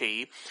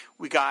Entropy,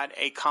 we got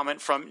a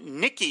comment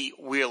from Nikki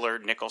Wheeler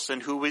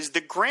Nicholson, who is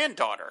the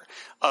granddaughter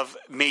of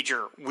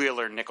Major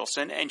Wheeler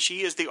Nicholson, and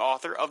she is the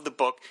author of the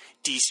book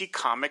DC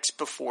Comics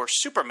Before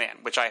Superman,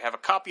 which I have a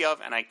copy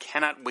of and I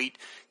cannot wait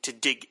to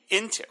dig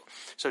into.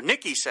 So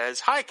Nikki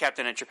says, hi,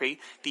 Captain Entropy.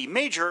 The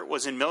Major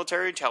was in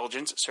military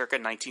intelligence circa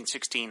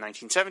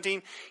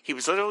 1916-1917. He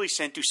was literally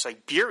sent to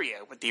Siberia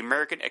with the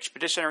American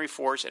Expeditionary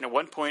Force and at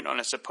one point on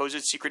a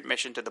supposed secret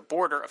mission to the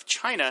border of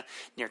China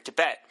near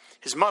Tibet.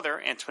 His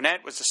mother,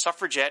 Antoinette, was a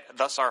suffragette,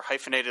 thus our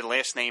hyphenated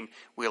last name,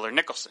 Wheeler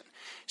Nicholson.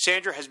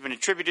 Sandra has been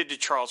attributed to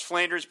Charles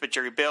Flanders, but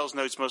Jerry Bales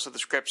notes most of the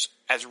scripts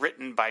as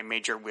written by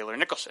Major Wheeler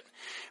Nicholson.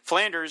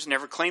 Flanders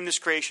never claimed this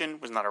creation,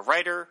 was not a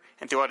writer,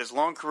 and throughout his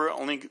long career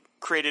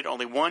created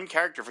only one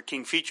character for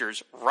King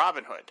Features,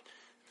 Robin Hood.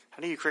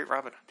 How do you create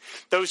Robin Hood?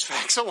 Those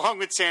facts, along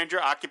with Sandra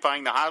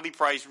occupying the highly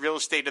prized real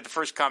estate of the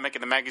first comic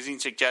in the magazine,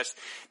 suggest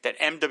that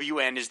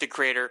MWN is the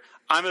creator.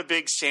 I'm a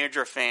big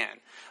Sandra fan.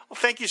 Well,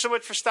 thank you so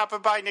much for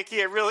stopping by,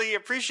 Nikki. I really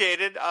appreciate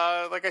it.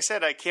 Like I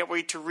said, I can't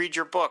wait to read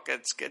your book.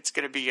 It's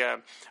going to be a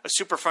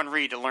super fun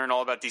read to learn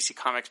all about DC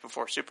Comics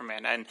Before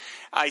Superman. And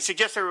I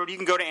suggest everybody you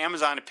can go to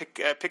Amazon and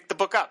pick the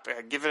book up.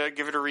 Give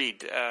it a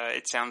read.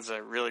 It sounds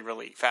really,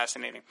 really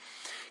fascinating.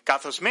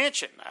 Gothos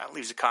Mansion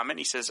leaves a comment.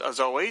 He says, as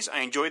always,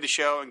 I enjoy the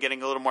show and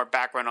getting a little more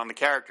background on the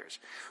characters.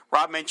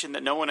 Rob mentioned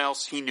that no one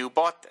else he knew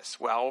bought this.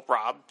 Well,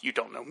 Rob, you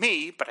don't know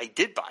me, but I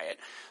did buy it.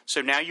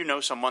 So now you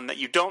know someone that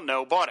you don't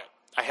know bought it.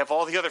 I have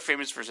all the other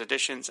famous first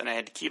editions, and I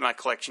had to keep my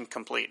collection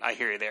complete. I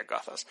hear you there,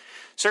 Gothos.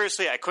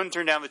 Seriously, I couldn't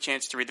turn down the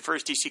chance to read the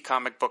first DC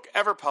comic book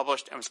ever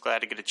published, and was glad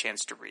to get a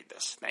chance to read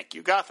this. Thank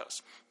you,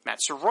 Gothos. Matt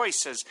Sir Royce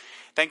says,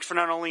 thanks for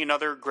not only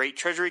another great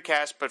Treasury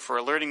cast, but for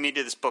alerting me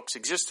to this book's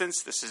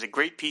existence. This is a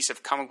great piece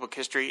of comic book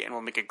history and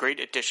will make a great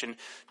addition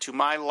to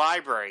my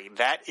library.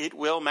 That it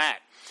will,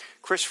 Matt.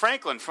 Chris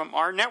Franklin from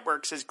our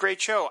network says,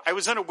 great show. I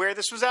was unaware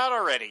this was out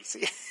already.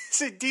 See,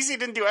 DC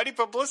didn't do any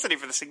publicity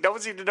for this thing. No one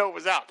seemed to know it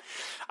was out.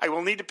 I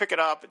will need to pick it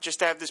up just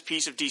to have this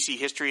piece of DC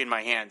history in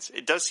my hands.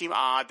 It does seem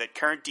odd that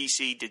current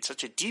DC did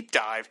such a deep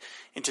dive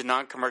into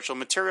non-commercial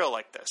material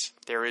like this.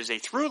 There is a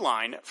through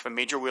line from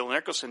Major Wheeler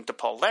Nicholson to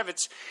Paul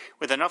Levitz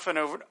with enough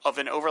of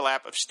an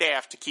overlap of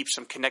staff to keep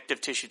some connective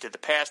tissue to the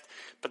past,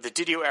 but the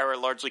Didio era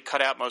largely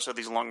cut out most of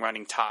these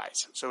long-running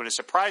ties. So it is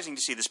surprising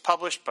to see this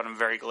published, but I'm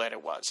very glad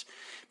it was.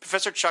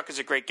 Professor Chuck is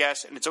a great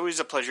guest, and it's always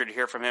a pleasure to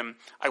hear from him.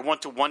 I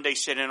want to one day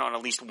sit in on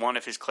at least one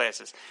of his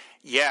classes.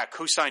 Yeah,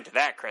 co-sign to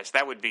that, Chris.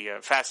 That would be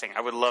fascinating.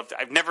 I would love to.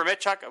 I've never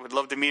met Chuck. I would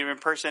love to meet him in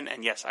person,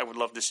 and yes, I would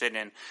love to sit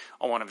in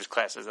on one of his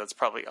classes. That's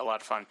probably a lot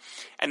of fun.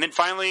 And then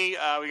finally,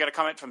 we got a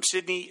comment from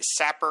Sydney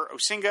Sapper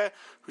Osinga,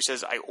 who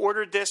says, I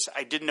ordered this.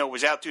 I didn't know it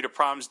was out due to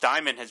problems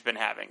Diamond has been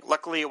having.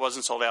 Luckily, it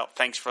wasn't sold out.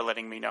 Thanks for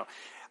letting me know.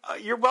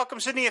 You're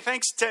welcome, Sydney, and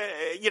thanks to,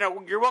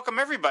 you're welcome,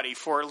 everybody,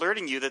 for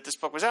alerting you that this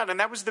book was out. And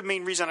that was the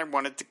main reason I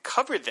wanted to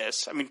cover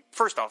this. I mean,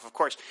 first off, of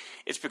course,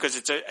 it's because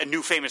it's a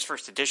new famous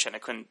first edition. I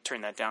couldn't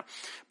turn that down.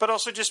 But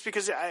also just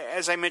because,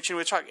 as I mentioned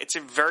with Chuck, it's a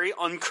very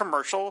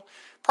uncommercial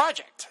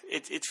project.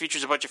 It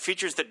features a bunch of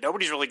features that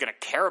nobody's really going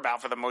to care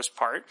about for the most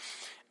part.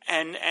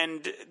 And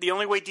the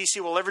only way DC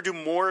will ever do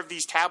more of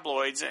these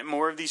tabloids and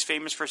more of these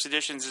famous first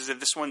editions is if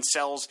this one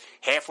sells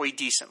halfway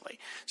decently.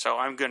 So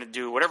I'm going to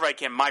do whatever I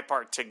can, my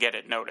part, to get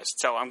it noticed.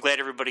 So I'm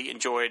glad everybody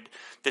enjoyed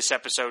this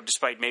episode,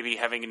 despite maybe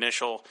having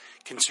initial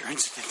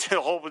concerns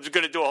that was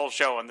going to do a whole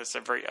show on this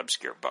very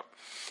obscure book.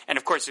 And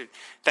of course,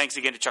 thanks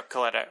again to Chuck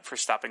Coletta for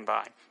stopping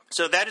by.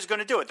 So that is going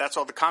to do it. That's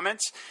all the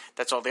comments.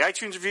 That's all the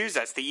iTunes reviews.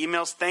 That's the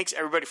emails. Thanks,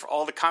 everybody, for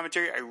all the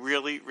commentary. I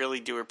really, really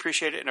do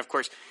appreciate it. And, of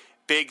course,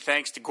 Big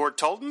thanks to Gord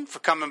Tolton for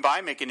coming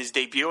by, making his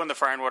debut on the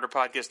Fire and Water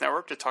Podcast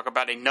Network to talk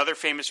about another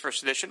famous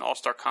first edition,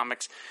 All-Star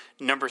Comics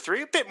number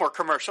 3. A bit more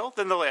commercial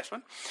than the last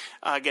one.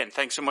 Again,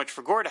 thanks so much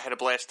for Gord. I had a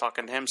blast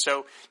talking to him.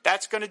 So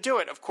that's going to do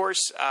it. Of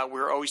course,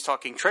 we're always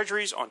talking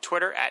Treasuries on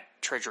Twitter at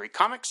Treasury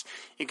Comics.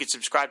 You can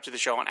subscribe to the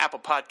show on Apple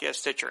Podcasts,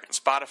 Stitcher, and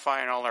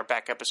Spotify, and all our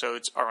back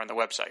episodes are on the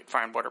website,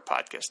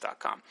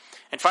 fireandwaterpodcast.com.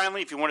 And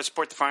finally, if you want to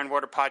support the Fire and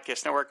Water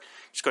Podcast Network,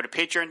 just go to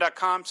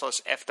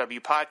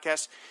patreon.com/FW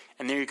Podcast,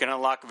 and there you can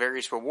unlock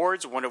various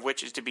rewards, one of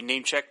which is to be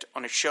name-checked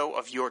on a show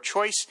of your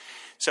choice.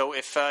 So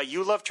if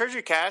you love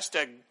TreasuryCast,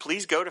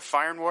 please go to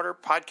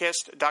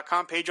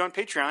fireandwaterpodcast.com page on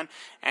Patreon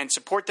and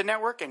support the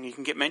network, and you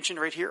can get mentioned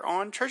right here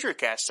on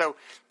TreasuryCast. So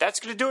that's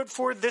going to do it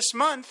for this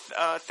month.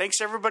 Thanks,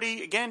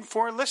 everybody, again,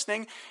 for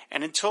listening.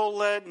 And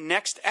until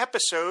next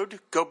episode,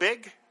 go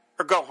big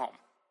or go home.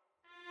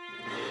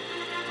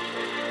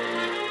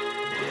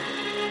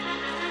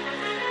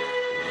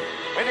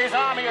 With his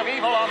army of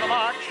evil on the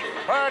march,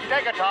 Bird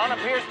Degaton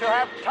appears to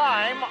have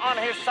time on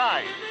his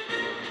side.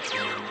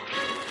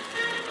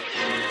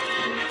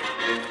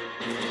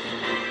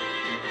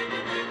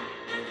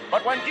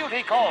 But when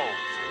duty calls,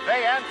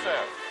 they answer,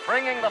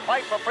 bringing the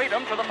fight for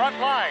freedom to the front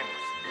lines.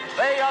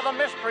 They are the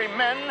mystery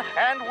men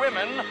and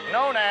women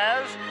known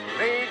as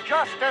the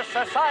Justice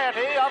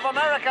Society of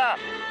America.